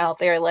women out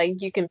there,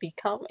 like you can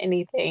become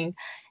anything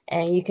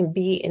and you can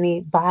be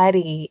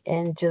anybody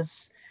and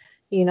just,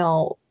 you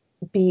know,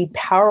 be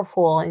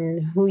powerful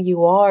in who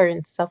you are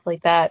and stuff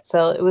like that.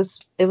 So it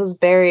was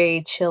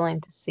very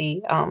chilling to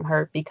see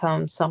her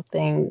become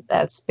something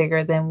that's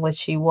bigger than what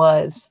she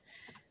was.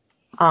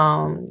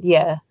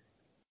 Yeah,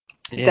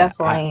 Yeah,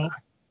 definitely.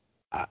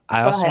 I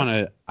Go also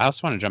ahead.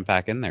 want to jump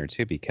back in there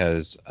too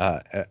because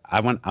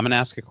I'm going to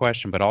ask a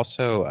question, but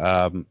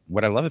also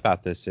what I love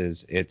about this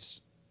is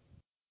it's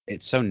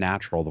so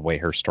natural the way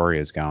her story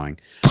is going,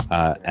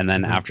 and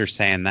then after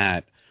saying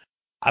that,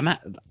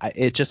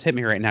 it just hit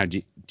me right now.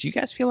 Do you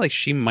guys feel like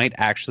she might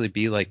actually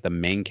be like the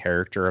main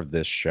character of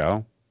this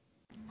show?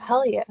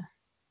 Hell yeah.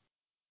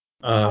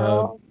 Uh,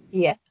 Hell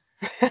yeah.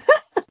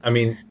 I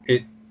mean,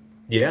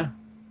 yeah.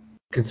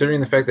 Considering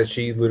the fact that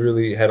she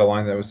literally had a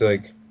line that was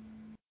like,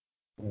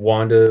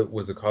 Wanda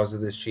was the cause of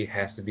this, she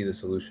has to be the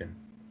solution.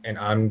 And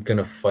I'm going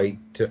to fight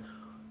to.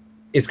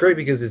 It's great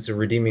because it's a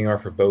redeeming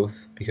arc for both,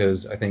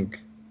 because I think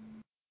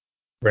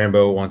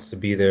Rambo wants to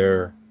be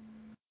there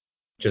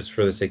just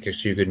for the sake of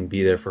she couldn't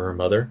be there for her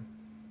mother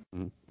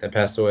that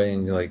passed away,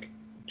 and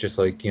just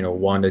like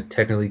Wanda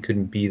technically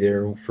couldn't be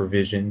there for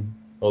Vision,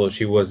 although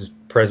she was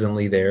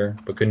presently there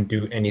but couldn't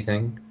do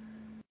anything.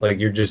 Like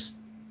you're just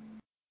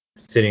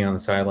sitting on the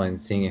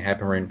sidelines seeing it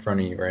happen right in front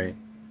of you, right?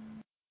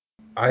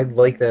 I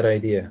like that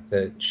idea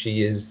that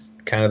she is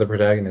kind of the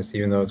protagonist,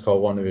 even though it's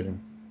called WandaVision.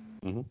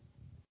 Mm-hmm.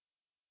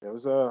 It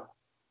was I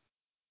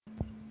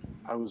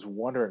was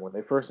wondering when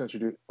they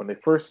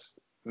first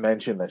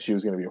mentioned that she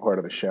was going to be a part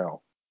of the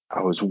show.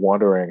 I was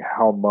wondering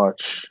how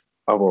much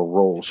of a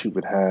role she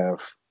would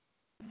have,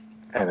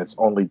 and it's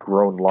only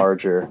grown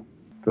larger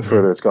the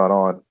further it's gone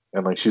on.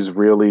 And like she's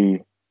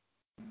really,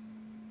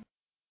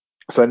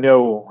 so I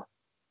know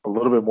a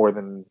little bit more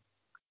than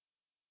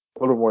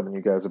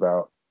you guys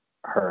about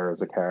her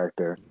as a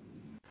character.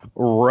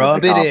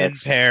 Rub it in,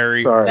 Comics.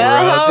 Perry. Sorry,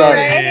 Rub All it sorry.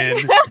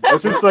 right. in. I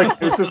was just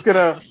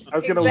gonna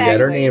You got lead.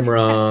 her name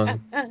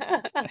wrong.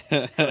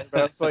 But I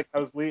was like, I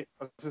was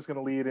just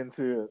gonna lead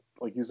into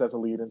like use that to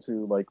lead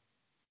into like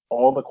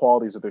all the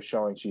qualities that they're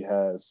showing she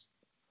has.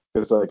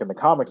 Because like in the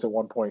comics, at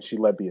one point she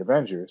led the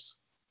Avengers.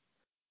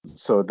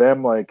 So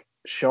them like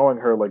showing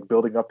her like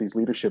building up these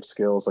leadership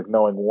skills, like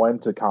knowing when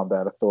to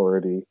combat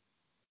authority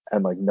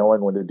and like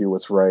knowing when to do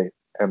what's right,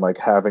 and like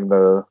having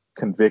the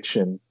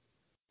conviction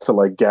to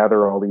like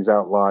gather all these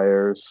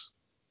outliers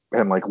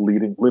and like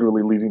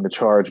literally leading the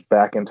charge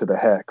back into the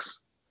hex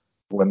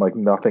when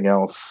nothing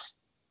else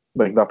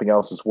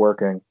is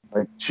working.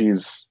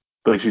 She's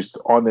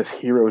on this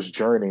hero's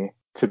journey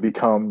to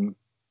become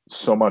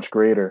so much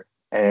greater,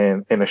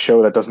 and in a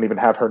show that doesn't even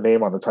have her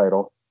name on the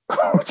title.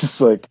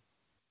 Just like,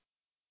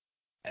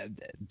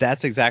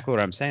 That's exactly what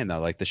I'm saying, though.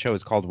 Like, the show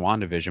is called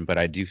WandaVision, but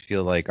I do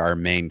feel like our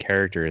main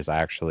character is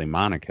actually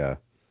Monica.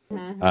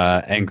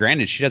 Mhm. And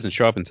granted, she doesn't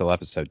show up until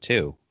episode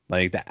 2.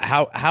 Like,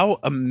 how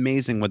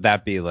amazing would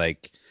that be?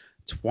 Like,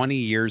 20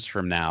 years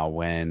from now,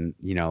 when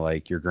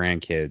like your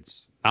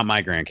grandkids, not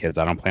my grandkids,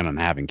 I don't plan on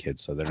having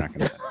kids, so they're not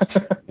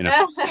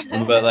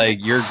gonna, but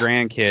like your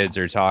grandkids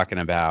are talking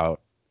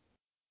about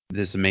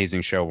this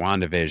amazing show,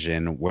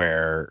 WandaVision,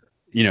 where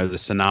the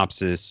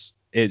synopsis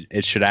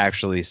it should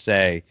actually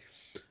say,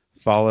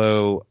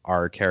 follow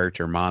our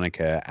character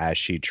Monica as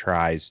she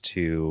tries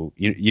to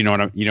you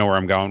know where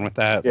I'm going with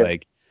that, yeah.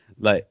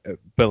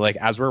 but like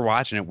as we're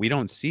watching it, we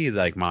don't see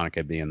like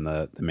Monica being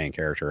the main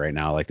character right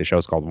now. Like, the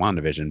show's called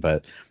WandaVision,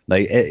 but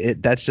like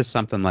that's just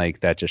something like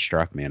that just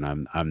struck me,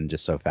 and I'm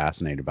just so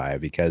fascinated by it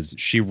because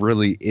she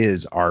really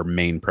is our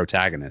main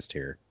protagonist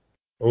here.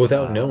 Well,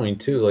 without knowing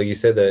too, like you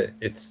said, that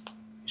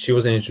she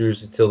wasn't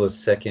introduced until the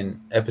second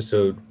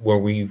episode where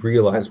we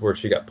realized where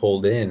she got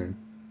pulled in,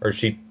 or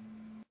she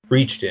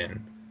reached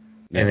in,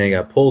 Yeah. and then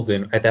got pulled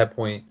in. At that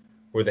point,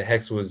 where the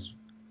Hex was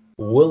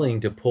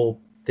willing to pull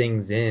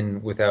things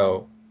in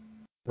without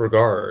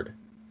regard,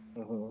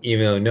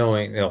 even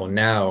though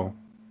now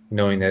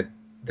knowing that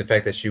the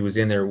fact that she was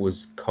in there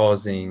was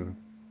causing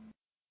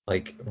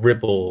like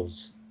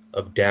ripples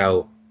of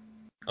doubt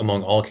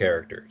among all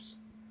characters.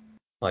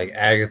 Like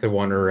Agatha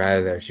wanted her out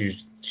of there.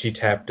 She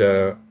tapped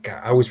God,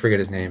 I always forget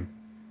his name.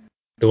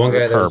 The one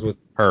guy that was with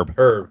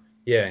Herb.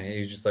 Yeah, and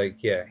he's just like,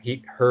 yeah,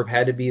 Herb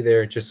had to be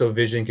there just so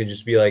Vision could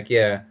just be like,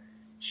 yeah,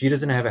 she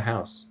doesn't have a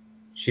house.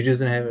 She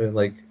doesn't have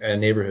a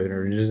neighborhood,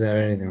 or she doesn't have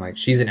anything. Like,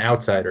 she's an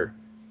outsider.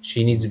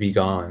 She needs to be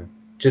gone.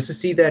 Just to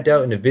see that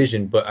doubt in a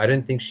Vision, but I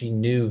didn't think she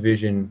knew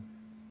Vision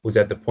was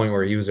at the point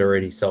where he was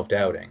already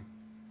self-doubting.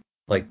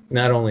 Like,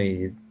 not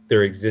only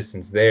their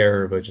existence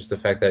there, but just the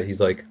fact that he's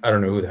like, I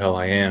don't know who the hell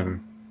I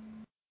am.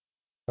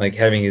 Like,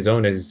 having his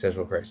own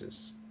existential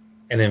crisis.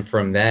 And then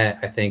from that,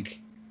 I think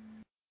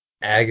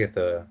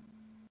Agatha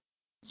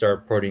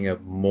started putting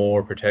up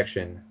more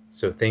protection,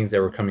 so things that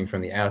were coming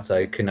from the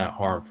outside could not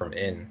harm from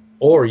in.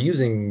 Or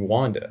using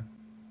Wanda.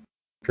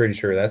 Pretty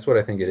sure that's what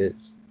I think it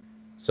is.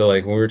 So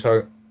like when we were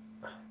talking,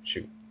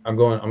 shoot, I'm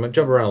gonna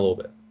jump around a little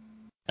bit.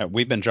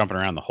 We've been jumping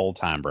around the whole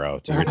time,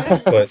 bro.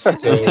 But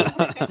so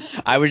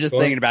I was just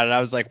thinking about it. I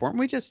was like, weren't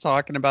we just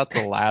talking about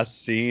the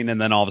last scene?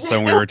 And then all of a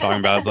sudden we were talking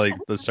about like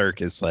the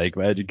circus. Like,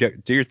 man,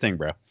 do your thing,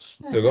 bro.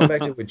 So going back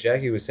to what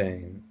Jackie was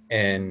saying,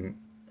 and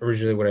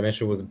originally what I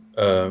mentioned was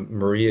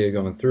Maria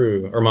going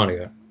through, or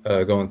Monica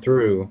going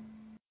through,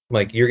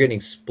 like you're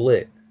getting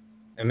split.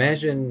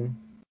 Imagine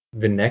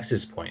the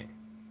nexus point,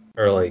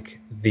 or like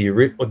the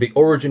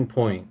origin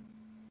point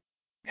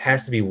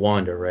has to be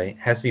Wanda, right?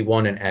 Has to be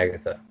Wanda and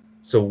Agatha.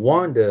 So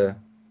Wanda,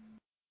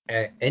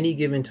 at any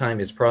given time,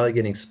 is probably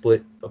getting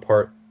split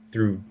apart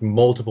through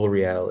multiple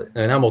realities,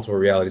 not multiple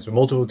realities, but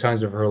multiple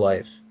times of her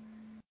life.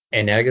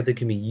 And Agatha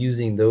can be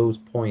using those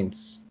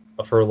points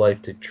of her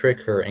life to trick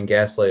her and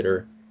gaslight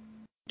her,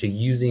 to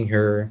using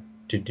her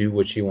to do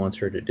what she wants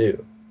her to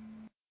do.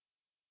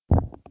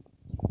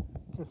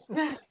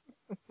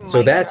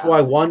 So that's why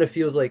Wanda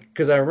feels like,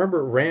 because I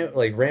remember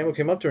Rambo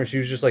came up to her and she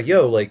was just like,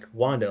 "Yo, like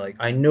Wanda, like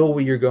I know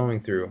what you're going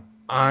through.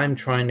 I'm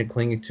trying to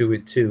cling to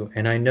it too,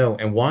 and I know."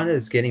 And Wanda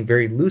is getting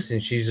very loose,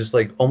 and she's just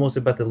like almost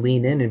about to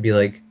lean in and be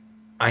like,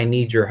 "I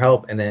need your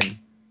help." And then,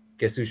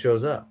 guess who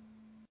shows up?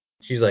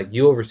 She's like,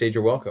 "You overstayed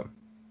your welcome."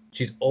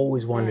 She's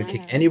always wanted to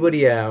kick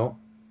anybody out.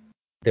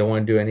 They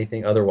want to do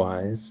anything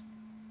otherwise,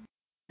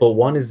 but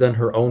Wanda's done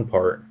her own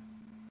part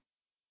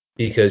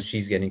because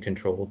she's getting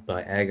controlled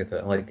by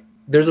Agatha. Like,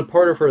 there's a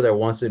part of her that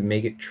wants to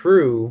make it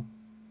true,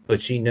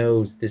 but she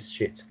knows this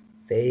shit's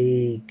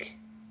fake.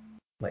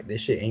 Like,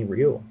 this shit ain't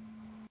real.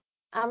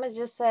 I'm gonna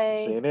just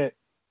say Seen it.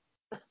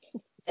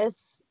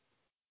 it's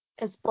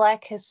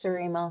Black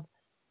History Month.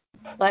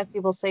 Black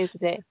people save the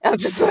day. I'm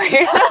just like,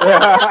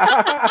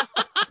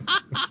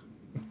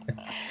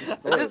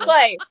 just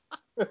like,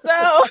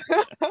 so.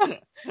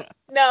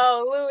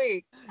 No,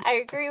 Louis, I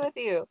agree with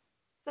you.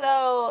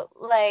 So,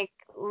 like,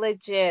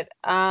 legit,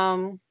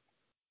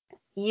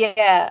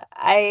 yeah,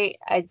 I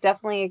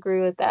definitely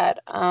agree with that.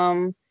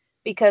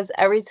 Because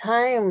every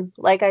time,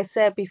 like I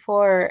said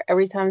before,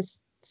 every time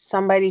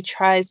somebody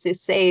tries to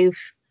save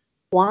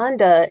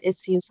Wanda, it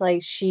seems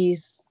like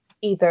she's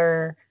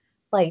either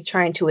like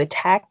trying to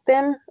attack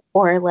them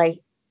or like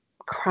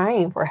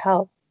crying for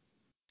help.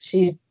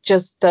 She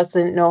just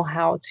doesn't know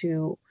how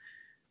to,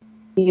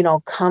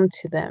 come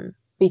to them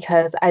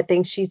because I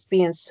think she's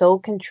being so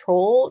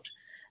controlled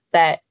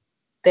that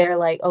they're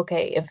like,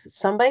 okay, if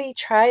somebody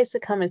tries to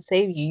come and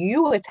save you,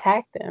 you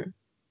attack them.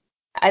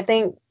 I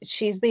think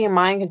she's being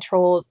mind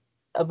controlled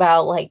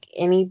about like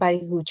anybody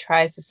who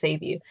tries to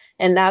save you.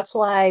 And that's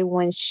why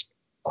when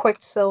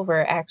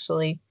Quicksilver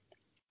actually,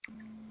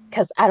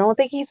 because I don't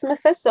think he's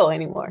Mephisto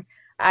anymore.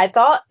 I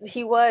thought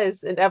he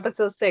was in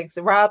episode 6.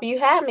 Rob, you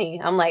had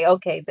me. I'm like,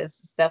 okay, this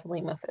is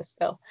definitely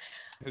Mephisto.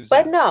 Who's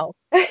But that? no,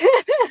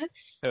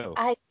 Who?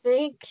 I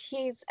think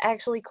he's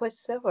actually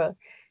Quicksilver.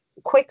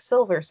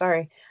 Quicksilver,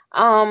 sorry.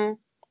 Um,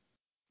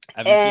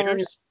 Evan and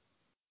Peters.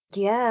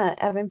 yeah,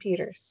 Evan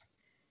Peters.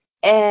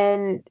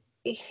 And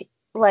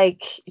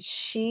like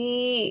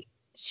she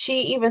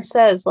even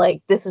says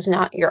like this is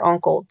not your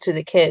uncle to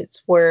the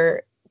kids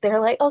where they're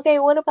like, okay,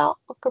 what about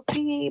Uncle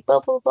P, blah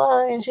blah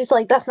blah, and she's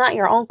like, that's not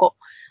your uncle.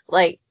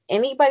 Like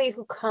anybody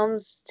who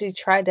comes to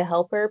try to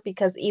help her,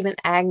 because even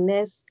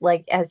Agnes,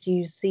 like as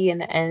you see in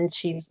the end,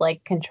 she's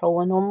like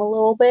controlling them a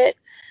little bit.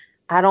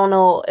 I don't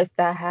know if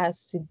that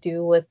has to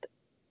do with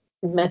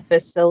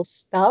Mephisto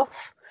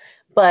stuff,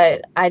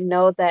 but I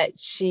know that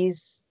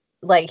she's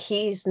like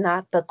he's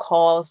not the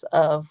cause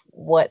of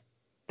what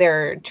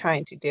they're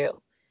trying to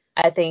do.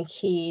 I think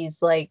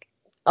he's like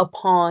a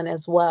pawn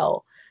as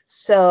well.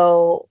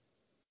 So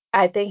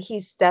I think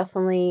he's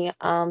definitely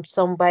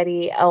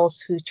somebody else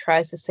who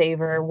tries to save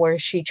her. Where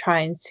is she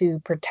trying to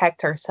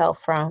protect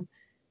herself from?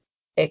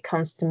 It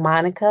comes to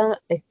Monica,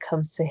 it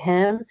comes to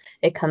him,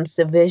 it comes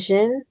to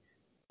Vision.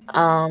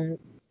 Um,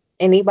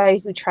 Anybody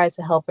who tries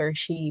to help her,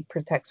 she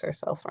protects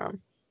herself from.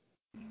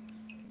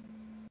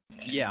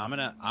 Yeah, I'm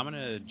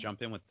gonna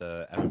jump in with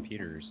the Evan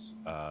Peters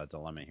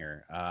dilemma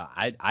here.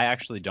 I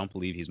actually don't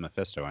believe he's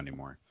Mephisto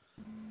anymore.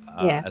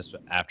 Yeah. As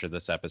after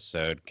this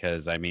episode,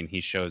 because I mean he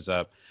shows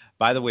up.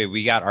 By the way,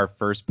 we got our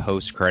first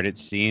post credit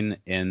scene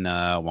in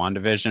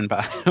WandaVision.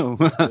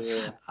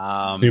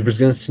 Yeah. Snooper's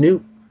gonna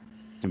snoop.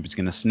 Snoop's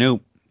gonna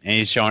snoop, and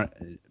he's showing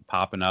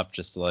popping up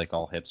just like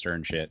all hipster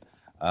and shit.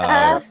 I Uh,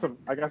 Uh, got some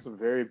I got some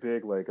very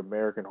big like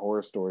American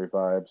Horror Story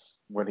vibes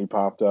when he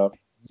popped up.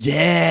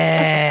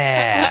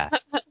 yeah.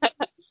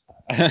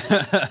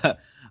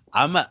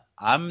 I'm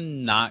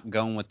I'm not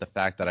going with the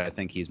fact that I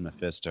think he's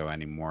Mephisto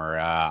anymore.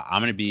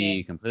 I'm going to yeah.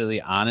 be completely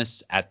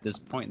honest. At this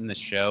point in the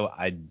show,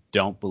 I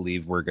don't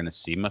believe we're going to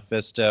see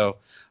Mephisto.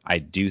 I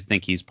do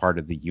think he's part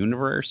of the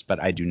universe,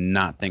 but I do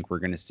not think we're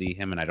going to see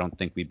him, and I don't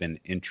think we've been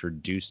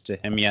introduced to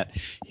him yet.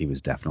 He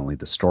was definitely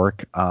the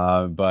stork,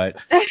 but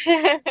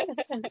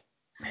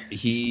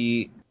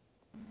he.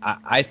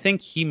 I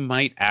think he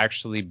might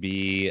actually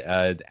be,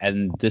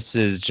 and this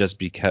is just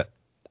because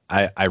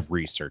I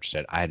researched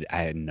it. I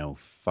had no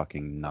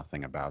fucking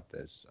nothing about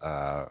this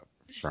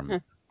from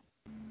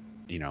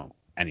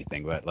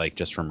anything, but like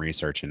just from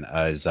researching.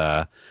 Is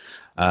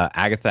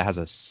Agatha has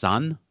a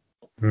son,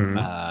 Hmm.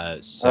 Oh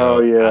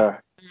so yeah.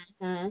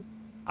 Mhm. Senior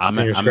I'm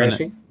gonna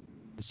Scratchy.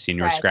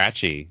 Senior Scratch.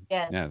 Scratchy.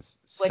 Yeah. Yes,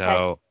 Which I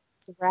so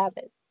it's a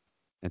rabbit.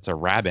 it's a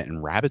rabbit,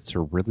 and rabbits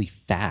are really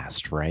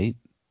fast, right?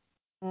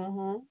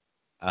 Mm-hmm.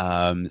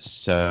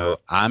 So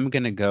I'm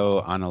gonna go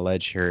on a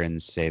ledge here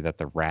and say that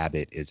the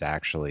rabbit is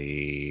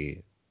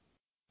actually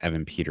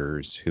Evan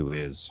Peters, who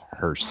is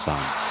her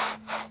son.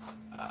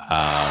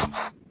 Um,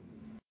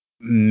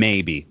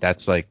 maybe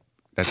that's a big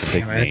Damn, I didn't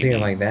think of it maybe.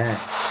 like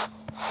that.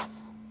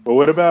 But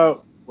what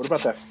about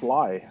that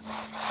fly?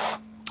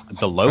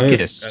 The I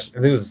locust,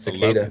 think it was a the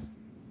cicada, locust.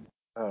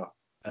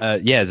 Oh,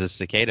 Yeah, it's a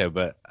cicada,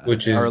 but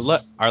which is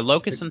are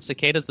locusts and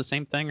cicadas the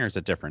same thing, or is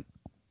it different?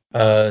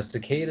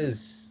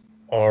 cicadas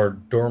are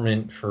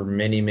dormant for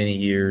many, many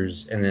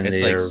years, and then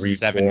It's they like are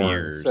 7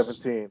 years. reborn.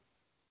 17. Wait.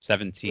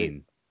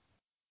 17.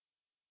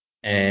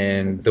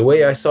 And That's,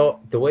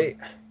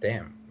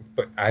 damn,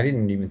 but I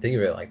didn't even think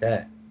of it like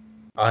that.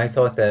 I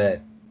thought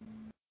that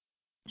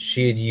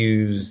she had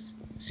used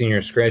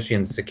Senior Scratchy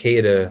and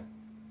Cicada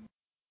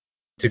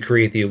to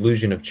create the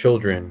illusion of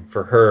children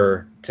for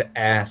her to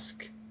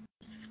ask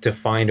to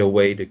find a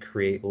way to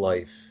create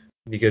life.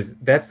 Because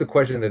that's the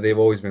question that they've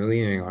always been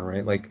leaning on,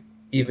 right? Like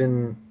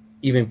even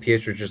even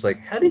Pietro's just like,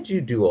 how did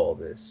you do all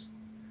this?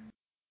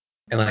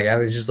 And like I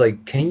was just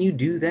like, can you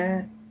do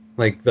that?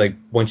 Like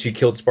when she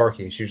killed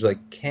Sparky, she was like,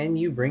 can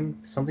you bring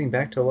something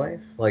back to life?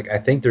 Like I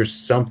think there's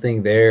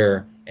something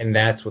there, and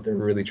that's what they're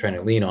really trying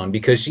to lean on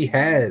because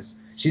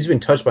she's been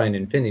touched by an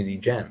infinity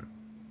gem.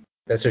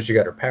 That's how she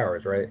got her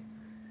powers, right?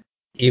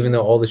 Even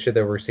though all the shit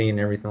that we're seeing and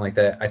everything like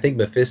that, I think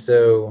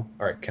Mephisto.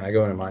 All right, can I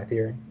go into my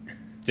theory?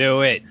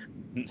 Do it.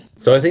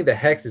 So I think the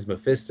hex is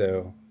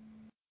Mephisto,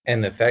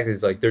 and the fact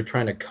is like they're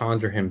trying to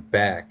conjure him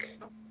back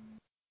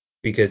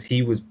because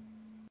he was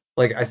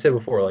like I said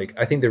before, like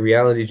I think the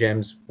reality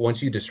gems,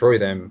 once you destroy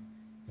them,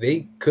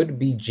 they could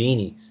be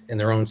genies in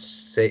their own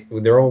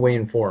way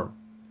and form.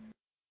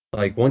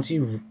 Like once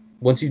you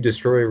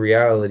destroy a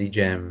reality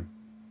gem,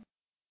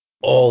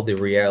 all the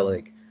reality,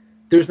 like,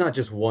 there's not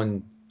just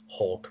one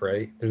Hulk,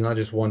 right? There's not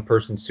just one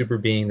person super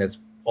being that's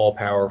all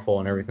powerful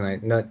and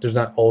everything. There's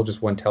not all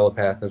just one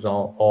telepath. There's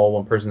all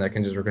one person that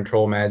can just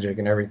control magic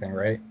and everything,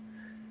 right?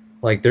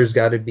 Like there's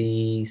got to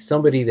be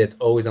somebody that's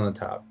always on the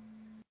top,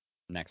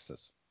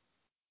 Nexus.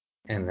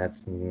 and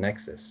that's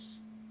Nexus.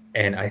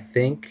 And I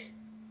think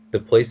the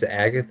place that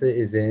Agatha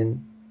is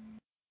in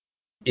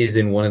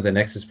one of the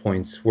Nexus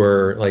points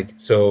where, like,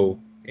 so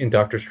in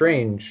Doctor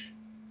Strange,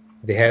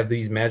 they have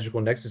these magical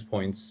Nexus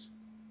points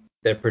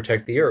that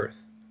protect the Earth.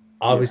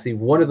 yeah. Obviously,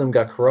 one of them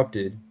got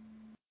corrupted,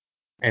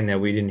 and that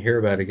we didn't hear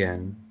about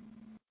again.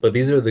 But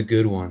these are the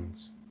good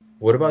ones.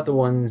 What about the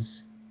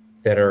ones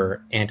that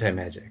are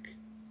anti-magic,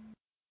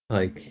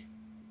 like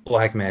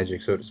black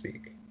magic, so to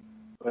speak?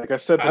 like I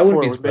said I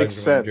wouldn't before, be it would make surprised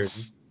if it went New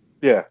Jersey. sense.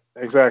 Yeah,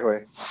 exactly.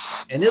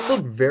 And it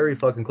looked very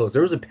fucking close.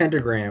 There was a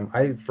pentagram.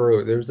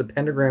 There was a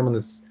pentagram on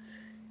this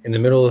in the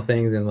middle of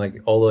things, and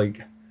like all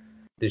like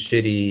the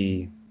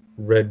shitty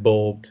red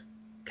bulbed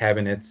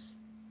cabinets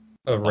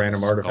of All the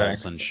random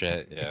artifacts skulls and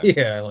shit. Yeah.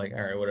 Yeah, like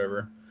all right,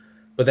 whatever.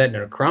 But that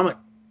Necromic.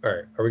 All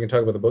right, are we gonna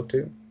talk about the book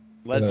too?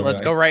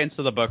 Let's go right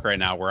into the book right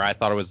now, where I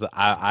thought it was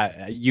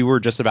you were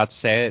just about to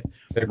say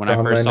it when I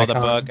first saw the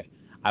book.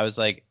 I was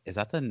like, is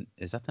that the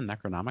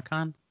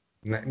Necronomicon?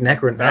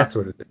 Necron. That's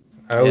what it is.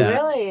 Yeah. That's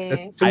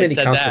Really? too I many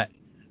said that. concepts.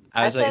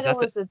 I I was like, is said it that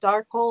was a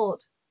dark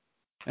hold.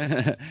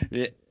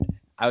 the?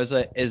 I was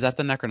like, is that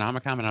the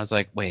Necronomicon? And I was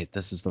like, wait,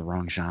 this is the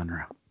wrong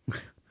genre.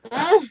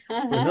 Well,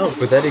 no,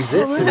 but that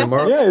exists in the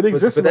Marvel. Yeah, it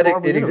exists in the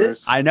Marvel it universe.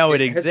 exists. I know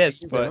it has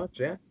exists, Vikings but and much,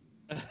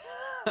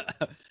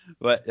 yeah.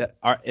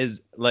 but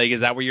is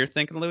that what you're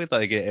thinking, Louis?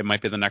 Like it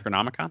might be the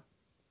Necronomicon?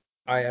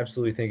 I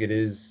absolutely think it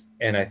is,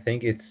 and I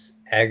think it's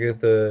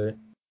Agatha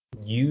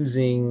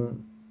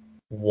using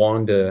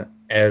Wanda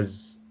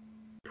as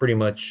pretty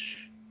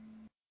much,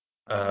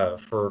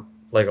 for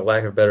like a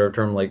lack of a better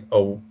term, like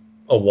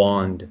a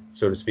wand,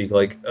 so to speak,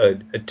 like a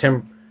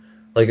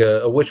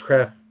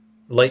witchcraft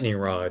lightning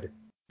rod.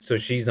 So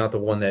she's not the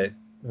one that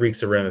reeks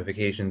the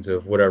ramifications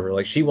of whatever.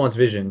 Like she wants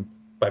Vision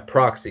by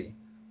proxy,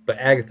 but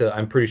Agatha,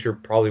 I'm pretty sure,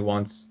 probably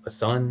wants a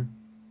son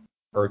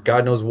or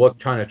God knows what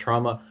kind of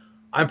trauma.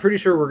 I'm pretty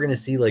sure we're gonna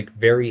see like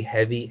very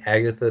heavy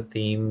Agatha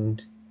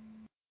themed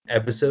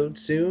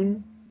episodes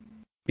soon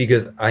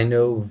because I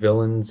know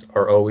villains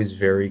are always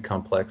very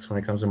complex when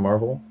it comes to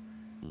Marvel.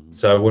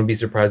 So I wouldn't be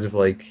surprised if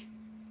like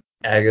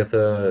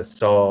Agatha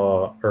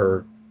sought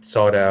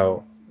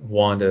out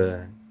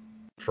Wanda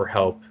for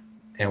help,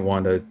 and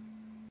Wanda,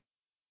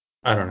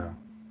 I don't know,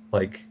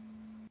 like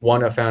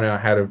Wanda found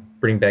out how to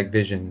bring back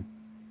Vision,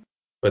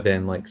 but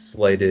then like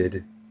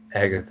slighted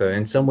Agatha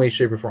in some way,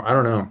 shape, or form. I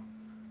don't know,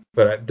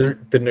 but the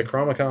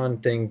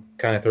Necromicon thing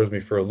kind of throws me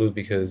for a loop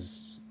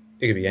because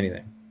it could be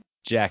anything.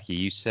 Jackie,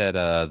 you said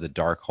the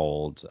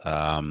Darkhold,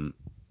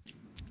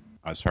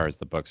 as far as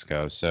the books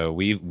go. So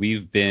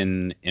we've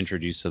been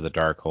introduced to the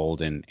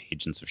Darkhold in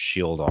Agents of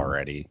Shield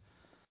already,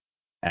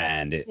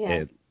 and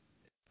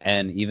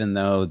and even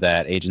though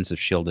that Agents of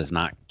Shield is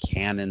not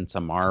canon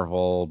to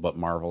Marvel, but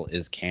Marvel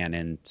is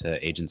canon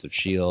to Agents of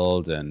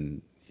Shield,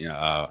 and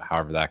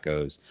however that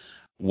goes.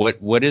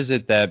 What is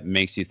it that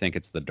makes you think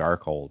it's the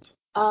Darkhold?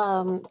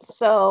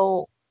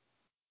 So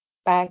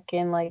back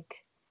in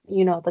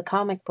the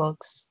comic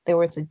books, there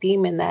was a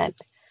demon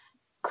that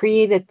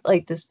created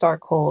like this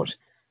Darkhold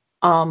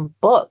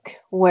book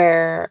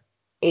where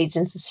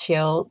Agents of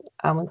Shield,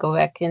 I'm gonna go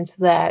back into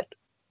that,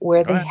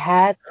 where they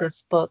had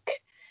this book,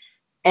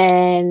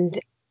 and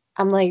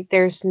I'm like,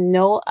 there's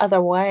no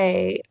other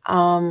way,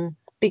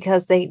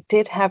 because they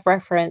did have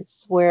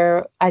reference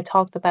where I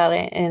talked about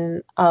it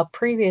in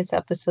previous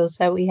episodes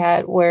that we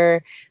had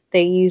where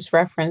they used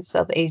reference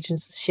of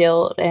Agents of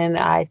Shield, and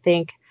I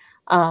think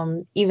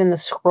even the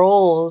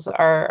scrolls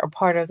are a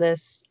part of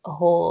this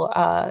whole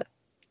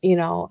you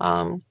know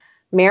um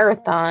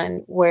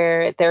marathon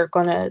where they're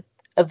gonna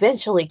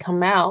eventually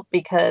come out,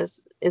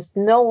 because it's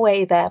no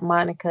way that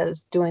Monica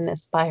is doing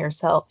this by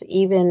herself.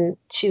 Even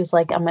she was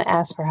like, I'm gonna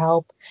ask for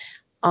help.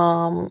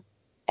 Um,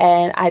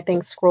 and I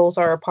think scrolls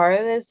are a part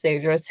of this.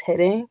 They're just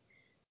hitting.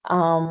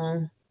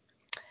 Um,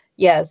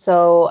 yeah,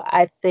 so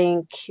I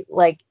think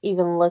like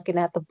even looking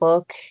at the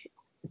book,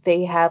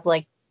 they have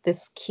like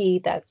this key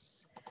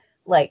that's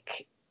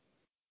like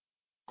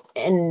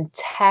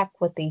intact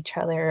with each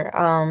other.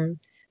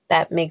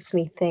 That makes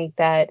me think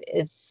that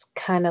it's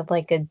kind of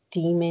like a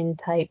demon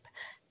type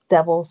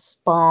devil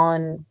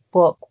spawn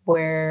book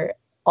where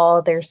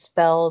all their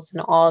spells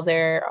and all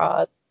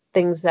their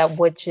things that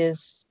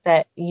witches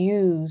that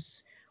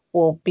use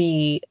will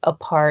be a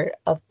part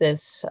of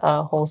this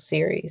whole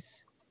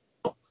series.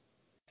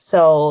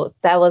 So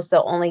that was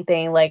the only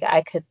thing like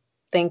I could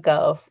think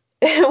of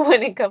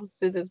when it comes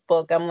to this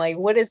book. I'm like,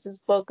 what is this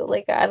book?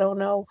 Like, I don't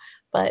know.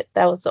 But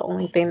that was the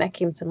only thing that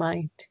came to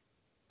mind.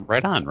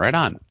 Right on, right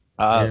on.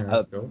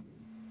 That's dope.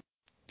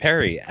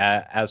 Perry,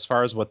 as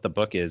far as what the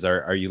book is,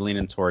 are you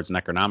leaning towards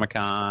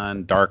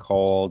Necronomicon,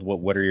 Darkhold?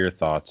 What are your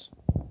thoughts?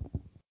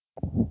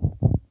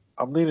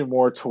 I'm leaning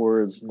more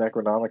towards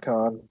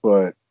Necronomicon,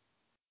 but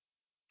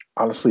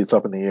honestly, it's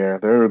up in the air.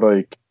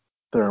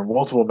 There are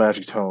multiple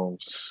magic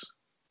tomes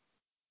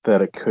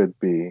that it could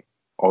be,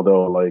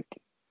 although like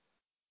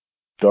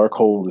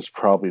Darkhold is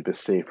probably the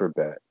safer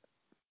bet.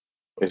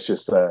 It's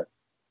just that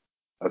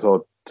I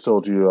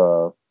told you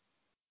a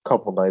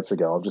couple nights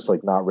ago, I'm just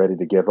like not ready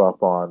to give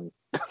up on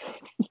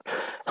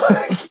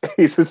like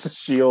Agents of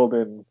Shield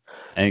And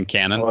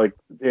canon?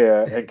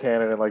 and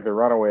canon and like the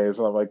Runaways.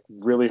 And I'm like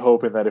really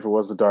hoping that if it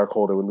was the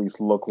Darkhold, it would at least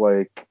look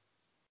like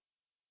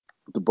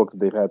the book that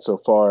they've had so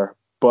far.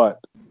 But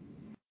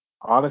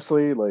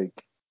honestly,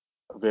 like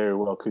very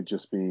well could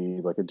just be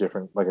like a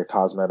different, like a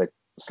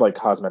slight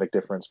cosmetic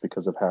difference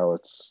because of how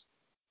it's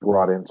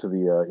brought into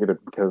the either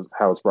because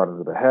how it's brought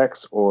into the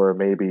hex, or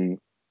maybe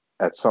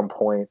at some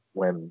point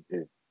when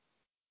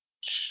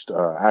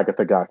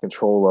Agatha got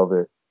control of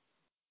it,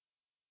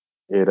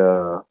 it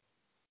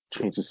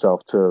changed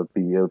itself to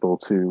be able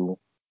to,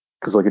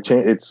 because like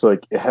it's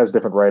like it has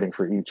different writing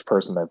for each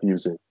person that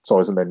views it. It's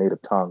always in their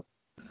native tongue,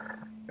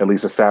 at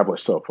least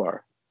established so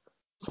far.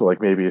 So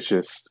like maybe it's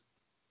just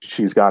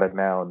she's got it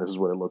now, and this is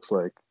what it looks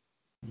like.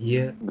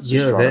 Yeah, This is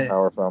yeah, drawing that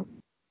power from.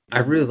 I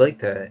really like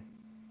that.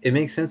 It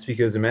makes sense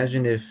because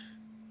imagine if,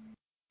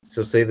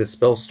 so say the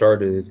spell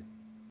started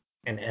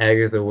and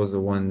Agatha was the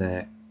one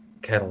that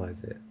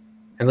catalyzed it.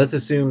 And let's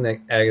assume that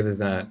Agatha's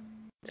not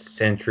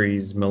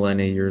centuries,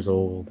 millennia years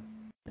old.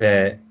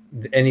 That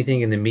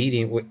anything in the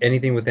meeting,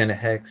 anything within a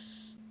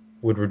hex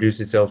would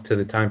reduce itself to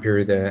the time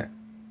period that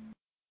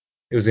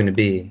it was going to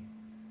be.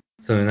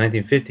 So in the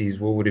 1950s,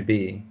 what would it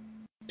be?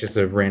 Just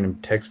a random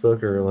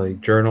textbook or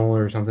like journal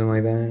or something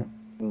like that?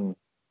 Mm.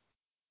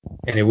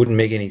 And it wouldn't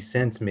make any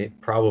sense,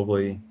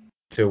 probably,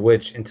 to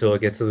Witch until it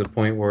gets to the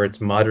point where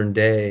it's modern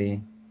day,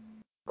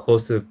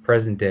 close to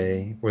present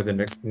day, where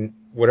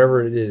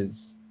whatever it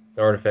is,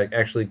 the artifact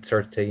actually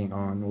starts taking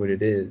on what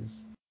it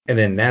is. And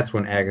then that's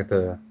when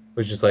Agatha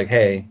was just like,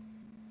 "Hey,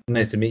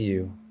 nice to meet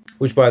you."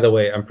 Which, by the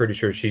way, I'm pretty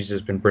sure she's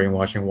just been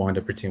brainwashing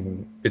Wanda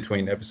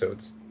between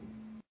episodes.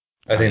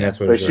 I think that's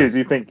what Like it do is.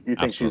 you think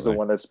she's the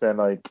one that's been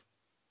like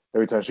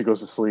every time she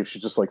goes to sleep, she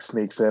just like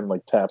sneaks in,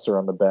 like taps her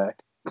on the back?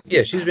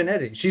 Yeah, she's been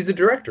editing. She's the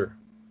director.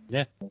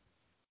 Yeah.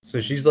 So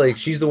she's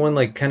the one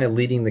like kind of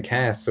leading the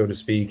cast, so to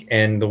speak.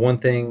 And the one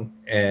thing,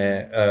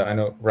 I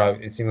know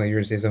Rob, it seemed like you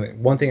were going to say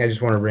something. One thing I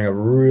just want to bring up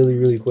really,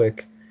 really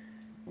quick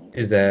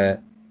is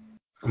that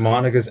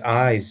Monica's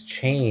eyes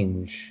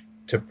change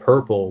to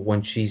purple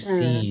when she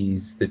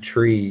sees the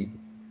tree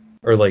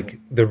or like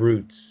the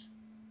roots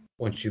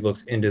when she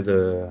looks into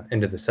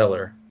the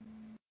cellar.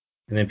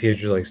 And then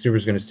Pietro's like,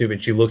 Super's going to stoop,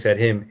 and she looks at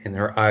him, and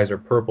her eyes are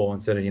purple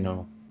instead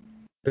of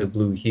the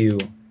blue hue.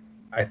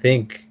 I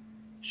think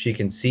she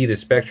can see the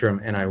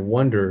spectrum, and I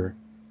wonder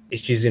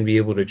if she's going to be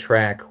able to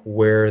track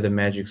where the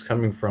magic's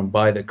coming from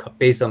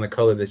based on the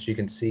color that she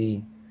can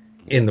see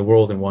in the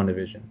world in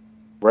WandaVision.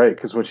 Right,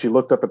 because when she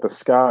looked up at the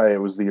sky,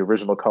 it was the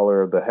original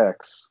color of the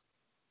hex.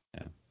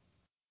 Yeah.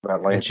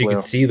 That light And she blue.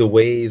 can see the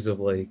waves of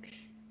like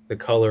the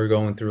color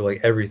going through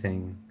like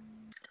everything.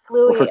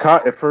 Louis,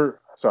 If her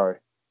sorry.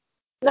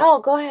 no,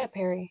 go ahead,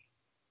 Perry.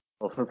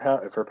 Well,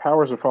 if her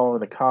powers are following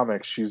the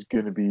comics, she's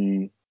going to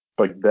be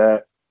like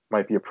that.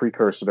 Might be a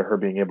precursor to her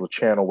being able to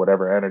channel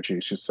whatever energy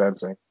she's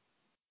sensing.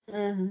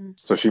 Mm-hmm.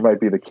 So she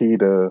might be the key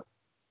to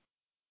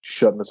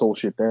shutting this whole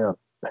shit down.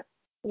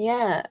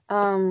 Yeah,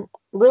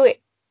 Louis,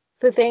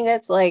 the thing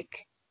is,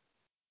 like,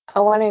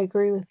 I want to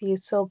agree with you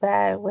so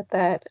bad with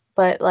that,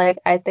 but like,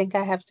 I think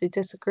I have to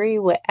disagree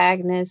with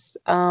Agnes,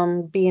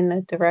 being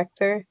the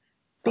director,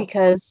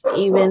 because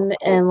even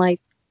in like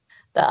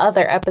the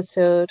other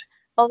episode,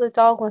 oh, the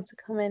dog wants to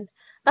come in.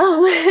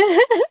 Um,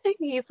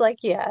 he's like,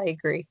 yeah, I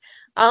agree.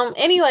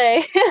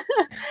 Anyway,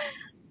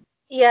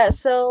 yeah,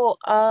 so,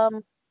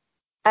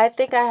 I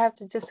think I have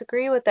to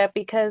disagree with that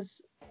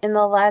because in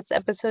the last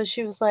episode,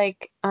 she was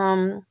like,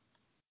 do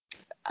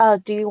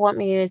you want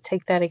me to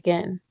take that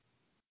again?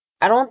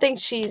 I don't think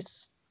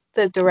she's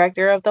the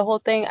director of the whole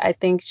thing. I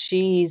think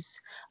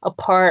she's a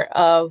part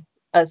of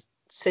a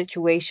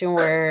situation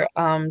where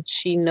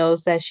she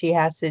knows that she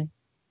has to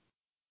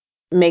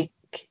make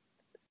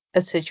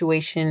a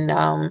situation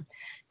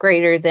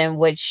greater than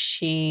what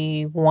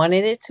she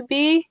wanted it to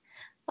be.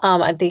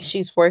 I think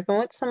she's working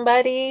with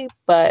somebody,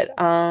 but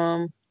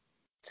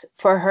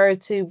for her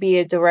to be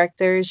a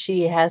director,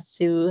 she has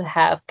to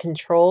have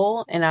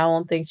control, and I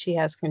don't think she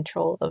has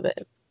control of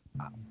it.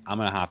 I'm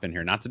gonna hop in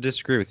here, not to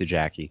disagree with you,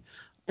 Jackie,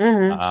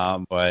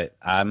 but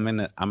I'm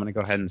gonna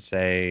go ahead and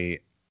say,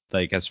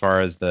 like, as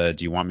far as the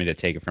 "do you want me to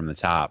take it from the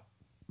top"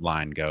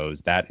 line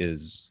goes,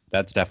 that's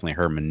definitely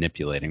her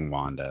manipulating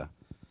Wanda.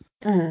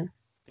 Mm-hmm.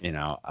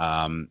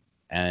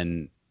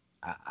 And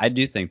I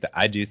do think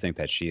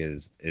that she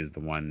is the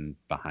one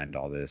behind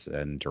all this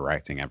and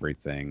directing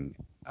everything.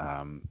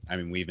 I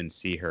mean, we even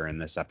see her in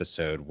this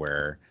episode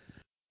where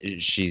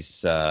she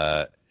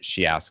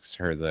asks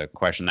her the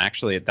question.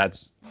 Actually,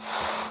 that's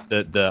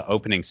the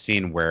opening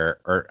scene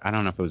or I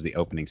don't know if it was the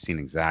opening scene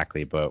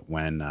exactly, but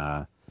when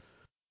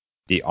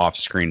the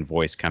off-screen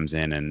voice comes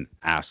in and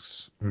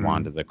asks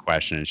Wanda the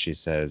question, and she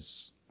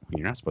says,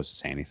 "You're not supposed to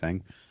say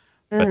anything."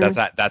 But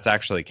that's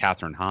actually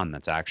Catherine Hahn.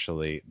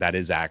 That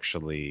is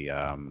actually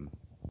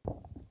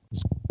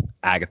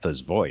Agatha's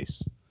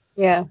voice.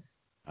 Yeah.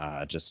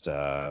 Just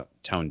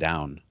toned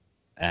down,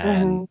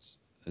 and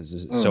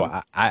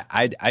so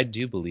I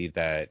do believe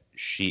that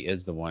she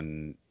is the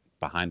one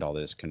behind all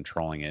this,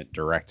 controlling it,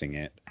 directing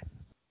it,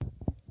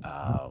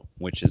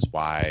 which is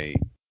why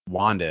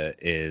Wanda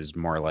is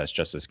more or less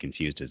just as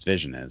confused as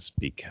Vision is,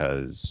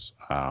 because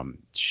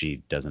she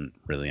doesn't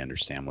really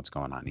understand what's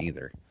going on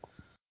either.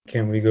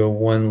 Can we go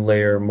one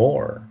layer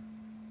more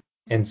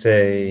and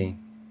say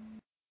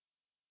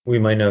we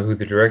might know who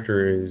the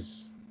director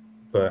is,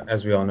 but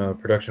as we all know,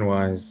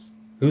 production-wise,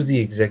 who's the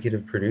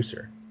executive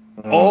producer?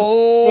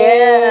 Oh,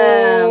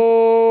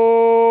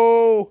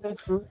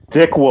 Yeah.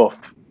 Dick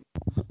Wolf.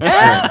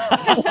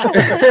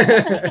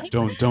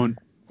 Don't.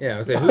 Yeah, I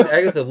was saying, who's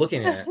Agatha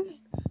looking at?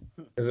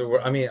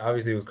 I mean,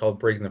 obviously it was called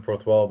Breaking the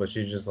Fourth Wall, but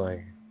she's just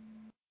like,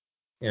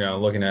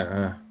 looking at,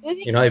 The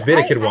thing I is, bit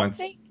a kid I once.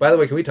 think By the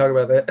way, can we talk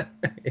about that?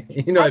 I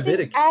I bit think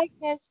a kid.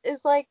 Agnes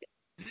is like,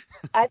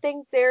 I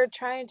think they're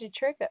trying to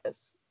trick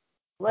us.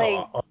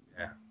 Like,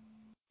 Yeah.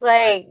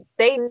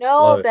 they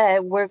know Love it.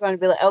 that we're going to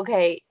be like,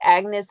 okay,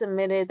 Agnes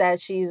admitted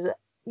that you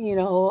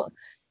know,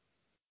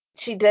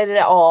 she did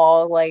it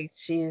all. Like,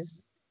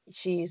 she's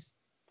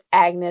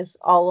Agnes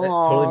all That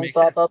totally along, makes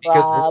blah, sense blah, because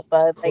we're blah.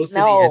 But, like, close to the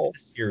end of no. the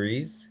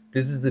series.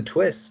 This is the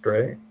twist,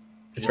 right?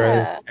 It's right.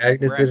 Yeah.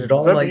 Agnes We're did at, it all.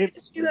 Does I'm that like, mean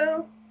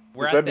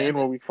we're does at that the mean end.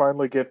 when we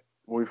finally get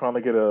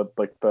a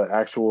like the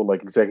actual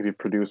like executive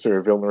producer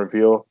or villain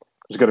reveal,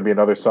 there's gonna be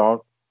another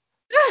song?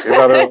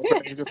 Another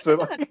opening just to,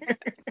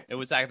 like... It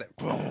was like that.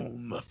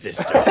 Boom,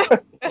 Mephisto.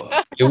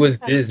 it was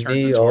Turns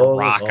Disney into a all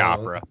rock along.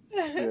 opera.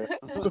 Yeah.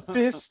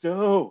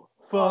 Mephisto,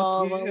 fuck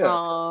All yeah.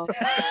 along.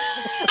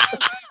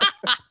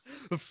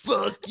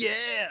 Fuck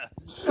yeah.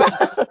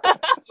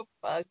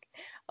 Fuck.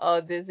 Oh,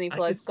 Disney I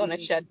Plus could is gonna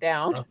see, shut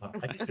down.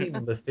 I could see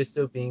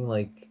Mephisto being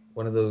like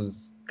one of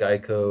those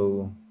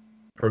Geico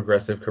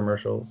progressive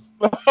commercials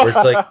where it's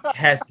like it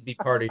has to be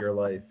part of your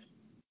life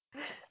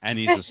And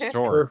he's a for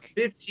stork.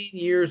 15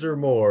 years or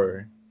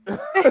more.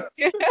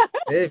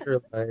 Save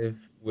your life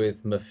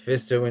with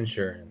Mephisto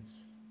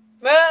Insurance.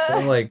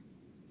 Something like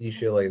you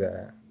shit like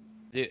that.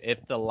 Dude,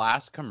 if the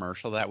last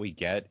commercial that we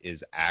get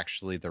is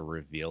actually the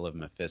reveal of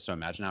Mephisto,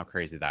 imagine how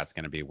crazy that's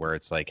going to be. Where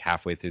it's like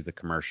halfway through the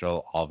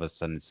commercial, all of a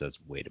sudden it says,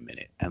 "Wait a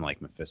minute," and like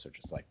Mephisto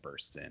just like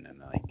bursts in, and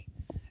like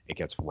it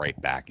gets right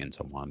back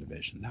into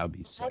WandaVision. That would be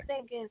I sick.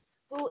 think it's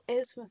who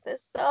is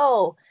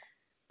Mephisto?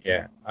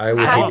 Yeah, I would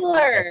hate.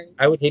 Tyler.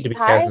 I would hate to be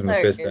cast as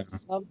Tyler Mephisto.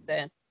 is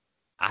something.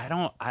 I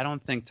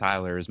don't think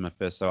Tyler is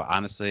Mephisto.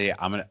 Honestly,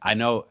 I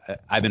know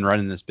I've been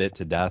running this bit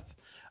to death,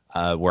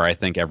 where I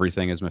think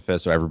everything is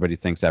Mephisto. Everybody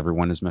thinks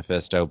everyone is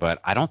Mephisto, but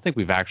I don't think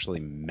we've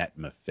actually met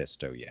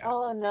Mephisto yet.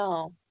 Oh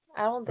no,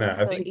 I don't No,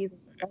 think so either.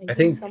 But I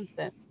he's think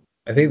something.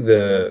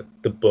 the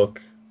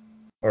book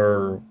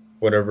or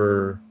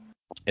whatever.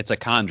 It's a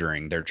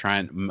conjuring.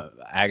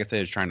 Agatha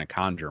is trying to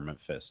conjure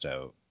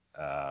Mephisto.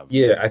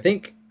 Yeah, I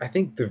think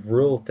the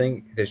real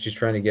thing that she's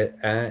trying to get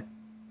at,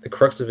 the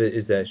crux of it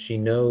is that she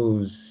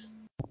knows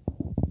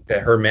that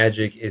her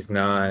magic is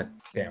not.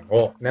 Damn.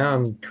 Well, now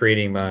I'm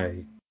creating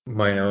my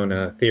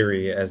own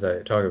theory as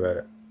I talk about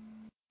it.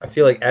 I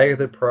feel like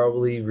Agatha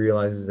probably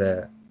realizes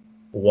that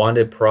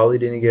Wanda probably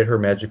didn't get her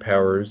magic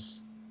powers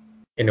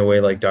in a way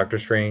like Doctor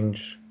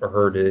Strange or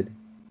her did,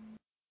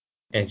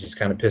 and she's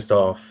kind of pissed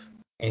off,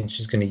 and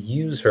she's going to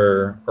use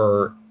her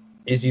or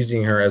is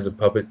using her as a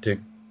puppet to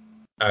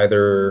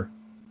either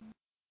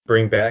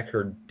bring back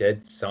her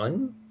dead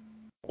son,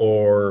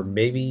 or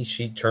maybe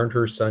she turned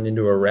her son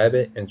into a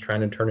rabbit and trying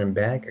to turn him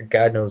back.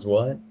 God knows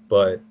what,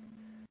 but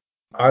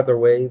either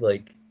way,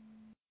 like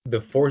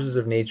the forces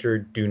of nature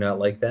do not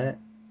like that,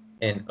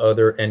 and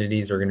other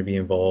entities are going to be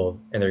involved,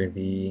 and they're going to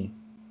be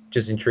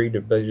just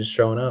intrigued by just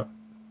showing up.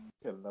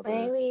 Get another...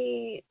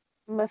 Maybe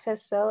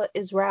Mephisto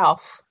is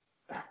Ralph.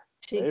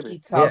 She Maybe.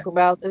 keep Yeah. talking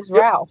about this Yep.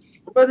 Ralph.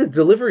 What about the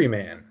delivery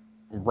man?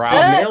 The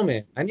Ralph,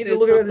 mailman. I need to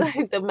look at this. The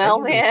I need to,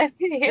 mailman.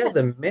 yeah,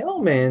 the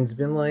mailman's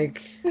been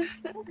like,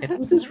 and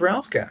who's this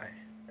Ralph guy?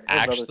 Get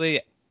another...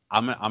 actually,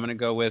 I'm gonna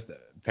go with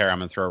Perry. I'm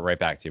gonna throw it right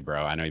back to you,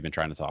 bro. I know you've been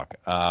trying to talk.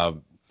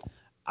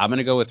 I'm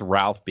gonna go with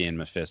Ralph being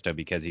Mephisto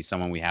because he's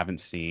someone we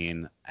haven't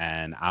seen,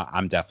 and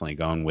I'm definitely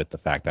going with the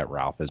fact that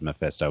Ralph is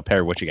Mephisto.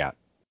 Perry, what you got?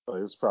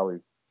 This is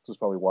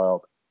probably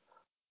wild.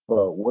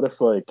 But what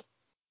if, like,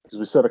 because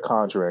we said a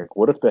conjuring,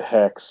 what if the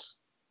hex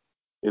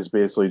is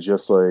basically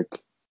just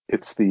like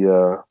it's the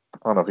I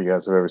don't know if you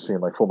guys have ever seen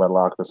like Full Metal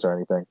Alchemist or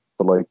anything,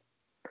 but like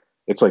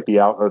it's like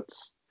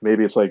it's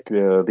maybe it's like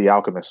the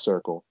alchemist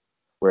circle,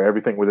 where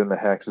everything within the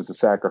hex is a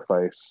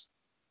sacrifice.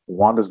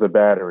 Wanda's the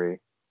battery,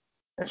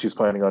 and she's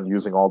planning on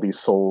using all these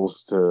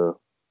souls to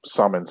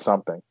summon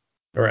something.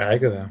 Or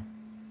Agatha?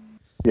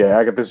 Yeah,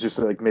 Agatha's just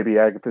like maybe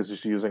Agatha's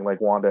just using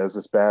like Wanda as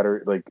this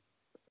battery. Like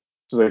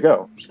she's like,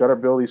 oh, she's got her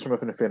abilities from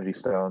an Infinity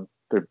Stone.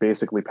 They're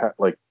basically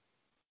like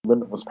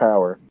limitless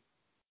power.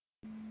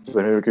 So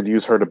maybe we could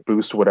use her to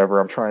boost whatever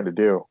I'm trying to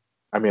do.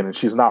 I mean, and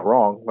she's not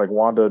wrong. Like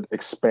Wanda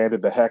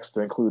expanded the hex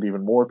to include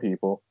even more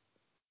people.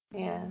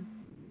 Yeah.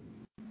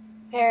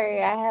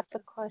 Perry, I have the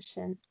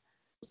question.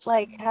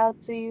 Like, how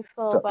do you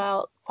feel So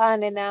about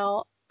finding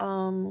out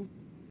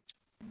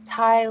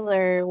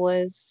Tyler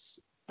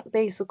was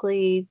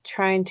basically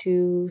trying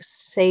to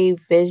save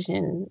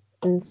Vision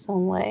in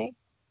some way?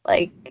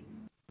 Like,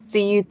 do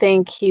you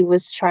think he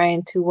was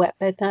trying to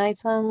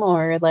weaponize him,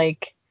 or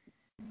like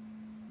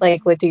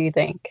what do you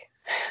think?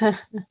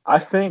 I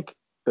think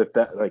that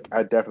like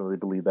I definitely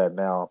believe that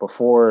now.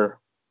 Before,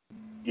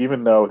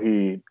 even though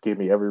he gave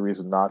me every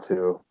reason not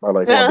to, I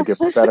like wanted to give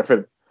the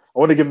benefit. I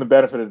wanted to give him the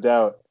benefit of the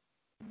doubt.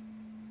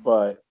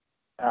 But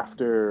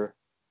after,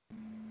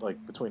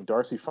 like, between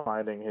Darcy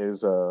finding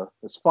his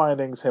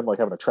findings, him like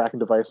having a tracking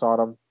device on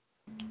him,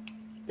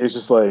 it's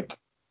just like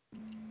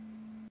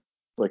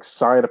like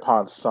sign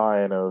upon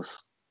sign of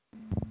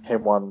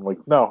him wanting like,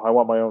 no, I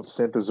want my own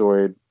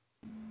synthezoid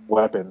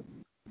weapon.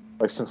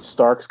 Like since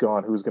Stark's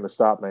gone, who's going to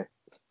stop me?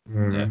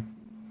 Mm-hmm. Yeah.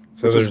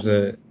 So Which there's is-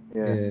 a.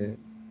 yeah.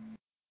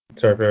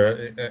 Sorry, for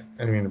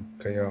I didn't mean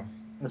to cut you off.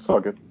 It's all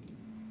good.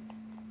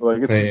 Like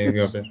Yeah,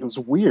 go ahead. it was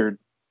weird.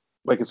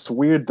 Like it's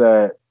weird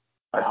that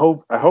I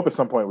hope at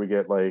some point we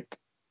get like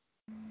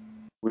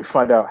we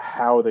find out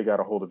how they got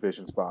a hold of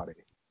Vision's body.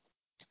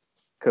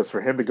 Because for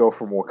him to go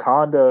from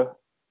Wakanda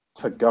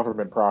to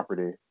government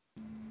property,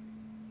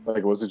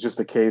 like was it just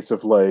a case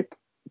of like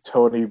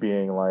Tony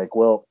being like,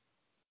 well,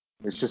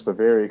 it's just a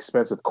very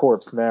expensive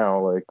corpse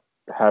now, like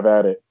have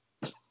at it.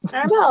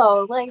 I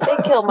know, like they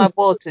killed my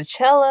boy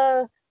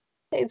T'Challa.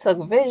 They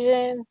took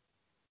Vision.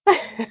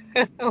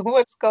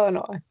 What's going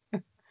on?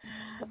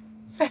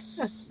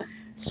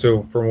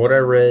 So from what I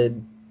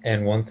read,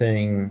 and one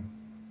thing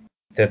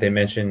that they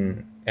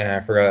mentioned, and I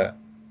forgot.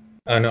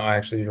 Oh no, I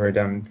actually wrote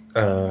down.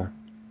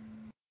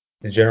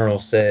 The general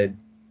said,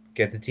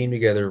 "Get the team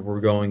together. We're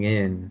going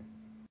in."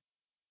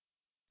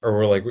 Or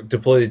we're like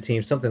deploy the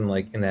team, something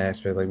like in that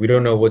aspect. Like we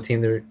don't know what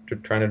team they're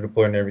trying to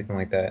deploy and everything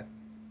like that.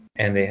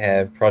 And they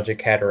have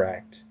Project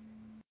Cataract.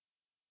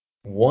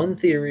 One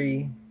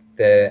theory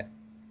that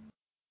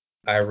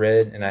I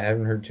read and I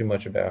haven't heard too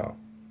much about,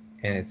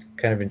 and it's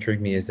kind of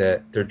intrigued me, is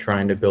that they're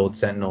trying to build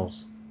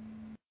Sentinels.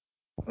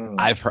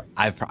 I've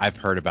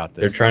heard about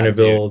this. They're trying to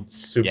build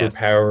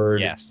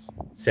superpowered Yes.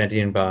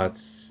 sentient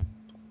bots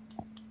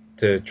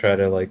to try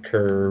to like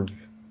curb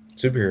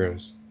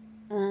superheroes.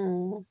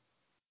 Mm.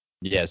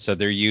 Yeah, so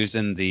they're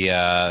using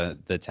the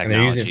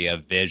technology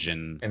of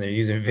Vision. And they're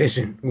using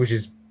Vision, which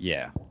is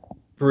Yeah.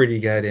 pretty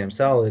goddamn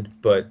solid.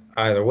 But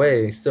either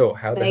way, so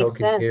how the hell Makes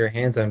can you get your sense.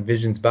 hands on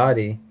Vision's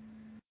body?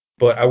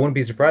 But I wouldn't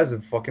be surprised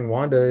if fucking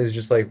Wanda is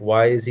just like,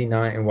 why is he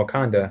not in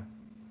Wakanda?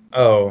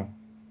 Oh,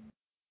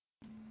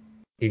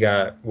 he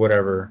got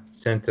whatever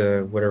sent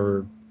to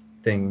whatever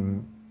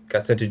thing,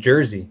 got sent to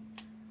Jersey.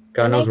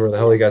 God It knows makes where the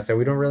hell he got sense. sent.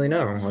 We don't really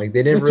know. Like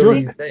they didn't Is it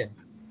really say it.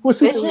 What's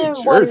he doing in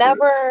Vision will Jersey?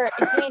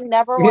 he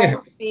never Yeah.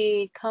 wanted to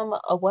become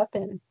a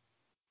weapon.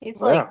 He's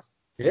Yeah. like,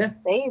 Yeah,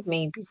 save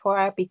me before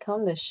I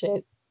become this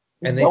shit.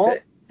 and they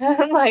Don't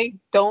said, like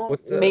don't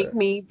what's make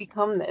me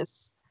become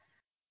this.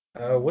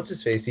 what's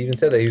his face? He even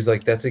said that he was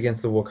like, that's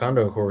against the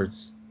Wakanda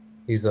Accords.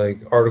 He's like,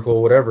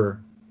 article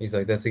whatever. He's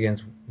like, that's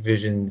against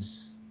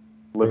Vision's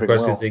Living request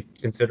will. because they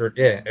consider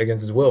it,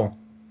 against his will.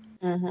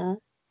 Mm-hmm.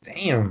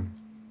 Damn.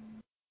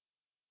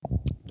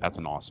 That's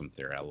an awesome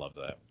theory. I love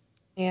that.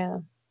 Yeah.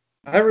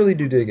 I really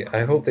do dig it.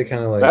 I hope they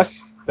kind of like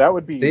That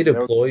would be they that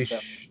would, deploy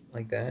that,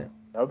 like that.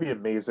 that would be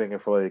amazing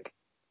if like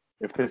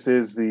if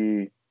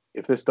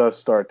this does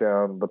start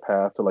down the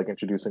path to like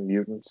introducing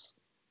mutants,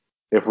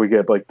 if we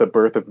get like the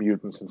birth of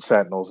mutants and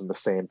Sentinels in the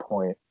same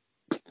point.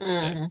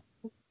 Mm-hmm.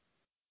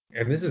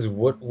 And this is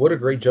what a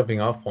great jumping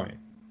off point,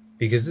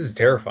 because this is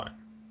terrifying.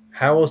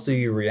 How else do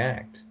you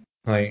react?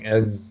 Like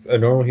as a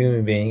normal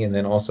human being, and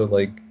then also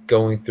like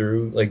going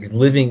through like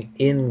living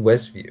in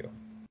Westview.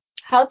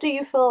 How do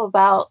you feel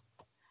about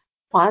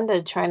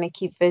Wanda trying to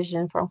keep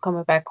Vision from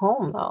coming back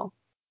home though?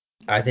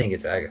 I think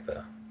it's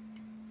Agatha.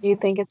 You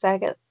think it's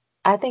Agatha?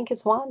 I think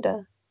it's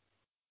Wanda.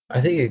 I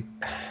think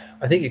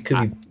it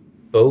could be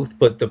both,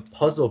 but the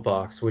puzzle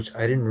box, which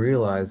I didn't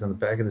realize on the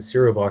back of the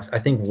cereal box, I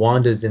think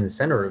Wanda's in the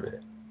center of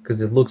it because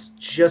it looks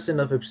just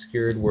enough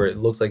obscured where it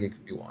looks like it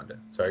could be Wanda.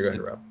 Sorry, go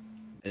ahead, Rob.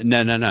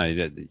 No,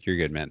 you're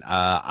good, man.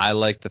 I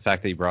like the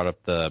fact that you brought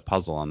up the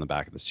puzzle on the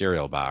back of the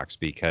cereal box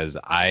because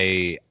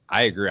I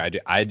agree.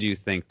 I do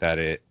think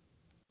that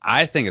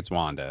I think it's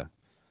Wanda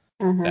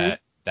Mm-hmm.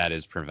 that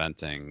is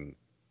preventing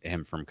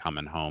him from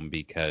coming home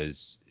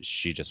because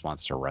she just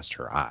wants to rest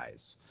her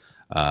eyes.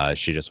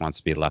 She just wants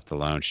to be left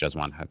alone. She doesn't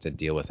want to have to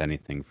deal with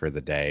anything for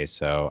the day.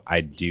 So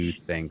I do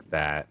think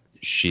that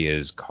she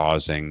is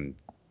causing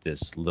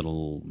this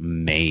little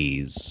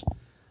maze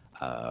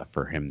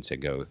for him to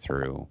go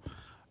through.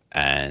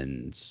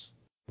 And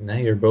No,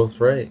 you're both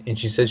right. And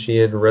she said she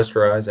had to rest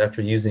her eyes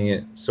after using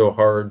it so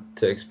hard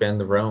to expand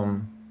the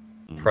realm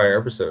prior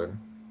episode.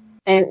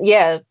 And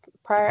yeah,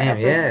 prior Damn,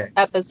 yeah.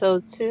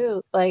 episode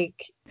 2,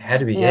 like It had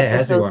to be, in yeah, it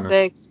has to be episode Wanda.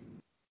 6,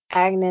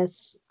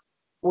 Agnes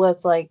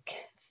was like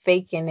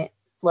faking it.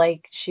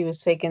 Like she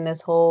was faking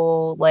this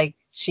whole like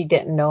she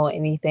didn't know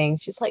anything.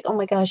 She's like, "Oh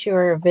my gosh,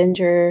 you're an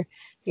Avenger.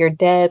 You're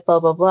dead." Blah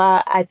blah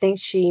blah. I think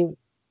she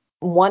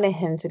wanted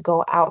him to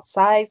go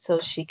outside so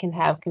she can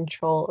have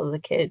control of the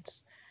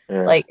kids.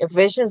 Yeah. Like if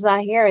Vision's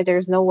not here,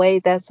 there's no way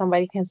that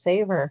somebody can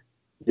save her.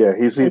 Yeah,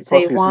 And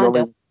save he's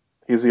Wanda.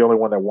 the only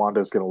one that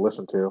Wanda's going to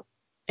listen to.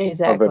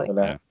 Exactly. Other than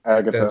that,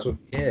 Agatha.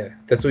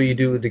 That's what you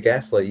do with the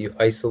gaslight. You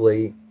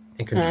isolate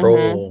and Mm-hmm.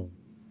 control.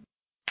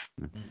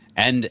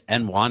 And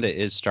Wanda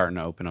is starting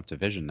to open up to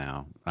Vision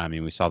now. I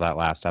mean, we saw that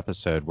last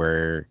episode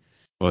where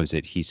what was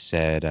it? He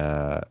said,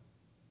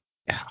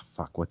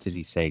 fuck, what did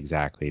he say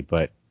exactly?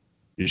 But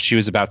she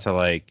was about to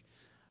like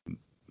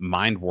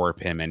mind warp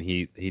him, and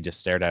he just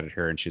stared at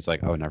her, and she's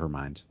like, "Oh, never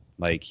mind."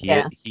 Like he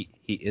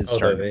is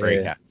starting to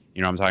break out.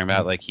 You know what I'm talking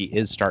about? Like he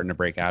is starting to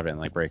break out of it and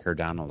like break her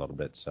down a little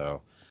bit.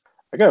 So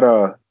I got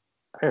a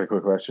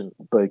quick question.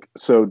 Like,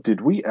 so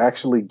did we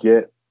actually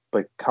get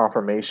like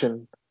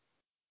confirmation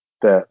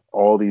that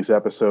all these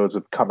episodes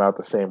have come out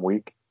the same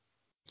week?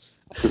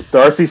 Because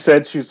Darcy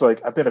said she's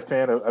like, I've been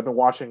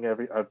watching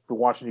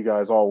you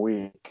guys all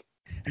week.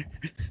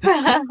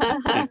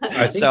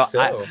 I think So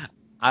so.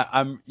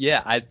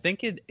 I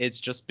think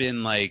it's just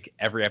been like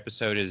every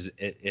episode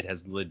it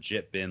has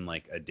legit been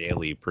like a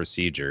daily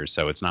procedure.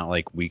 So it's not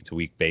like week to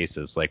week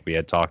basis like we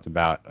had talked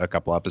about a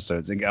couple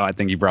episodes ago. I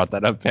think you brought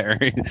that up,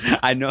 Perry.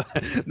 I know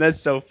that's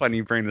so funny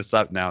you bring this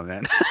up now,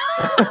 man.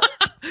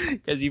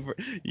 Because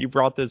you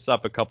brought this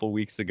up a couple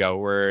weeks ago.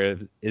 Where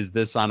is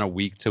this on a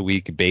week to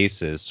week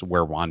basis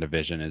where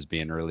WandaVision is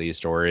being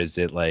released, or is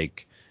it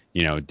like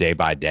day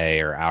by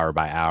day or hour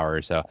by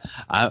hour? So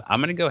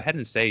I'm gonna go ahead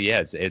and say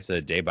it's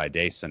a day by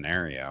day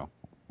scenario.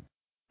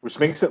 Which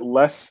makes it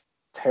less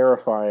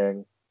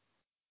terrifying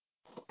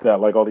that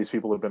like all these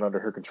people have been under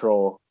her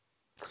control.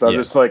 Because I'm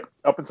just like,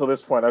 up until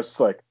this point, I was just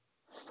like,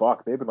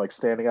 fuck, they've been like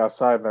standing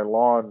outside in their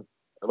lawn.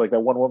 Like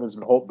that one woman's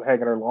been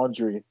hanging her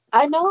laundry.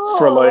 I know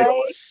for like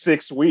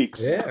 6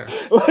 weeks. Yeah.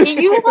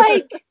 Can you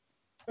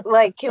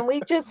like can we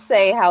just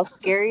say how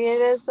scary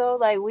it is though?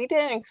 Like we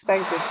didn't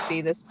expect it to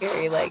be this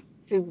scary. Like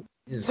to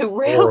It's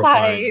realize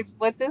horrifying.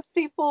 what this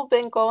people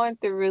been going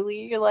through.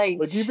 Really, you're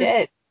like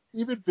shit.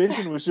 Even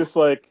Vision was just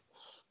like,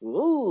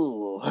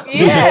 ooh.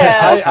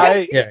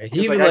 Yeah.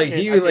 He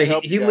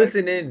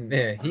listened in.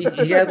 Yeah,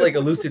 he had like a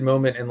lucid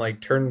moment and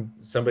like turned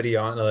somebody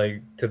on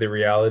like to the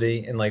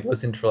reality and like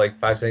listened for like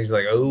 5 seconds.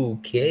 Like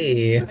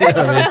okay, and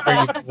then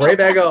turn you right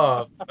back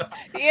off.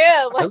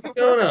 Yeah, like What's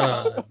going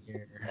on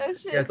here?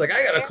 that Yeah, it's like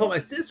I gotta call my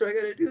sister. I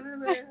gotta do this.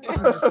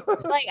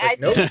 Like I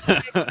nope. didn't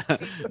expect it to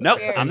be this Nope,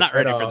 scary. I'm not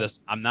Right ready for off. this.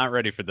 I'm not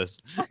ready for this.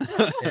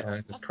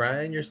 Yeah, just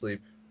cry in your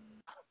sleep.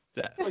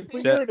 Like,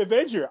 but you're an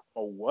Avenger.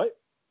 Oh, what?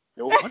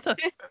 Nope. What the?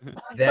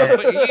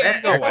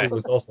 That Go actually away.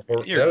 was also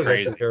You're that was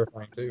crazy. actually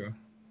terrifying too.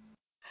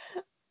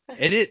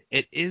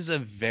 It is a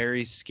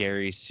very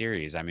scary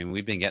series. I mean,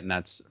 we've been getting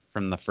that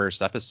from the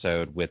first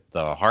episode with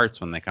the hearts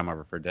when they come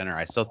over for dinner.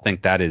 I still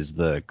think that is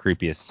the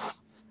creepiest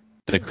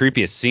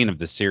scene of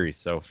the series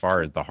so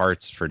far is the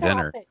hearts for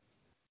dinner.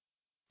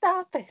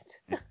 Stop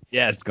it.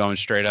 Yeah, it's going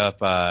straight up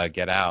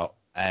Get Out.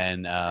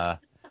 And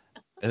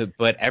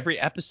but every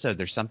episode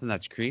there's something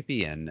that's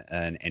creepy and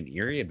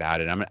eerie about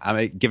it. I'm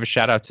gonna give a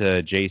shout out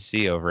to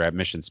JC over at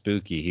Mission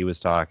Spooky. He was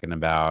talking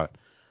about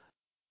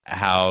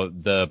how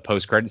the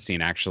post-credit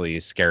scene actually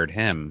scared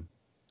him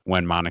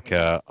when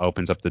Monica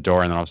opens up the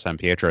door and then all of a sudden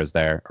Pietro is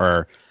there.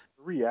 Or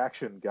The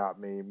reaction got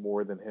me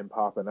more than him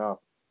popping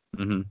up.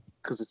 Mm-hmm.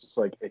 Because it's just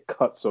like, it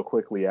cut so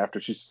quickly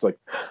after she's just like,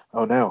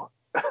 oh no.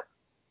 I'm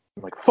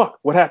like, fuck,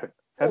 what happened?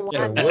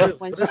 Yeah,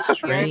 When she's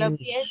scared of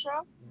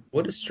Pietro?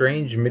 What a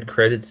strange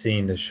mid-credit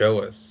scene to show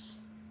us.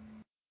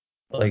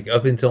 Like,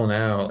 up until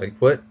now, like,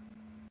 what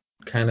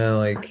kind of,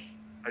 like...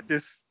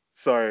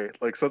 Sorry,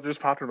 like, something just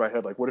popped in my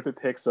head. Like, what if it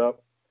picks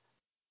up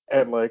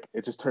and, like,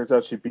 it just turns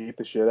out she beat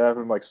the shit out of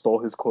him, like, stole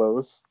his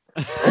clothes?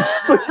 And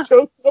just, like,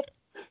 shows up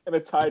in a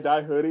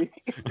tie-dye hoodie.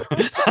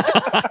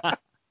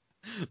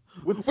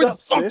 Where the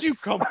fuck do you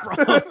come from?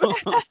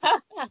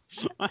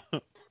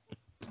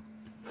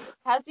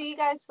 How do you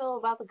guys feel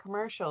about the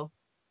commercial?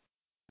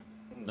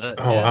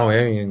 Wow,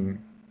 I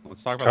mean...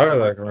 Let's talk about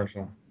that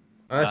commercial.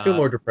 I feel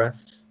more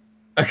depressed.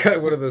 I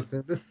got one of those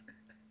symptoms.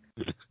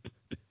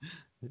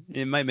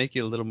 It might make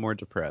you a little more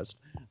depressed.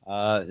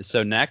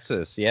 So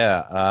Nexus,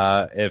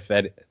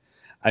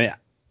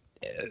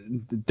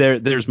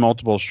 there's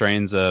multiple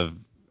strains of,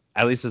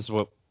 at least this is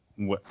what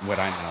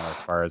I know as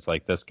far as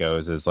like this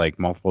goes, is like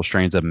multiple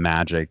strains of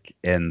magic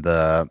in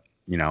the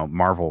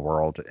Marvel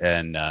world,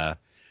 and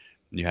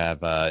you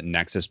have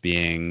Nexus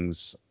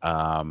beings.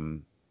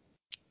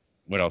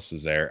 What else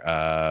is there?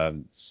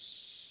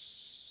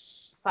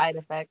 Side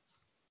effects.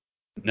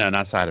 No,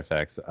 not side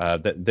effects.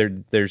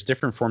 There's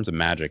different forms of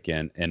magic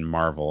in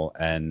Marvel,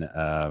 and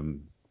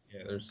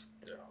there's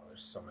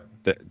so many.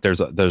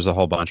 There's a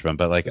whole bunch of them,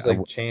 but like there's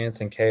like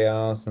chance and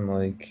chaos and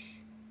like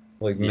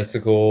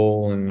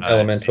mystical and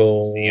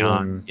elemental.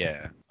 Xeon,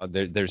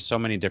 there's so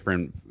many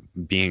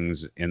different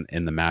beings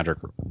in the magic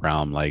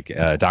realm. Like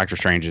Doctor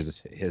Strange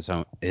is his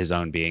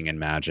own being in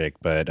magic,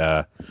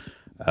 but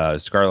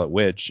Scarlet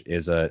Witch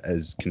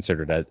is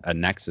considered a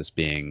Nexus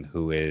being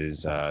who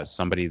is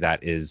somebody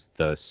that is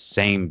the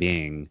same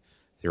being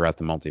throughout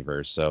the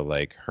multiverse. So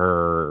like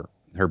her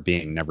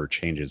being never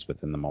changes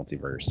within the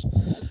multiverse.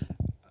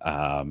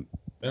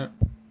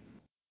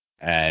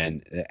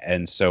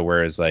 And so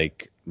whereas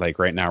like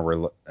right now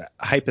we're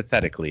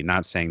hypothetically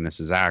not saying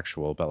this is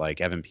actual, but like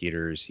Evan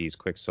Peters, he's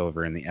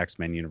Quicksilver in the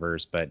X-Men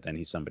universe, but then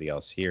he's somebody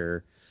else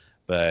here.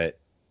 But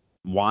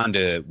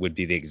Wanda would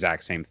be the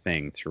exact same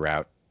thing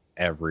throughout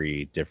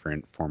every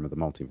different form of the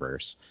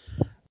multiverse.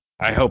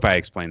 I hope I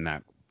explained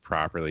that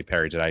properly.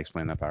 Perry, did I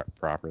explain that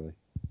properly?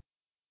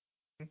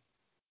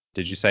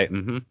 Did you say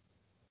mm-hmm?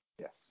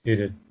 Yes. You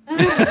did.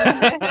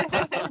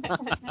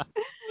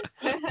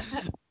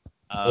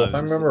 Well, if I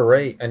remember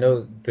right, I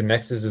know the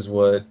Nexus is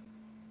what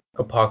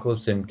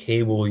Apocalypse and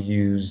Cable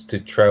use to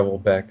travel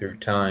back through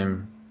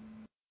time.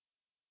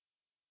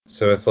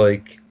 So it's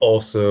like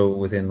also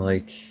within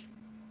like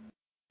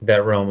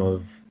that realm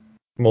of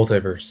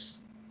multiverse.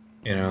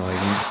 You know,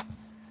 like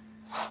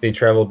they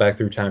travel back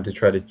through time to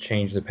try to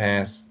change the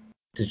past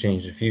to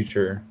change the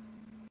future.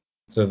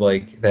 So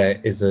like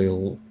that is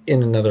in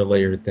another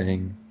layered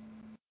thing.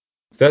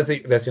 So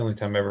that's the only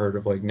time I've ever heard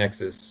of like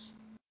Nexus.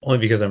 Only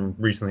because I'm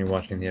recently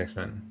watching the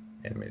X-Men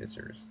animated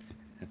series.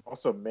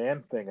 Also,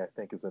 Man Thing, I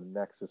think, is a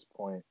Nexus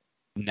point.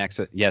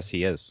 Nexus. Yes,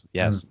 he is.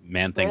 Yes,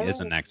 Man Thing is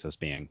a Really? Nexus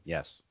being.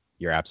 Yes,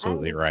 you're I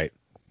absolutely right.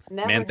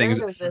 never Man Thing's.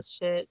 heard of this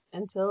shit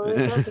until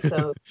this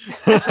episode.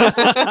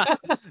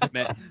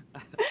 Man,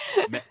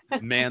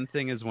 Man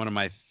Thing is one of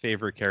my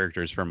favorite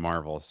characters from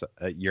Marvel. So,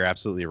 you're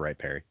absolutely right,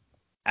 Perry.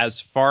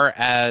 As far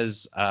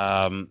as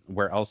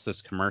where else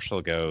this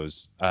commercial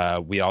goes,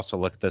 we also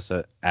look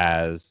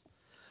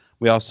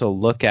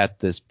at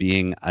this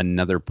being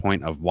another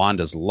point of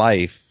Wanda's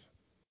life,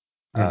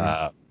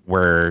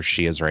 where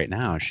she is right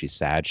now. She's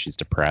sad. She's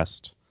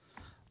depressed.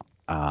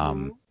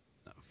 Mhm.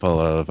 Full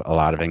of a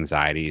lot of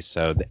anxiety.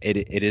 So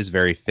it is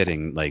very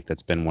fitting. Like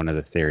that's been one of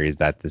the theories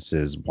that this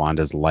is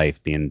Wanda's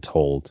life being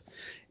told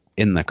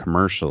in the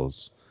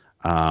commercials.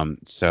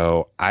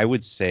 So I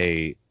would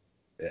say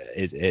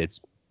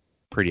it's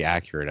pretty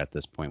accurate at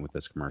this point with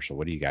this commercial.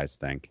 What do you guys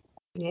think?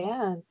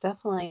 Yeah,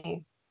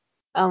 definitely.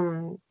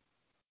 Um,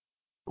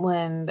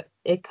 when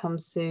it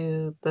comes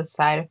to the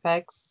side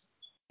effects,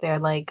 they're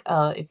like,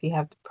 if you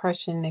have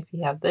depression, if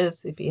you have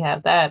this, if you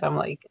have that, I'm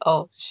like,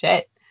 oh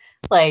shit.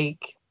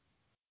 Like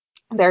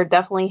they're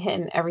definitely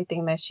hitting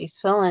everything that she's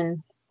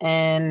feeling,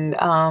 and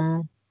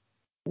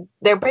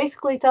they're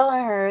basically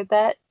telling her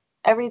that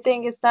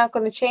everything is not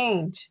going to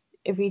change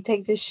if you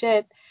take this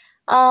shit.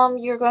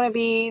 You're going to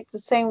be the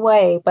same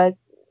way, but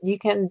you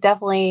can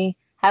definitely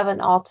have an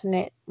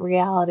alternate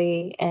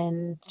reality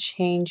and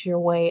change your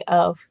way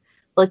of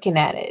looking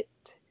at it.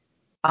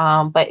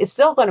 But it's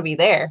still going to be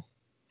there,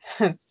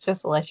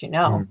 just to let you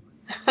know.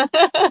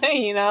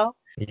 You know?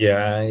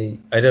 Yeah, I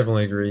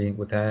definitely agree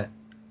with that.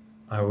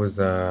 I was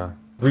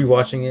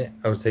rewatching it.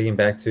 I was taken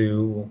back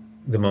to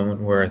the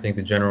moment where I think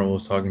the general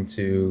was talking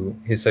to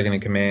his second in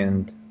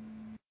command.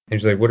 He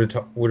was like, what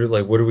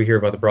did we hear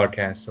about the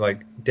broadcast?"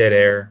 Like dead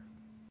air.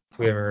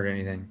 We haven't heard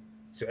anything.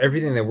 So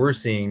everything that we're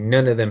seeing,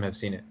 none of them have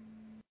seen it.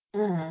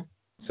 Hmm.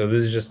 So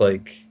this is just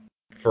like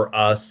for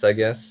us, I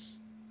guess.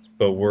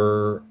 But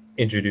we're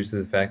introduced to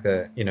the fact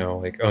that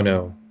like, oh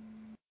no,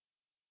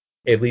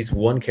 at least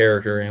one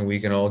character, and we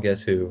can all guess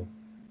who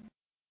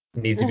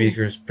needs to be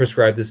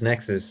prescribed this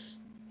Nexus,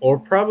 or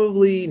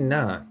probably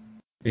not,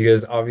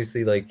 because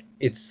obviously, like,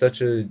 it's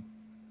such a,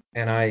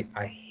 and I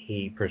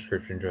hate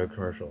prescription drug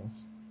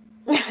commercials,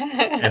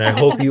 and I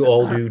hope you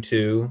all do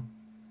too,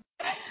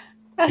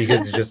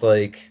 because it's just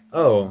like,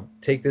 oh,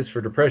 take this for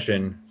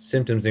depression.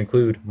 Symptoms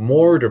include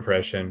more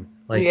depression.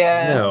 Like,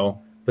 Yeah.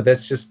 no, but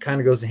that's just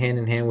kind of goes hand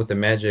in hand with the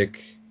magic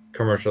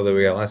commercial that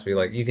we got last week.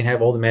 Like, you can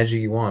have all the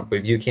magic you want, but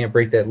if you can't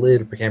break that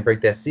lid or can't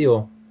break that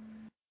seal,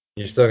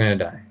 you're still gonna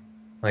die.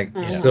 Like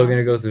you're Yeah. still Hmm.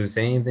 gonna go through the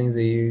same things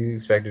that you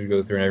expected to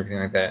go through and everything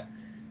like that.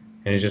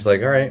 And it's just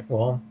like, all right,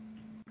 well,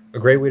 a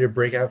great way to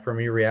break out from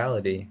your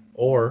reality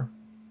or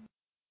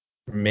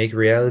make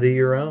reality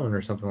your own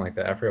or something like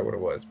that. I forgot what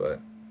it was,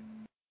 but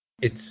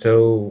it's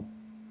so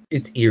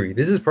it's eerie.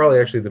 This is probably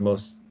actually the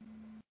most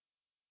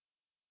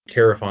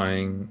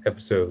terrifying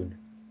episode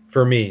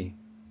for me,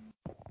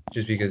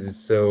 just because it's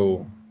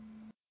so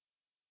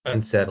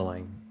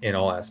unsettling in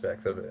all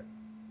aspects of it.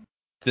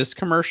 This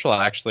commercial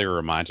actually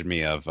reminded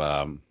me of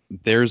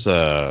there's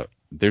a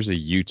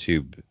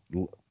YouTube.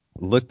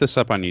 Look this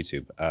up on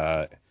YouTube.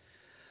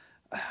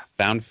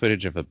 Found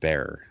footage of a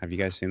bear. Have you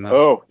guys seen this?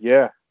 Oh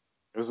yeah,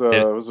 Did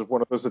it was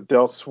one of those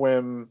Adult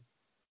Swim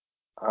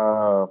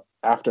uh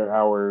after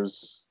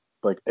hours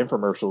like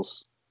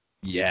infomercials.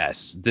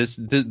 Yes,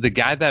 the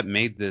guy that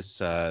made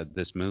this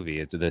movie,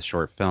 it's this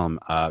short film.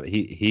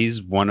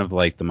 He's one of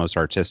like the most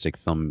artistic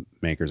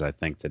filmmakers I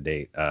think to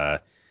date.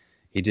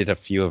 He did a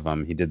few of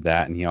them. He did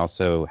that, and he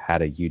also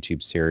had a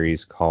YouTube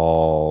series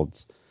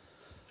called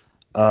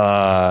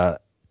uh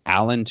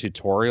Alan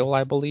Tutorial,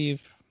 I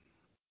believe.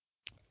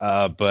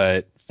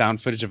 But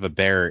found footage of a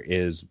bear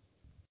is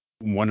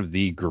one of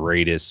the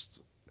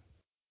greatest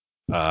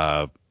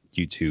uh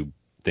YouTube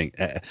thing.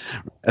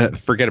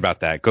 Forget about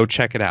that. Go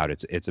check it out.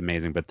 It's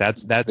amazing. But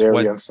that's Very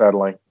what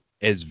unsettling.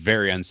 is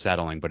very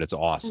unsettling, but it's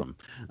awesome.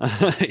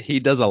 He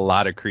does a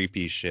lot of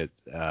creepy shit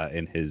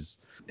in his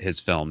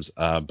films,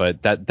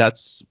 but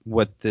that's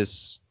what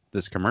this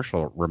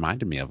commercial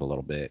reminded me of a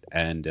little bit,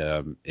 and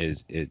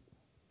is it?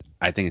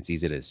 I think it's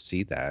easy to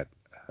see that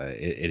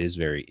it is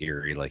very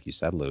eerie, like you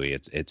said, Louis.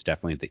 It's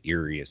definitely the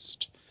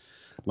eeriest.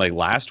 Like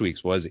last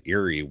week's was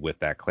eerie with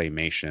that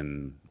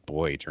claymation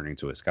boy turning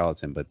to a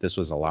skeleton, but this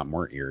was a lot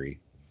more eerie,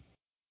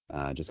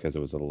 just because it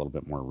was a little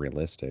bit more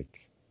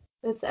realistic.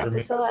 This For me,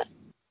 episode.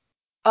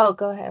 Oh,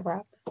 go ahead,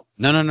 Rob.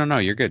 No.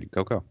 You're good.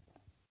 Go.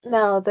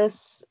 No,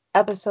 this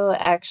episode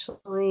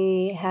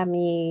actually had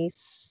me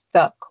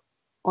stuck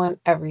on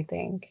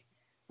everything.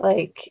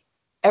 Like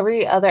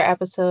every other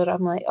episode,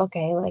 I'm like,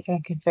 okay, like I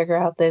can figure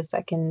out this,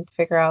 I can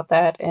figure out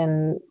that,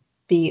 and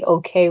be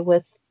okay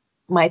with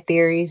my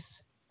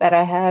theories that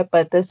I had.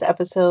 But this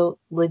episode,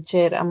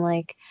 legit, I'm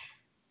like,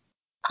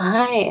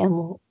 I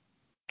am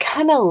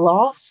kind of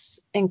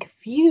lost and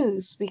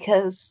confused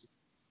because,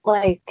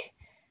 like,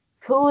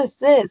 who is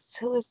this?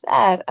 Who is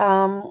that?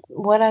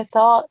 What I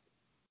thought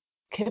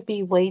could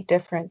be way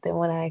different than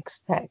what I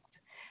expect.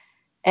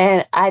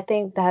 And I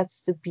think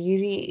that's the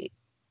beauty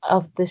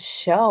of the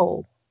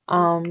show.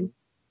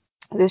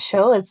 The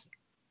show is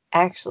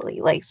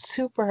actually like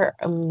super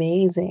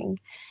amazing.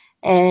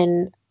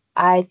 And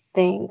I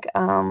think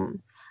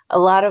a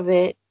lot of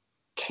it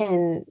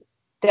can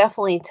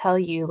definitely tell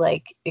you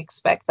like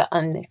expect the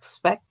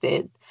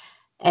unexpected.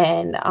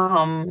 And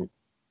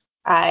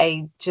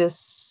I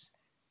just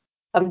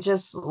I'm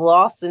just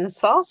lost in the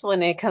sauce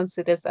when it comes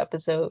to this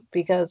episode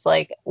because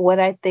like what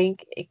I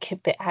think it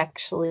could be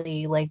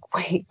actually like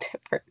way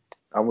different.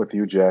 I'm with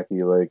you, Jackie.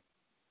 Like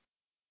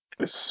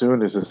as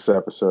soon as this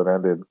episode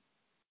ended,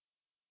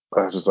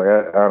 I was just like,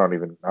 I don't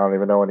even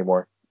know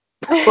anymore.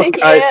 like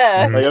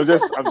Yeah.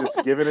 I'm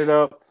just giving it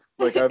up.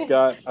 Like I've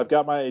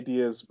got my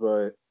ideas,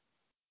 but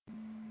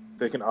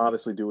they can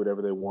honestly do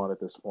whatever they want at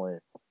this point,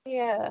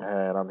 Yeah.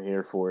 and I'm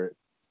here for it.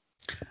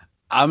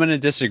 I'm gonna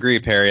disagree,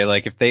 Perry.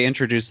 Like, if they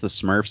introduce the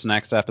Smurfs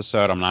next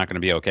episode, I'm not gonna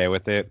be okay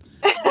with it.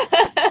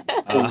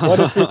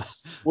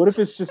 But what if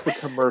it's just a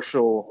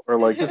commercial or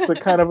like just a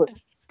kind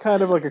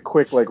of like a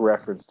quick like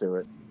reference to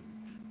it?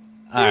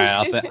 All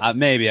right,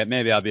 maybe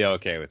I'll be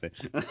okay with it.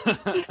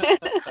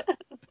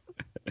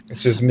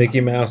 It's just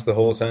Mickey Mouse the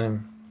whole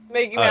time.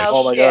 Mickey Oh, Oh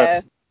Mouse, my god,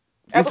 yeah.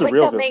 I he's was a like,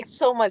 real that villain. makes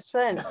so much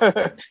sense.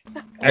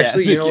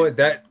 Actually, you know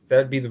Mickey- what?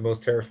 That'd be the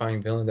most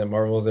terrifying villain that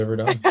Marvel has ever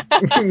done.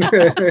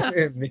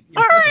 Mickey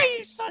All Mouse. right,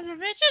 you sons of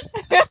bitches.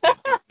 I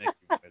can't do Mickey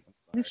voice,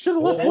 I'm You sorry. should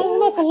have left Oh.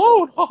 Olaf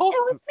alone.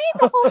 It was me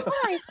the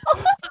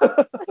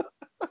whole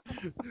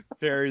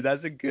Perry,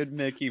 that's a good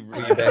Mickey.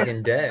 Put you back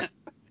in debt.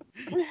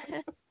 time.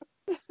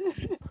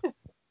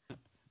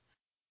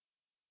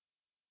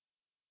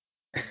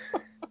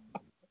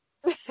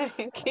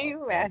 Can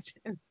you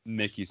imagine?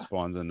 Mickey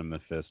spawns into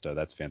Mephisto.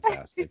 That's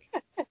fantastic.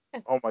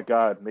 Oh my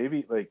god,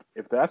 maybe like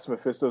if that's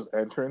Mephisto's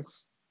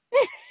entrance,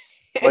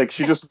 like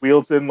she just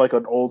wheels in like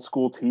an old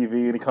school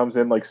TV and he comes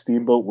in like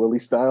Steamboat Willie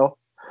style,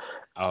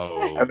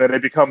 Oh, and then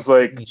it becomes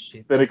like Holy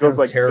shit, then that it goes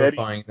sounds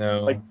terrifying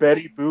though. like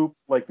Betty Boop,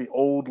 like the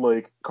old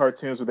like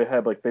cartoons where they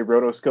had like they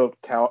rotoscoped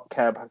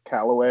Cab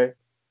Calloway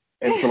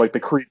into like the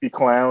creepy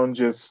clown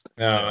just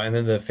No, and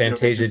then the you know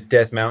Fantasia just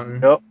Death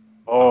Mountain. yep.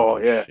 Oh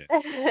yeah. shit.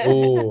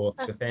 Oh,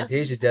 the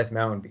Fantasia Death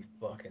Mountain would be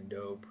fucking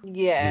dope.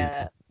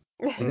 Yeah.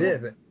 It Mm.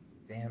 is.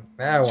 Damn,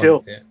 now I want to see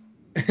Chills.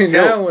 it.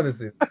 Now I want Chills. to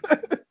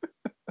see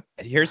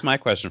it. Here's my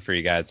question for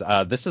you guys.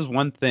 This is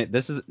one thing.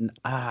 This is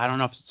I don't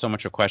know if it's so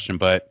much a question,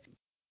 but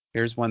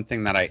here's one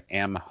thing that I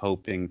am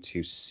hoping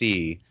to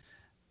see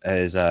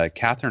is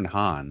Catherine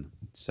Hahn.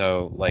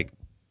 So like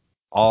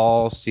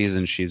all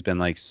season she's been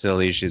like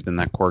silly. She's been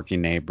that quirky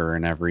neighbor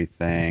and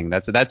everything.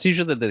 That's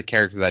usually the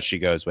character that she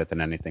goes with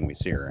in anything we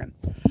see her in.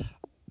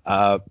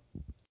 Uh,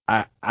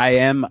 I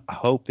am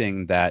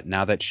hoping that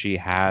now that she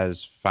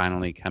has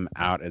finally come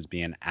out as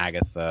being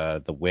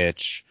Agatha the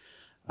witch,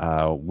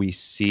 we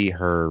see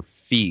her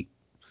feet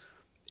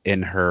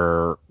in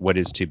her what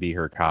is to be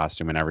her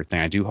costume and everything.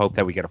 I do hope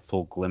that we get a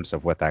full glimpse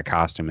of what that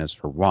costume is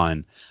for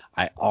one.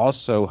 I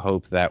also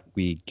hope that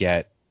we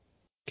get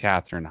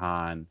Catherine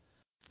Hahn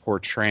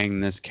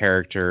portraying this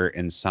character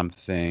in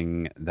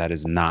something that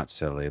is not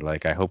silly.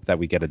 Like I hope that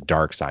we get a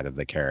dark side of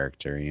the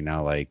character, you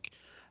know, like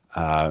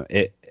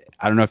it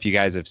I don't know if you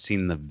guys have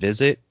seen The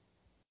Visit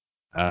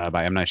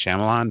by M. Night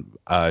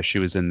Shyamalan. She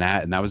was in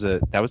that, and that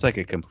was like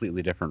a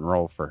completely different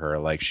role for her.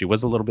 Like she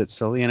was a little bit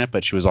silly in it,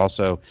 but it was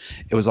also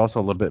a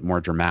little bit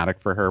more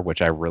dramatic for her,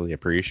 which I really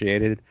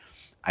appreciated.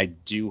 I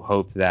do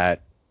hope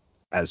that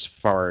as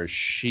far as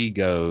she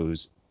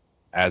goes,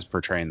 as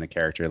portraying the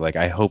character, like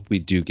I hope we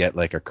do get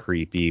like a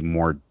creepy,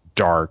 more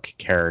dark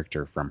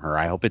character from her.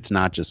 I hope it's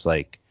not just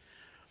like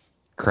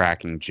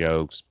cracking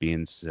jokes, being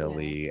Yeah.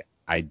 silly.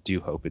 I do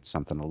hope it's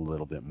something a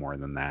little bit more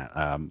than that.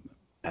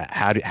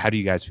 How do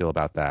you guys feel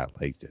about that?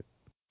 Like,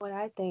 What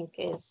I think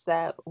is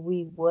that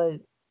we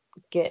would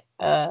get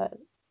a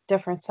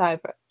different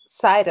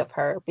side of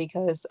her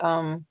because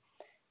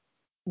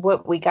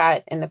what we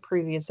got in the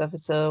previous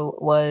episode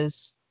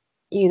was,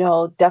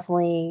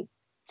 definitely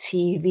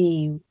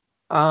TV,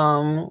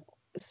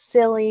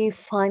 silly,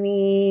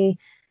 funny,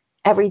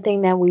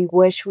 everything that we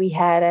wish we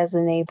had as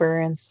a neighbor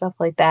and stuff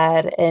like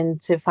that.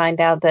 And to find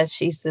out that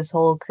she's this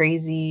whole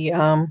crazy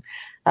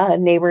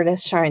neighbor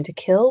that's trying to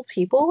kill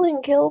people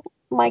and kill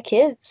my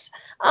kids.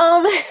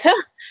 Um,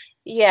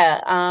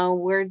 yeah,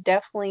 we're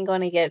definitely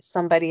going to get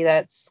somebody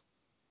that's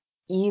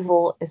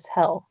evil as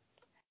hell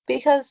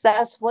because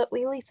that's what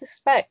we least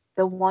expect.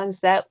 The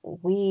ones that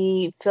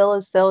we feel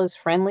as though is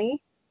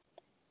friendly.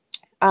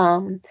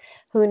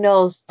 Who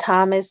knows?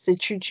 Thomas, the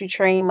choo choo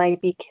train,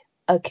 might be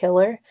a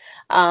killer.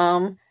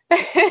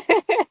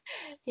 He's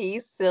He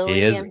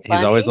silly is. and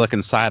He's always funny.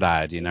 looking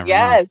side-eyed. You never know.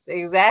 Yes,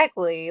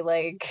 exactly.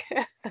 Like,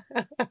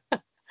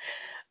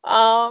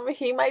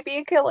 he might be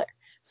a killer.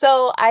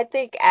 So I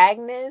think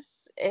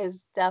Agnes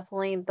is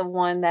definitely the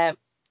one that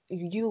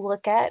you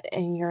look at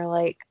and you're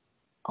like,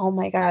 oh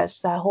my gosh,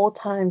 that whole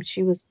time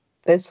she was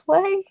this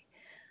way.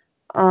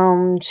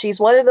 She's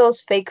one of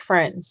those fake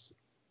friends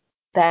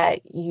that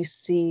you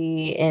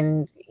see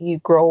and you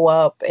grow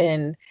up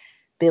and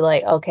be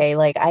like, okay,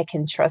 like I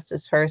can trust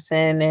this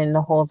person, and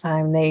the whole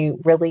time they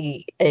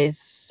really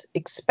is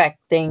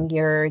expecting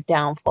your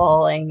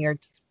downfall and your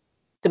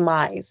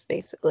demise,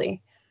 basically.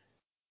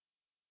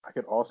 I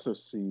could also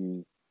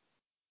see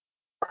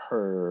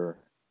her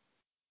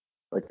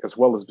like as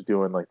well as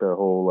doing like the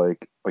whole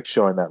like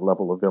showing that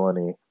level of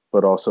villainy,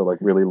 but also like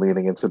really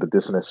leaning into the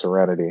dissonant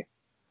serenity,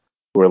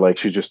 where like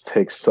she just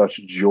takes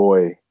such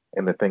joy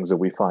in the things that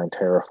we find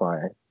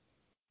terrifying.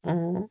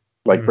 Mm-hmm.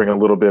 Like bring a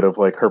little bit of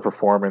like her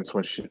performance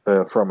when she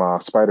from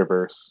Spider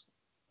Verse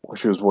when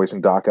she was voicing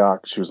Doc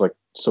Ock. She was like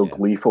so Yeah.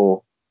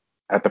 gleeful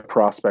at the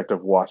prospect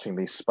of watching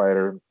these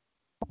spider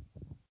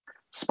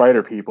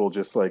people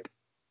just like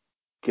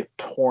get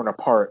torn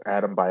apart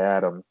atom by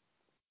atom.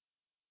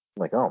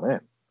 Like, oh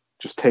man,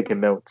 just taking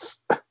notes.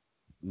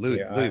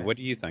 Louis, what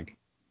do you think?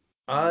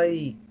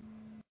 I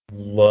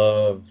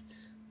loved.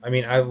 I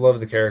mean, I loved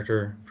the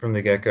character from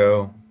the get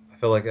go. I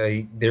felt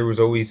like there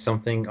was always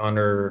something on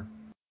her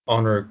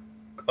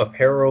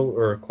apparel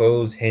or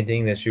clothes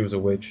hinting that she was a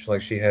witch.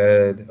 Like she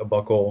had a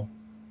buckle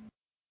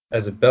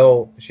as a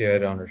belt. She had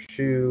it on her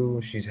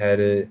shoe. She's had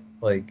it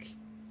like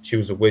she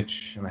was a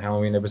witch in the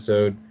Halloween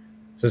episode.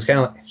 So it's kind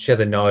of like she had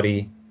the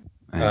naughty.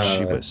 And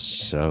she was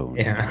so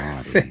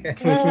Yeah.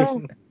 naughty.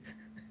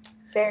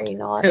 Very as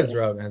naughty.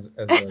 Rob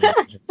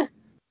mentioned.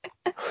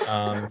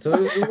 So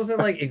it wasn't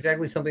like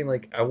exactly something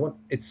like I want.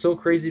 It's so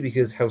crazy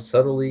because how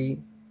subtly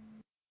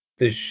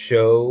the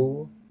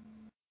show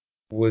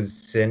was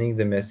sending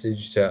the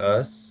message to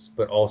us,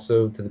 but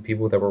also to the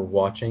people that were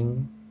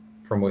watching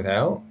from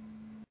without.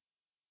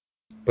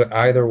 But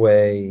either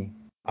way,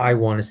 I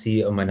want to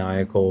see a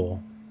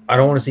maniacal. I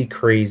don't want to see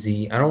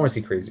crazy. I don't want to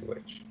see crazy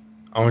witch.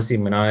 I want to see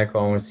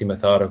maniacal. I want to see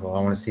methodical.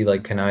 I want to see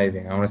like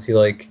conniving. I want to see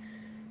like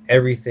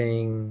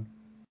everything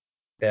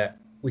that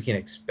we can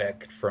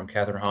expect from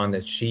Catherine Hahn.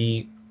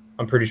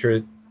 I'm pretty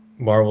sure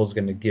Marvel's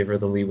going to give her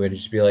the leeway to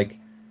just be like,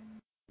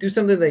 do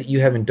something that you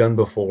haven't done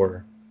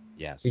before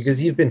Yes.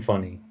 because you've been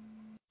funny.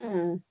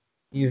 Mm.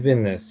 You've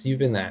been this. You've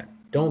been that.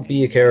 Don't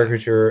be a Exactly.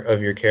 caricature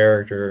of your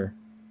character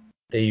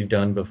that you've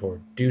done before.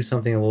 Do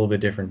something a little bit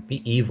different.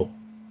 Be evil.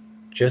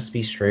 Just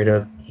be straight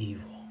up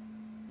evil.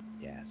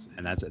 Yes.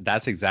 And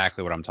that's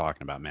exactly what I'm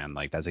talking about, man.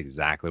 Like that's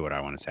exactly what I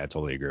want to say. I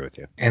totally agree with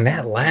you. And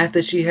that laugh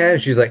that she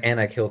had, she's like, and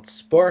I killed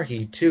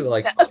Sparky too.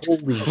 Like,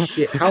 holy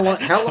shit! How long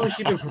has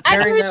she been I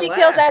preparing knew that she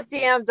killed laugh? that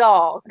damn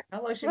dog. How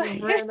long has she been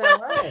preparing that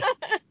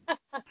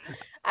laugh?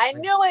 I Like,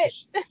 knew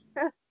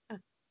it.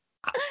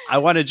 I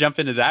want to jump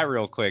into that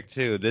real quick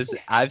too.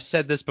 I've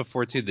said this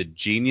before too, the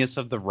genius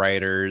of the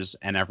writers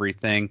and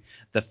everything.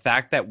 The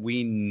fact that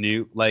they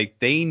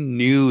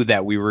knew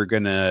that we were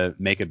going to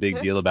make a big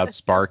deal about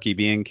Sparky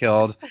being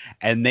killed,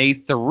 and they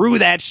threw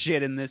that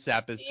shit in this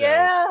episode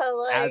Yeah,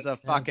 as like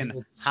a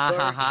fucking ha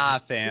ha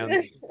ha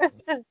fans.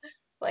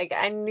 like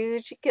I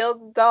knew she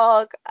killed the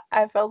dog.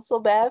 I felt so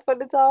bad for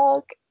the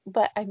dog,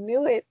 but I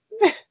knew it.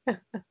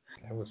 that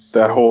was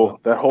so fun.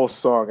 That whole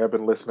song. I've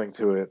been listening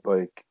to it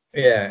like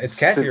Yeah, it's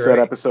catchy, since that right?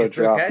 episode It's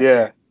so dropped. catchy.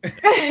 Yeah,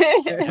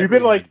 we've been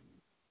Everyone. like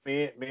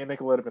me and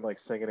Nicolette have been like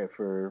singing it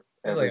for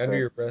It's like under everything.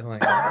 your breath,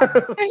 like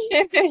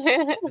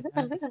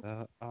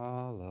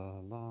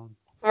All along.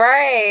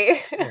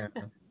 Right. yeah.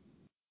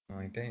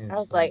 Like I damn,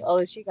 was like, son.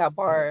 oh, she got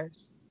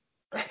bars.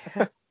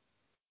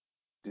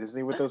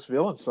 Disney with those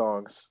villain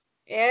songs.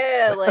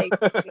 Yeah, like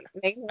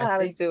they know I how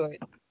to think do it.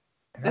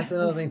 and that's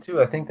another thing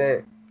too. I think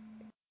that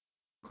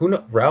who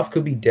know Ralph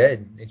could be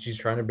dead, and she's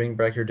trying to bring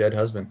back her dead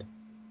husband.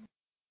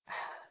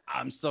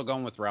 I'm still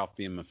going with Ralph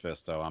being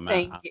Mephisto.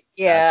 Thank you.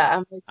 Yeah,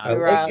 I'm with I you,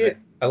 like Rob. it.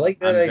 I like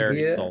that I'm very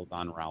idea. sold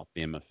on Ralph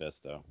being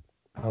Mephisto.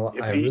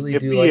 If I he really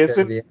if do he like that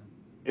isn't idea.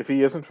 if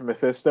he isn't from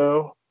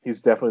Mephisto,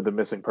 he's definitely the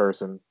missing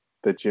person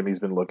that Jimmy's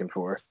been looking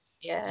for.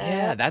 Yeah,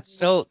 Yeah, that's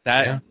still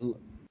that. Yeah,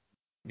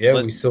 yeah.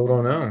 Let We still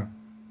don't know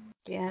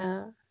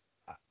yeah.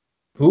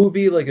 who would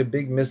be like a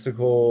big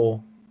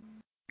mystical,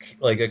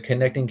 like a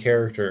connecting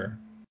character,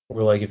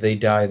 or like if they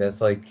die, that's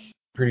like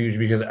pretty huge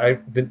because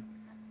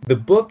the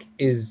book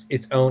is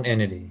its own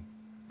entity.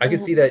 I could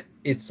Mhm. see that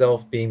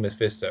itself being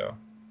Mephisto.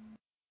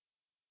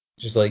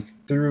 Just like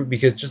through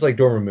because just like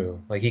Dormammu,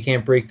 like he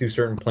can't break through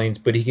certain planes,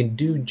 but he can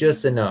do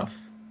just enough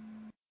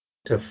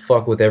to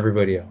fuck with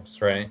everybody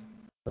else, right?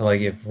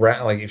 Like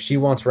if she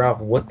wants Ralph,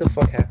 what the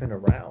fuck happened to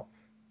Ralph?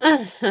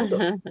 Who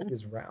the fuck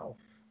is Ralph?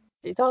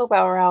 She talk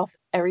about Ralph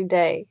every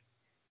day.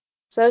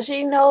 So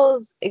she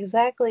knows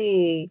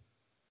exactly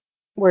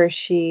where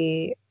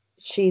she's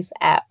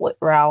at with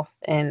Ralph,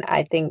 and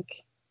I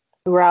think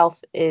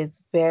Ralph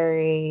is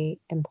very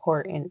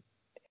important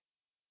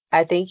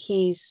I think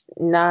he's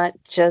not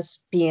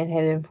just being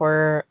hidden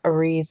for a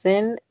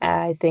reason.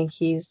 I think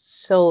he's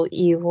so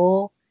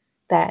evil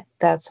that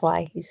that's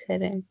why he's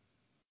hidden.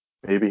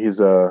 Maybe he's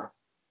Maybe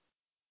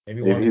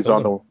maybe Wanda he's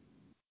killed on him.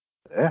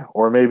 the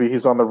or maybe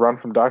he's on the run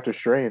from Doctor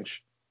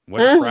Strange.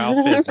 What if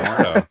Ralph is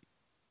Mordo?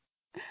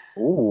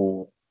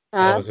 Ooh,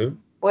 That Huh? was who?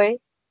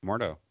 Wait.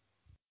 Mordo.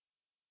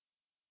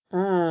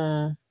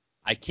 Hmm.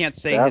 I can't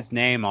say That- his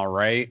name, all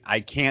right? I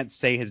can't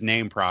say his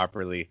name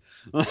properly.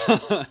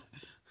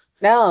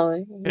 No,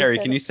 he Harry,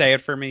 said can it. you say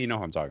it for me? You know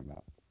what I'm talking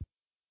about.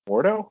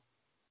 Mordo?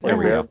 There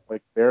we go.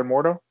 Like Baron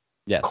Mordo?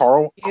 Yes.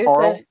 Carl? You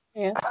Carl? said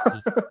it.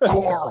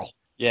 Carl.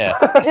 Yeah.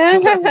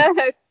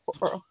 Yeah.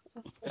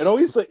 It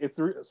always like it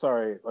threw.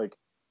 Sorry, like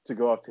to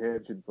go off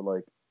tangent, but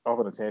like off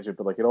on a tangent,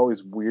 but like it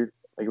always weird.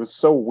 Like it was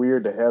so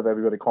weird to have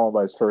everybody call him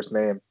by his first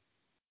name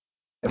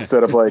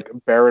instead of like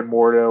Baron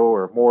Mordo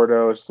or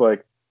Mordo. It's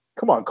like,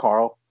 come on,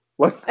 Carl.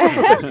 Like,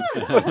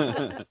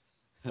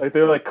 like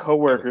they're like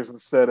coworkers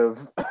instead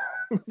of.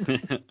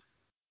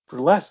 For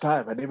the last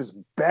time, my name is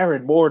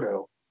Baron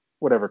Mordo.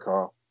 Whatever,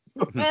 Carl.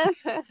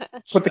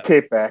 Put the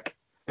cape back.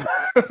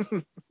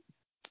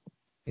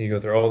 You go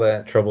through all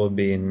that trouble of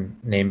being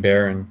named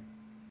Baron,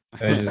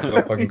 and then just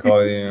go fucking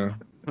call you.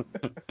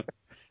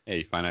 Yeah,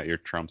 you find out you're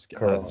Trump's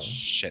Carl.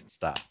 shit.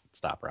 Stop,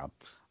 Rob.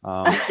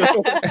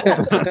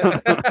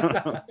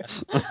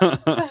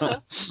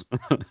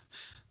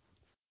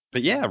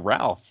 But yeah,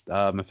 Ralph,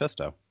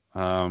 Mephisto. Yeah.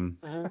 I'm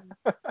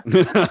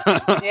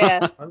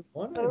What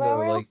wondering about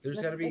though, Ralph? like, there's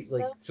Miss got to be Mephisto?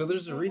 like, so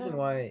there's a reason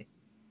why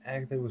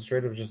Agatha was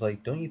straight up just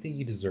like, don't you think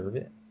you deserve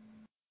it?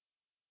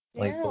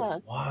 Like, Yeah,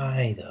 but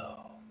why though?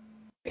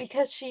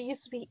 because she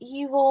used to be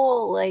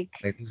evil. Like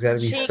Like, there's got to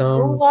be she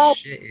some grew up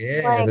shit.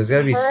 Yeah, like there's got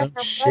to be her and some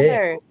her shit.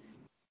 brother,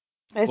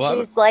 and Well,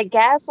 she's like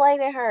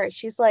gaslighting her.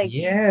 She's like,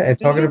 Yeah, and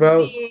 "You talking used to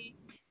about be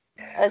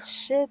a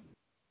shit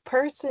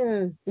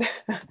person.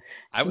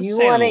 I was You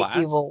saying wanted last.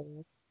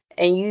 evil,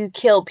 and you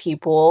kill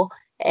people,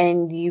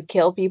 and you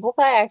kill people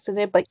by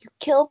accident, but you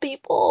kill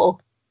people.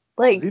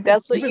 Like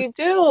that's what Even you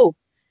do."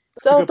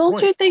 that's a So good don't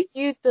point. you think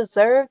you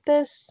deserve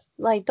this?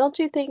 Like, don't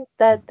you think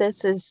that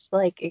this is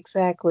like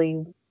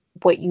exactly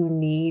what you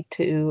need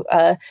to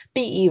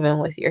be even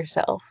with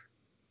yourself?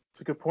 It's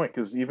a good point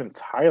because even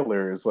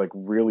Tyler is like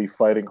really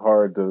fighting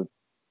hard to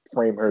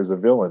frame her as a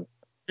villain.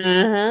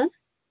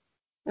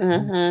 Mm-hmm.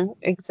 Mm-hmm.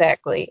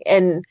 Exactly.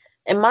 And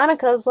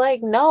Monica's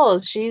like, no,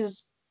 if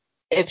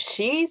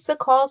she's the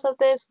cause of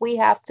this, we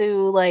have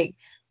to like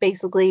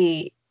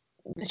basically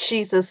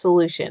she's the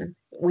solution.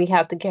 We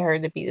have to get her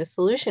to be the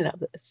solution of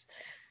this.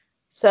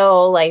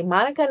 So like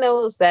Monica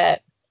knows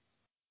that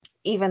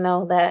even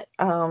though that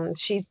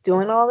she's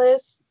doing all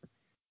this,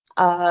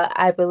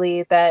 I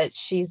believe that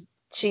she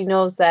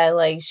knows that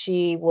like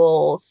she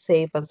will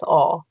save us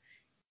all.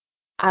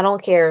 I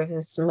don't care if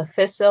it's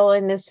Mephisto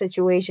in this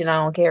situation. I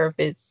don't care if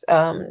it's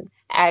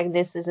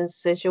Agnes is in this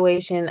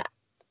situation.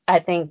 I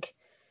think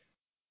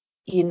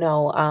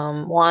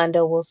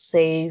Wanda will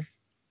save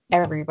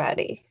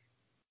everybody,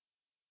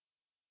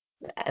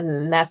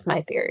 and that's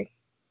my theory.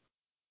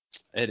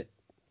 It,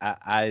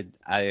 I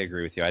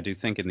agree with you. I do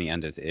think in the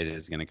end it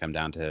is going to come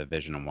down to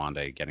Vision and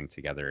Wanda getting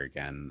together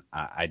again.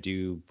 I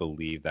do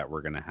believe that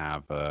we're going to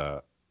have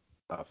a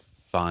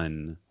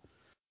fun,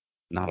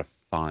 not a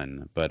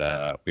fun,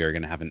 but we are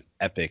going to have an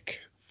epic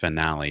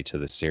finale to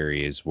the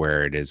series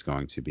where it is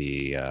going to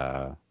be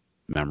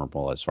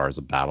memorable as far as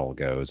the battle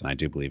goes. And I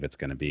do believe it's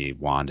going to be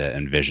Wanda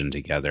and Vision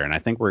together. And I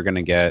think we're going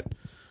to get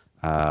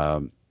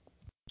um,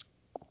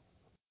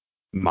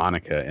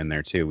 Monica in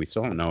there too. We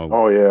still don't know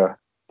Oh yeah,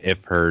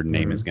 if her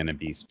name is Mhm. going to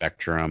be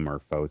Spectrum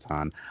or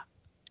Photon.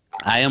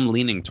 I am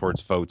leaning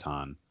towards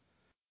Photon.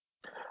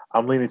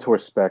 I'm leaning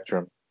towards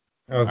Spectrum.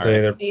 I would All say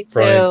right. they're Me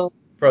probably too.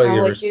 probably I'm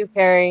give with her. you,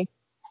 Perry.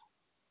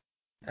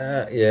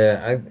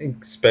 Yeah, I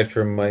think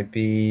Spectrum might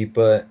be,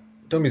 but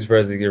don't be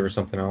surprised if they give her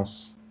something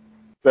else.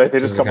 They just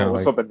Just to come kind up of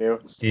with like something new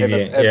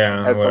deviate. and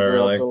Yeah, add something whatever. else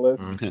to Like the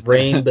list.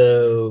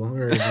 Rainbow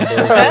or bullshit,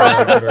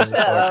 whatever the Shut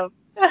fuck. up.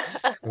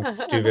 Some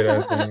stupid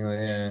ass thing. Like,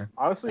 yeah.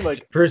 Honestly,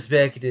 like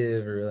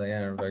Perspective or like I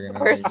don't fucking know.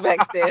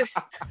 Perspective.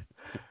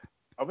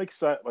 I'm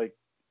excited. Like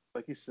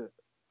you said,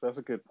 that's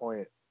a good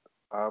point.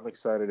 I'm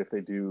excited if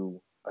they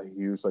do a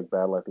huge like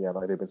battle at the end.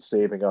 Like they've been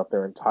saving up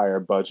their entire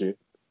budget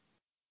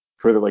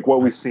for the like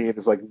what we've seen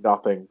is like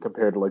nothing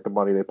compared to like the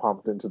money they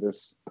pumped into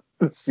this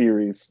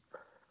series.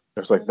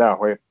 It's like no,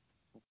 wait,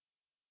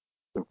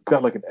 we've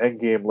got like an end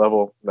game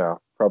level. No,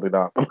 probably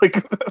not.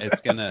 Like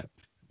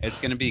It's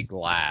gonna be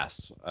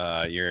Glass.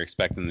 You're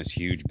expecting this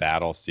huge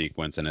battle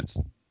sequence, and it's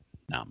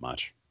not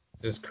much.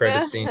 Just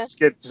credit scene. just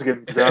get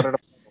drowned in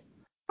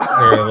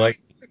Or a like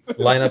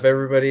line up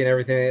everybody and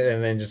everything,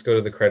 and then just go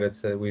to the credits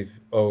that we've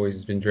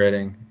always been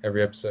dreading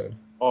every episode.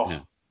 Yeah.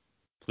 oh.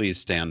 Please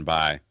stand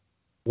by.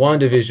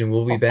 WandaVision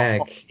will be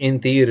back in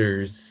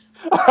theaters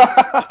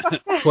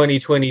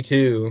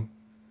 2022.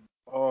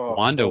 Oh,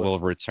 Wanda will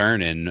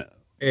return in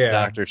Yeah.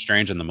 Doctor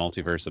Strange in the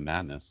Multiverse of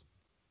Madness.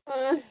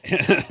 my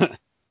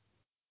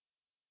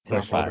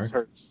Question heart mark.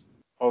 hurts.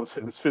 Oh,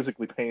 this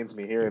physically pains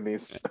me hearing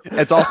these.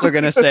 It's also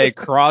going to say,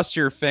 cross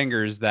your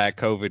fingers that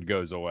COVID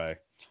goes away.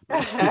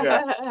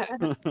 Yeah.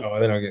 Oh,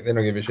 they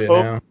don't give a shit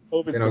Hope, now.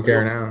 hope They it's don't the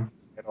care real now.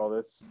 and all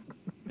this.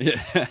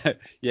 Yeah.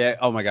 Yeah.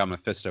 Oh my God,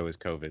 Mephisto is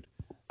COVID.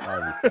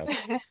 That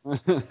would be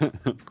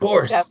tough. Of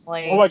course. Oh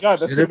Definitely. my god,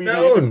 Should have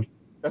known.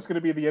 that's gonna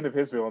be the end of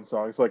his villain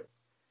song. It's like,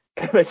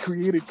 and I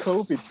created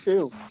COVID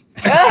too.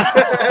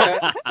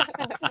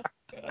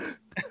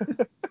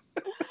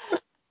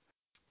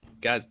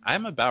 Guys,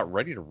 I'm about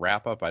ready to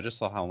wrap up. I just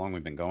saw how long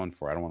we've been going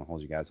for. I don't want to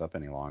hold you guys up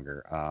any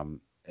longer.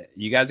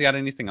 You guys got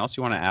anything else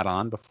you want to add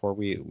on before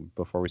we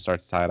start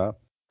to tie it up?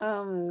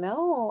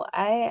 No,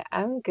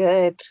 I'm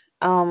good.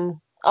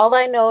 All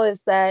I know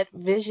is that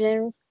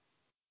Vision,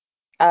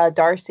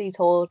 Darcy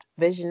told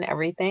Vision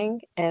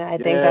everything, and I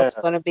think Yeah, that's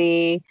going to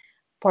be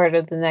part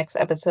of the next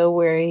episode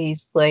where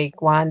he's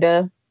like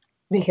Wanda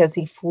because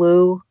he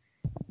flew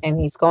and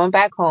he's going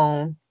back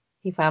home.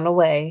 He found a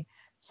way.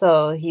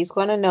 So he's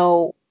going to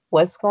know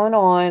what's going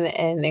on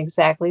and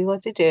exactly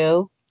what to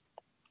do.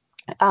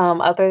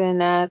 Other than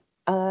that,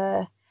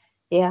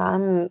 yeah,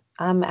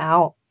 I'm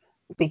out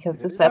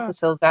because this yeah.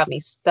 episode got me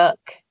stuck.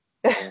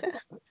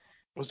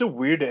 Was it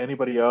weird to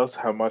anybody else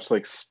how much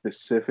like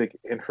specific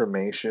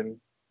information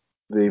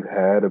they've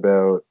had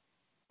about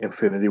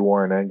Infinity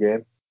War and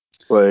Endgame?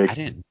 I Like,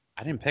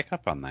 didn't pick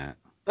up on that.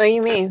 What do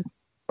you mean?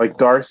 like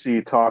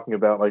Darcy talking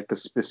about like the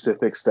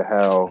specifics to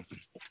how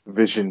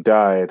Vision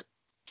died.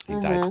 He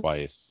died Mm-hmm.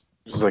 twice.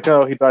 She's like,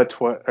 oh, he died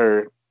twice,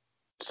 or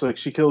it's like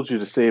she killed you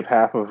to save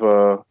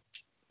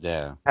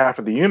Yeah. half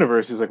of the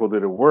universe. He's like, well,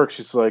 did it work?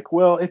 She's like,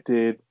 well, it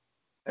did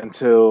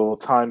until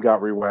time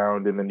got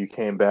rewound, and then you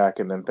came back,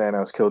 and then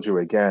Thanos killed you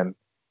again.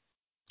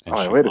 And I'm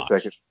like, she wait a lost.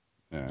 second.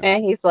 Yeah.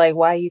 And he's like,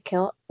 why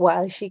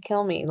did she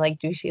kill me? Like,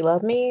 do she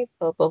love me?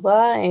 Blah blah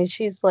blah. And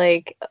she's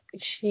like,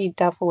 she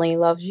definitely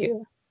loves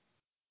you.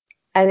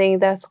 I think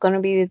that's gonna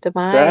be the That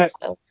demise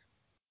of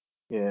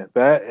Yeah,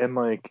 that and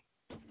like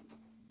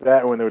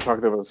that when they were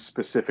talking about the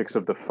specifics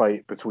of the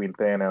fight between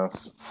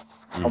Thanos.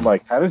 I'm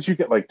like, how did you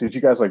get like did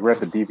you guys like rent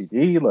the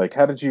DVD? Like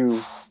how'd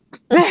you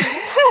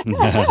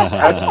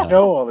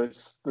know all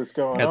this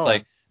going It's on?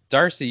 like,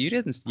 Darcy,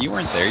 you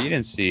weren't there. You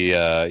didn't see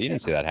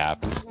that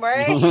happen.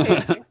 right.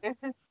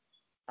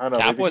 I don't know,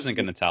 Cap wasn't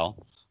gonna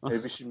tell.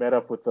 maybe she met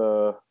up with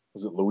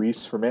was it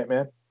Luis from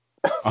Ant-Man?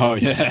 Oh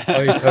yeah.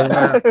 Oh, you're talking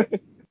about?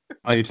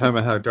 Oh, you're talking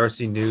about how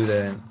Darcy knew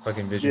that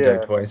fucking Vision Yeah.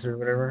 died twice or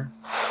whatever?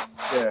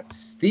 Yeah.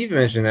 Steve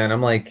mentioned that, and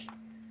I'm like,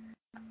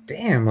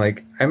 damn,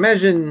 like, I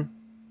imagine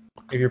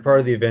if you're part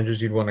of the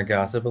Avengers, you'd want to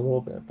gossip a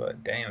little bit,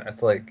 but damn, that's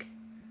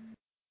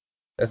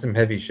some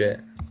heavy shit.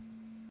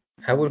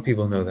 How would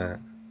people know that?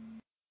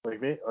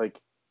 Like me like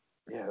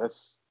yeah,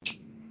 that's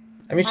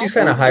I mean, My she's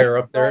kind of thing is higher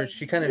up there. like,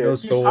 She kind of yeah,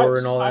 knows Thor and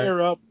she's all that.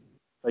 higher up.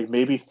 Like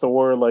maybe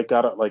Thor like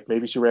got it like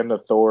maybe she ran into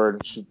Thor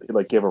and she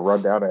like gave a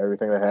rundown of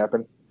everything that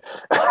happened.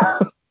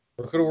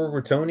 We could have worked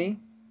with Tony.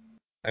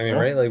 I mean, Yeah.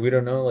 right? Like, we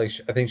don't know. Like,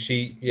 I think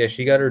she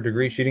got her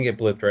degree. She didn't get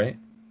blipped, right?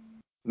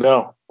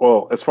 No.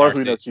 Well, as far as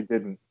we know, Darcy she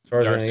didn't. As far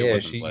as I know, Darcy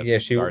wasn't blipped.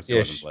 Darcy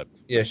wasn't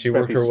blipped. She she spent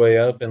worked her these. way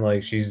up, and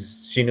like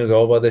she knows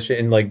all about this shit,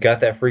 and like got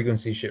that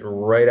frequency shit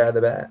right out of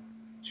the bat.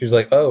 She was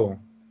like, "Oh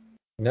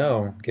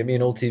no, give me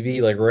an old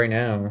TV like right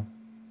now."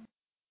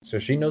 So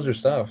she knows her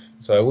stuff.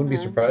 So I wouldn't be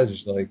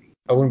surprised.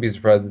 I wouldn't be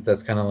surprised that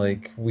that's kind of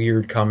like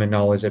weird common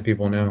knowledge that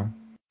people know.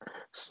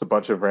 Just a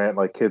bunch of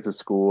like kids at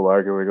school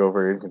arguing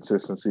over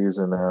inconsistencies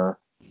and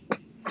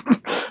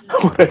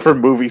whatever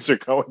movies are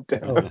going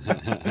down.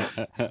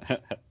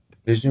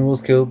 Vision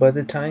was killed by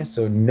the Time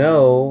Stone.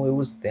 No, it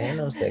was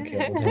Thanos that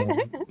killed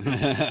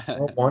him.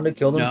 Oh, Wanda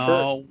killed him first.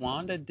 No,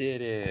 Wanda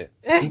did it.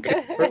 Who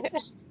killed him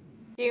first?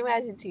 Can you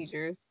imagine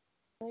teachers?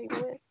 Like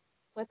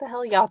what the hell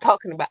are y'all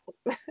talking about?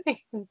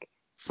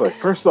 It's like,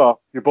 first off,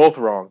 you're both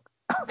wrong.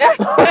 Now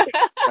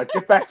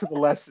get back to the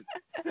lesson.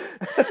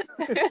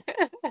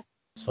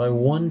 So I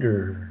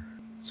wonder.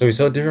 So we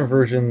saw different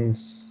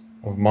versions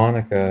of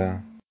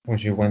Monica when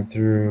she went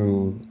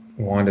through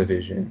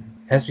WandaVision.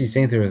 It has to be the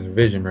same thing with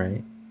Vision,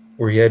 right?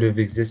 Where he had to have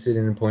existed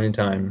in a point in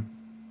time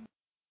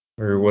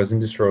where it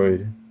wasn't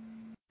destroyed,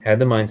 had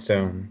the Mind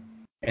Stone,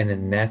 and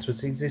then that's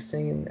what's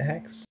existing in the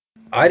Hex.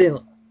 I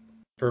didn't.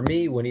 For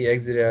me, when he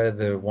exited out of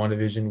the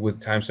WandaVision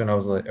with Time Stone, I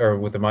was like, or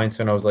with the Mind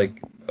Stone, I was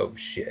like, oh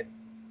shit,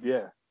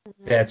 Yeah.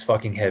 that's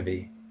fucking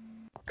heavy.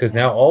 Because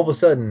now all of a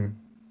sudden,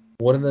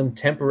 one of them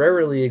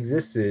temporarily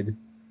existed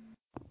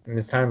in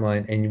this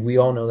timeline, and we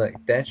all know that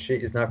that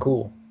shit is not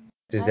cool.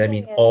 Does My that thing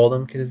mean is, all of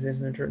them could exist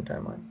in a certain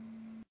timeline?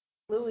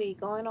 Louis,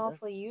 going Yeah.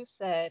 off what you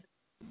said,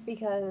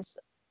 because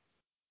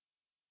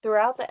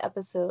throughout the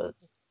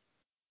episodes,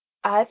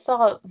 I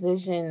thought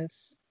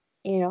Vision's,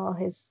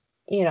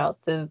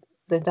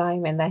 the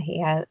diamond that he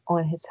had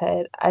on his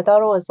head, I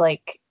thought it was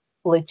like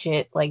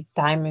legit, like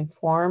diamond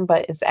form,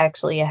 but it's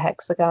actually a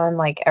hexagon,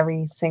 like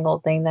every single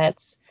thing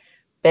that's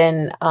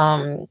been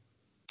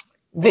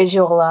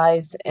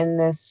visualized in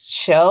this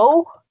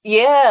show.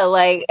 Yeah,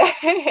 like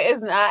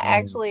it's not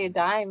actually a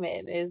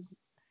diamond.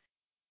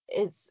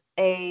 It's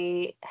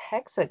a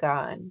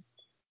hexagon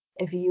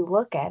if you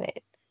look at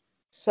it.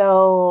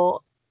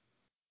 So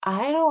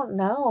I don't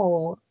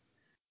know.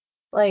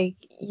 Like,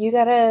 you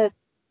gotta,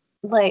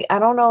 like, I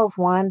don't know if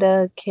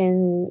Wanda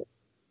can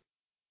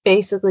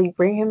basically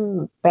bring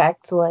him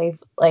back to life.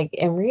 Like,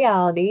 in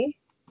reality,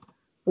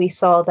 we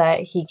saw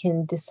that he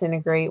can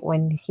disintegrate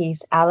when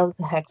he's out of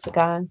the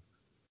hexagon.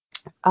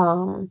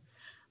 Um,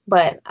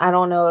 but I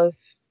don't know if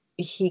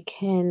he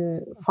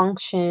can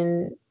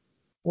function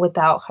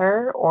without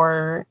her,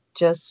 or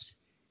just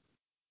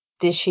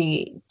did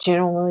she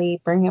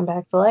generally bring him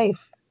back to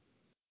life?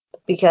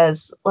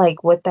 Because,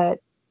 like, with that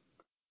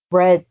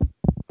red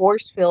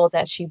force field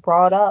that she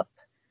brought up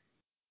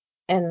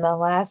in the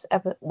last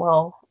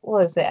well,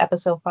 what was it,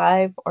 episode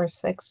 5 or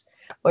 6,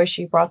 where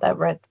she brought that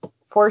red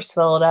force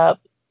field up,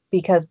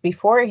 because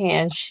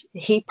beforehand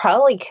he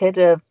probably could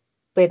have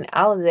been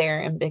out of there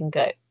and been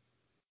good.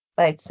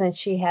 But since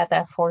she had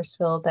that force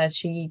field that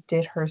she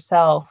did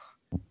herself,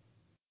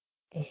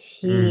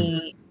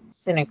 he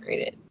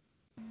disintegrated.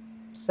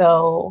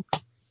 So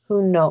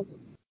who knows?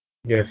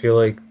 Yeah, I feel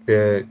like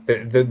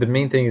the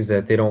main thing is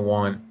that they don't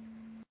want.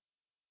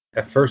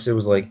 At first, it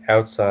was like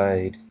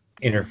outside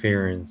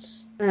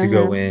interference to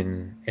go Mm-hmm.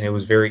 in, and it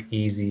was very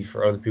easy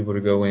for other people to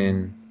go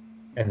in,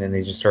 and then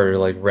they just started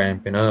like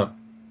ramping up,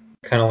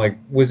 kind of like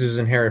wizards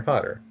in Harry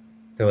Potter.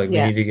 They're like, we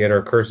Yeah. need to get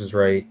our curses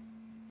right,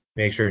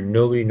 make sure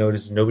nobody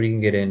notices, nobody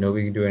can get in,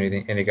 nobody can do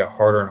anything, and it got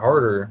harder and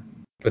harder.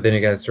 But then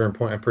it got a certain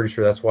point. I'm pretty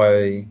sure that's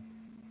why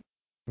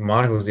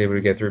Monica was able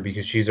to get through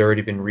because she's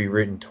already been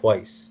rewritten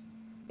twice.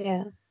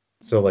 Yeah.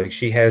 So like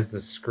she has the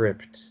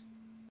script,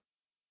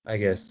 I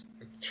guess.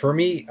 For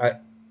me,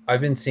 I've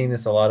been seeing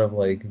this a lot of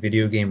like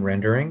video game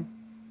rendering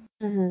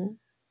Mm-hmm.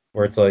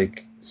 where it's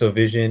like so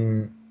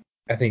Vision.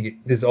 I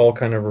think this all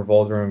kind of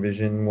revolves around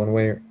Vision one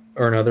way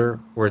or another,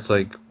 where it's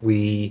like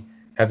we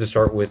have to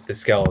start with the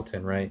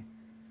skeleton, right?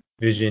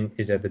 Vision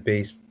is at the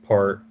base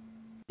part.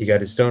 He got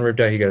his stone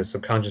ripped out. He got his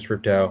subconscious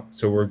ripped out.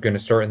 So we're going to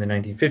start in the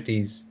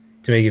 1950s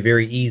to make it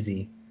very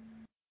easy,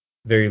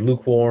 very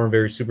lukewarm,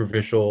 very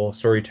superficial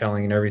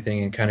storytelling and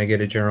everything, and kind of get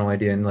a general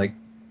idea. And like,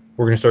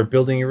 we're going to start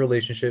building a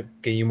relationship,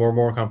 get you more and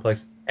more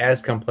complex.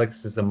 As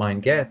complex as the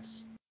mind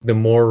gets, the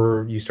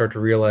more you start to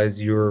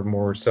realize you're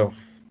more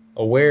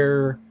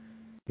self-aware.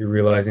 You're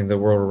realizing the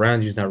world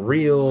around you is not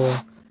real.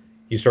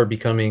 You start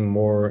becoming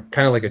more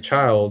kind of like a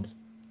child,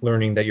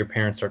 learning that your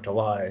parents start to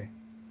lie,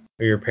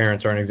 or your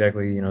parents aren't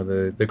exactly,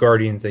 the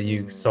guardians that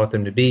you sought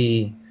them to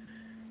be.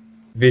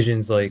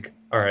 Vision's like,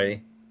 all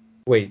right,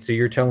 wait, so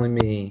you're telling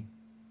me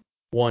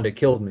Wanda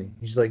killed me?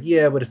 She's like,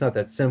 yeah, but it's not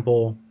that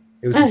simple.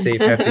 It was to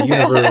save half the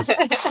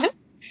universe.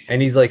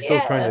 And he's like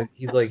still trying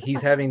Yeah. to.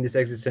 He's having this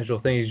existential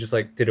thing. He's just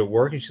like, did it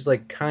work? And she's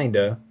like,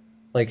 kinda.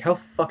 Like, how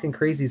fucking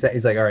crazy is that?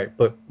 He's like, all right,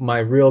 but my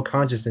real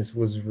consciousness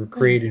was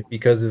created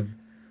because of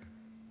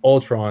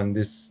Ultron,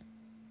 this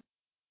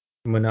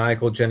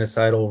maniacal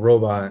genocidal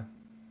robot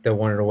that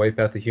wanted to wipe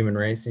out the human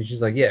race. And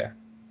she's like, yeah,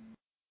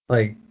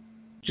 like,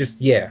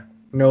 just yeah,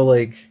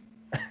 like,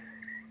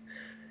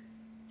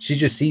 she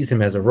just sees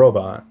him as a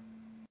robot,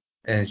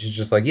 and she's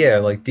just like, yeah,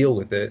 like, deal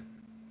with it.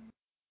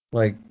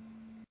 Like,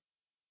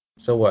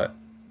 so what?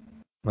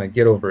 Like,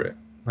 get over it.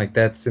 Like,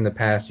 that's in the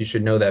past. You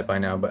should know that by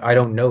now. But I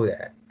don't know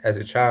that as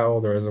a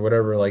child or as a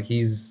whatever. Like,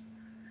 he's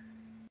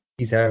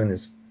having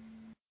this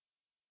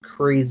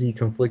crazy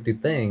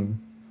conflicted thing.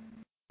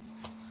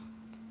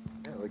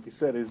 Yeah, like you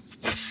said, is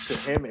to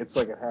him, it's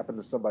like it happened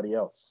to somebody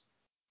else.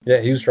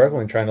 Yeah, he was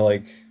struggling trying to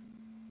like.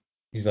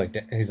 He's like,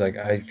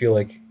 I feel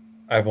like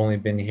I've only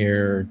been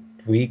here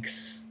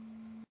weeks.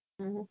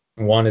 Mhm.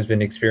 One has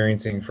been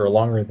experiencing for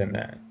longer than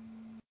that,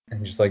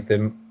 and just like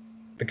the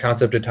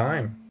concept of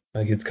time,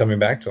 like it's coming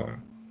back to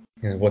him.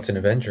 What's an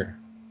Avenger?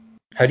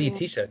 How do you Yeah.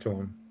 teach that to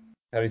him?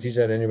 How do you teach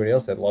that to anybody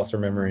else that lost their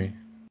memory?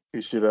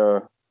 You should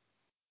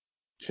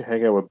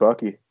hang out with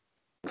Bucky.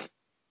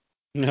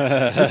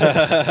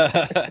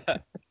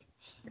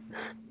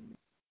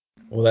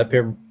 Well,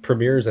 that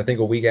premieres, I think,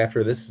 a week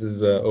after this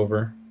is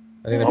over.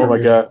 I think that Oh my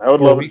premieres in god, I would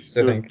 4 love it if weeks,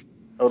 I the two. think.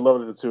 I would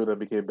love it if the two of them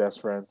became best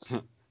friends.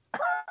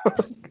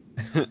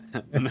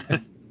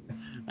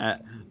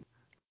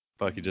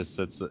 Bucky just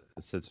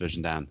sits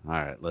Vision down. All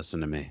right, listen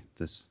to me.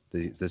 This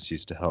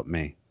used to help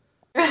me.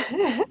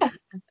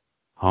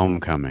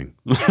 Homecoming.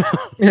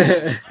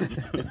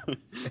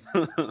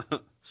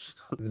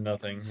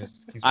 Nothing.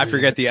 Just keeps I reading.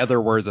 forget the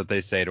other words that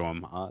they say to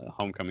him.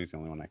 Homecoming's the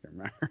only one I can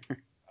remember.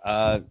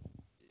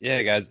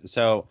 Yeah, guys.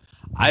 So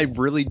I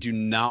really do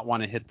not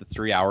want to hit the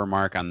 3 hour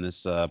mark on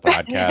this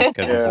podcast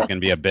because this is Yeah. going to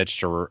be a bitch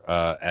to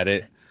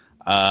edit.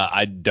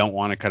 I don't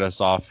want to cut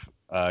us off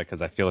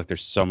because I feel like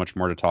there's so much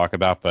more to talk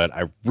about, but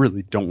I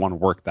really don't want to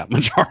work that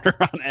much harder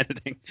on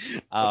editing.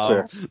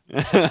 That's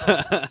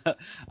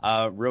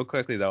fair. Real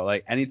quickly though,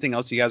 like anything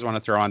else you guys want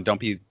to throw on? Don't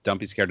be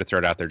scared to throw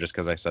it out there just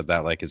because I said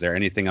that. Like, is there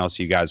anything else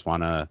you guys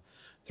want to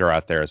throw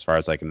out there as far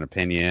as like an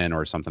opinion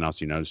or something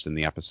else you noticed in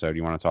the episode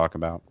you want to talk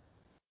about?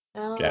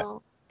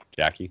 No,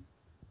 Jackie?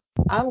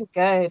 I'm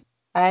good.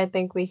 I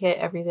think we hit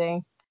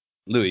everything.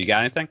 Louis, you got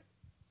anything?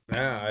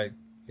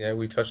 Yeah,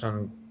 we touched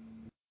on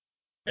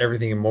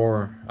everything and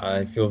more.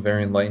 I feel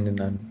very enlightened,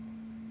 and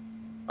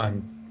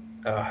I'm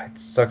It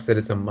sucks that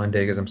it's a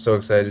Monday because I'm so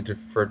excited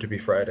for it to be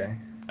Friday.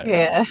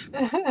 Yeah.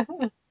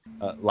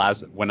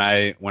 When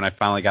I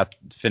finally got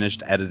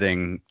finished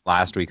editing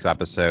last week's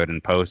episode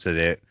and posted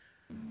it,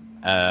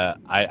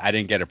 I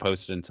didn't get it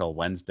posted until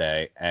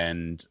Wednesday,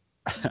 and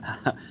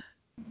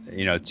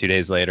 2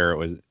 days later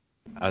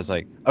I was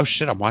like, oh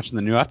shit, I'm watching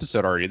the new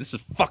episode already. This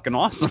is fucking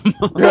awesome.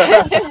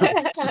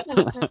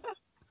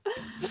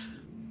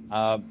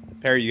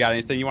 Perry, you got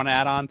anything you want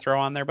to throw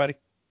on there, buddy?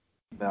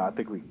 No, I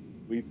think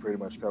we pretty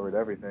much covered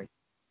everything,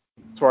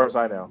 as far as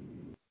I know.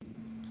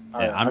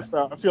 Yeah,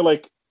 I feel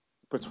like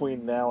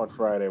between now and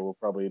Friday, we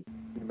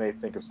may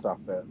think of stuff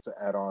to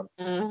add on.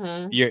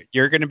 Mm-hmm.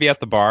 You're going to be at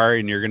the bar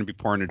and you're going to be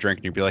pouring a drink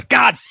and you'll be like,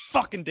 God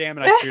fucking damn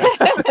it,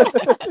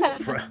 I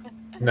screwed up.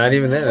 Not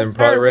even then.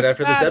 Probably right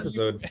after this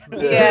episode.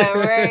 Yeah,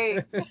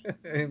 right.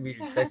 We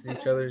texting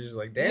each other, just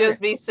like, damn Just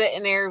it. be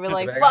sitting there and be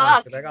like, Get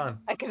fuck, back on.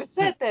 I could have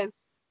said this.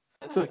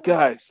 So,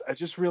 guys, I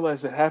just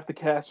realized that half the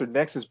cast are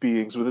Nexus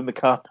beings within the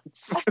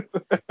comments.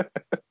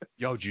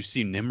 Yo, did you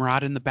see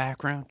Nimrod in the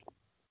background?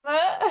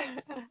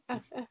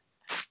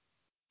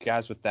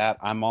 Guys, with that,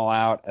 I'm all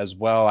out as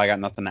well. I got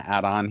nothing to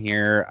add on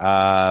here.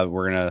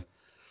 We're going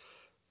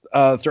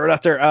to throw it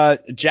out there.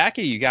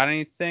 Jackie, you got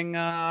anything?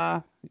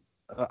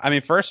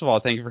 First of all,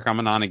 thank you for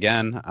coming on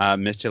again.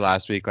 Missed you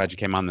last week. Glad you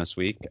came on this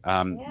week.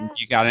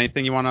 You got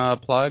anything you want to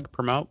plug,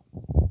 promote?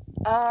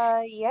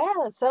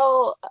 Yeah.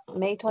 So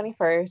May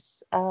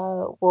 21st,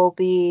 will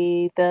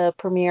be the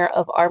premiere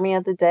of Army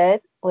of the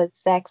Dead with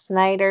Zack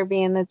Snyder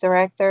being the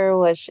director,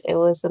 which it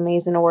was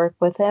amazing to work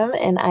with him.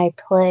 And I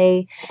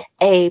play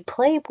a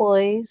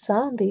Playboy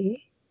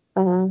zombie.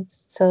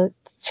 So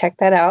check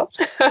that out.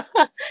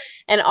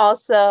 And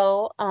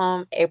also,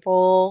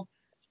 April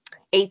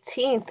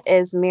 18th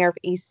is Mayor of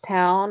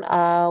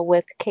Easttown,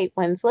 with Kate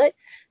Winslet.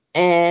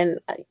 And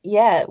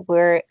yeah,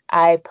 where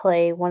I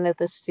play one of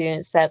the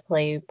students that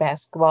play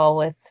basketball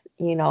with,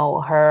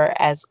 her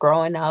as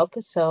growing up.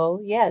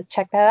 So yeah,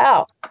 check that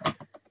out.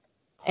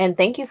 And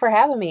thank you for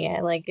having me.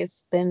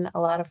 It's been a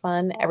lot of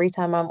fun. Every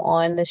time I'm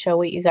on the show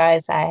with you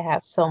guys, I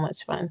have so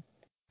much fun.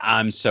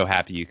 I'm so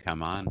happy you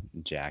come on,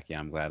 Jackie.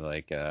 I'm glad.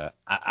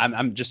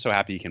 I'm just so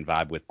happy you can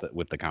vibe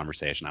with the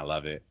conversation. I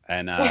love it.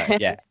 And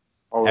yeah,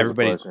 Always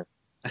everybody. a pleasure.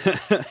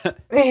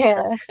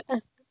 Yeah.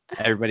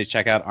 Everybody,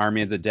 check out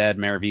Army of the Dead,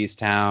 Mayor of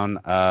Easttown.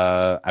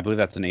 I believe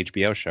that's an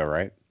HBO show,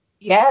 right?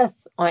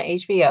 Yes, on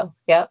HBO.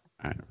 Yep.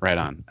 All right, right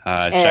on.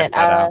 And check that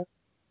out.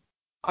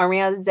 Army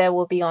of the Dead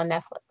will be on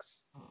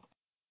Netflix.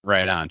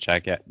 Right on.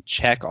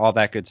 Check all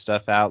that good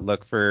stuff out.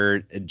 Look for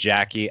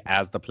Jackie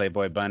as the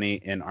Playboy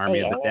Bunny in Army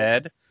of the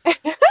Dead.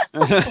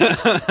 It's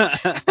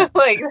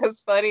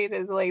funny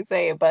to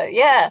say it, but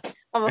yeah,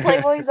 I'm a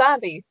Playboy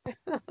zombie.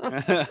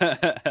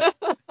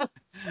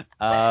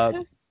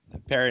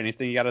 Perry,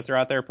 anything you got to throw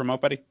out there,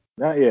 promote, buddy?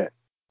 Not yet.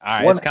 All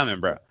right, it's coming,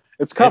 bro.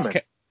 It's coming.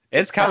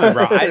 It's coming,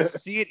 bro. I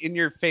see it in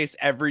your face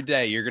every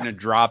day. You're gonna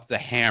drop the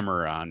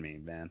hammer on me,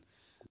 man.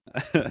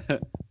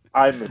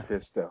 I'm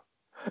Mephisto.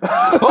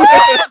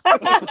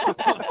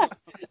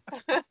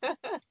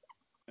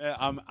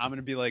 I'm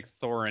gonna be like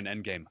Thor in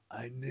Endgame.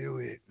 I knew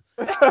it.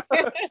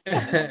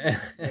 Yeah,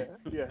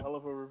 hell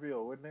of a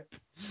reveal, wouldn't it?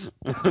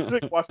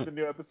 Watch the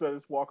new episode,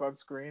 just walk on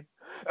screen.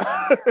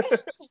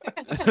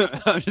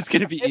 I'm just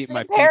gonna be eating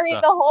my Perry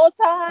pizza the whole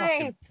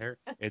time.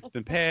 It's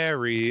been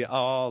Perry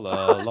all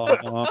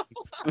along.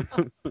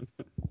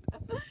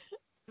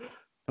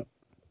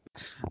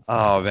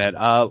 Oh man,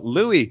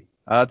 Louis,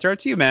 throw it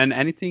to you, man.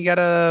 Anything you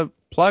gotta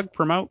plug,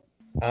 promote?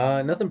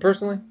 Nothing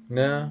personally,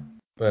 no.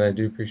 But I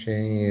do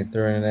appreciate you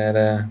throwing at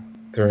me.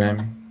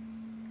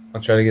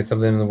 I'll try to get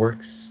something in the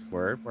works.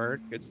 Word.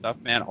 Good stuff,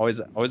 man. Always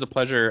a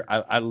pleasure.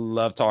 I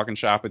love talking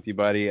shop with you,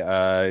 buddy.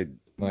 Can't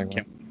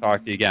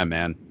talk to you again,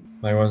 man.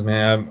 Likewise,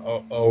 man.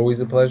 Always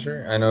a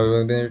pleasure. I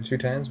know I've been there 2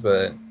 times,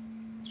 but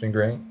it's been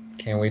great.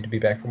 Can't wait to be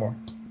back for more.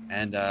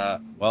 And,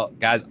 well,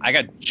 guys, I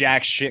got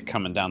jack shit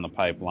coming down the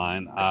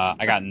pipeline.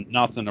 I got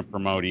nothing to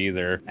promote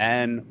either.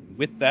 And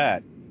with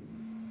that,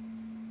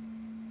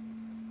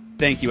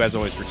 thank you, as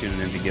always, for tuning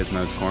in to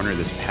Gizmo's Corner.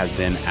 This has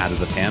been Out of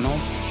the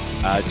Panels.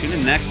 Tune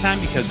in next time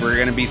because we're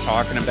going to be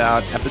talking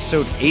about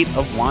episode 8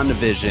 of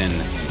WandaVision.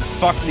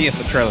 Fuck me if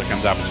the trailer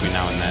comes out between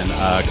now and then,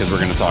 because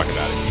we're going to talk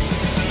about it.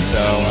 So,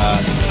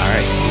 all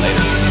right,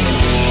 later.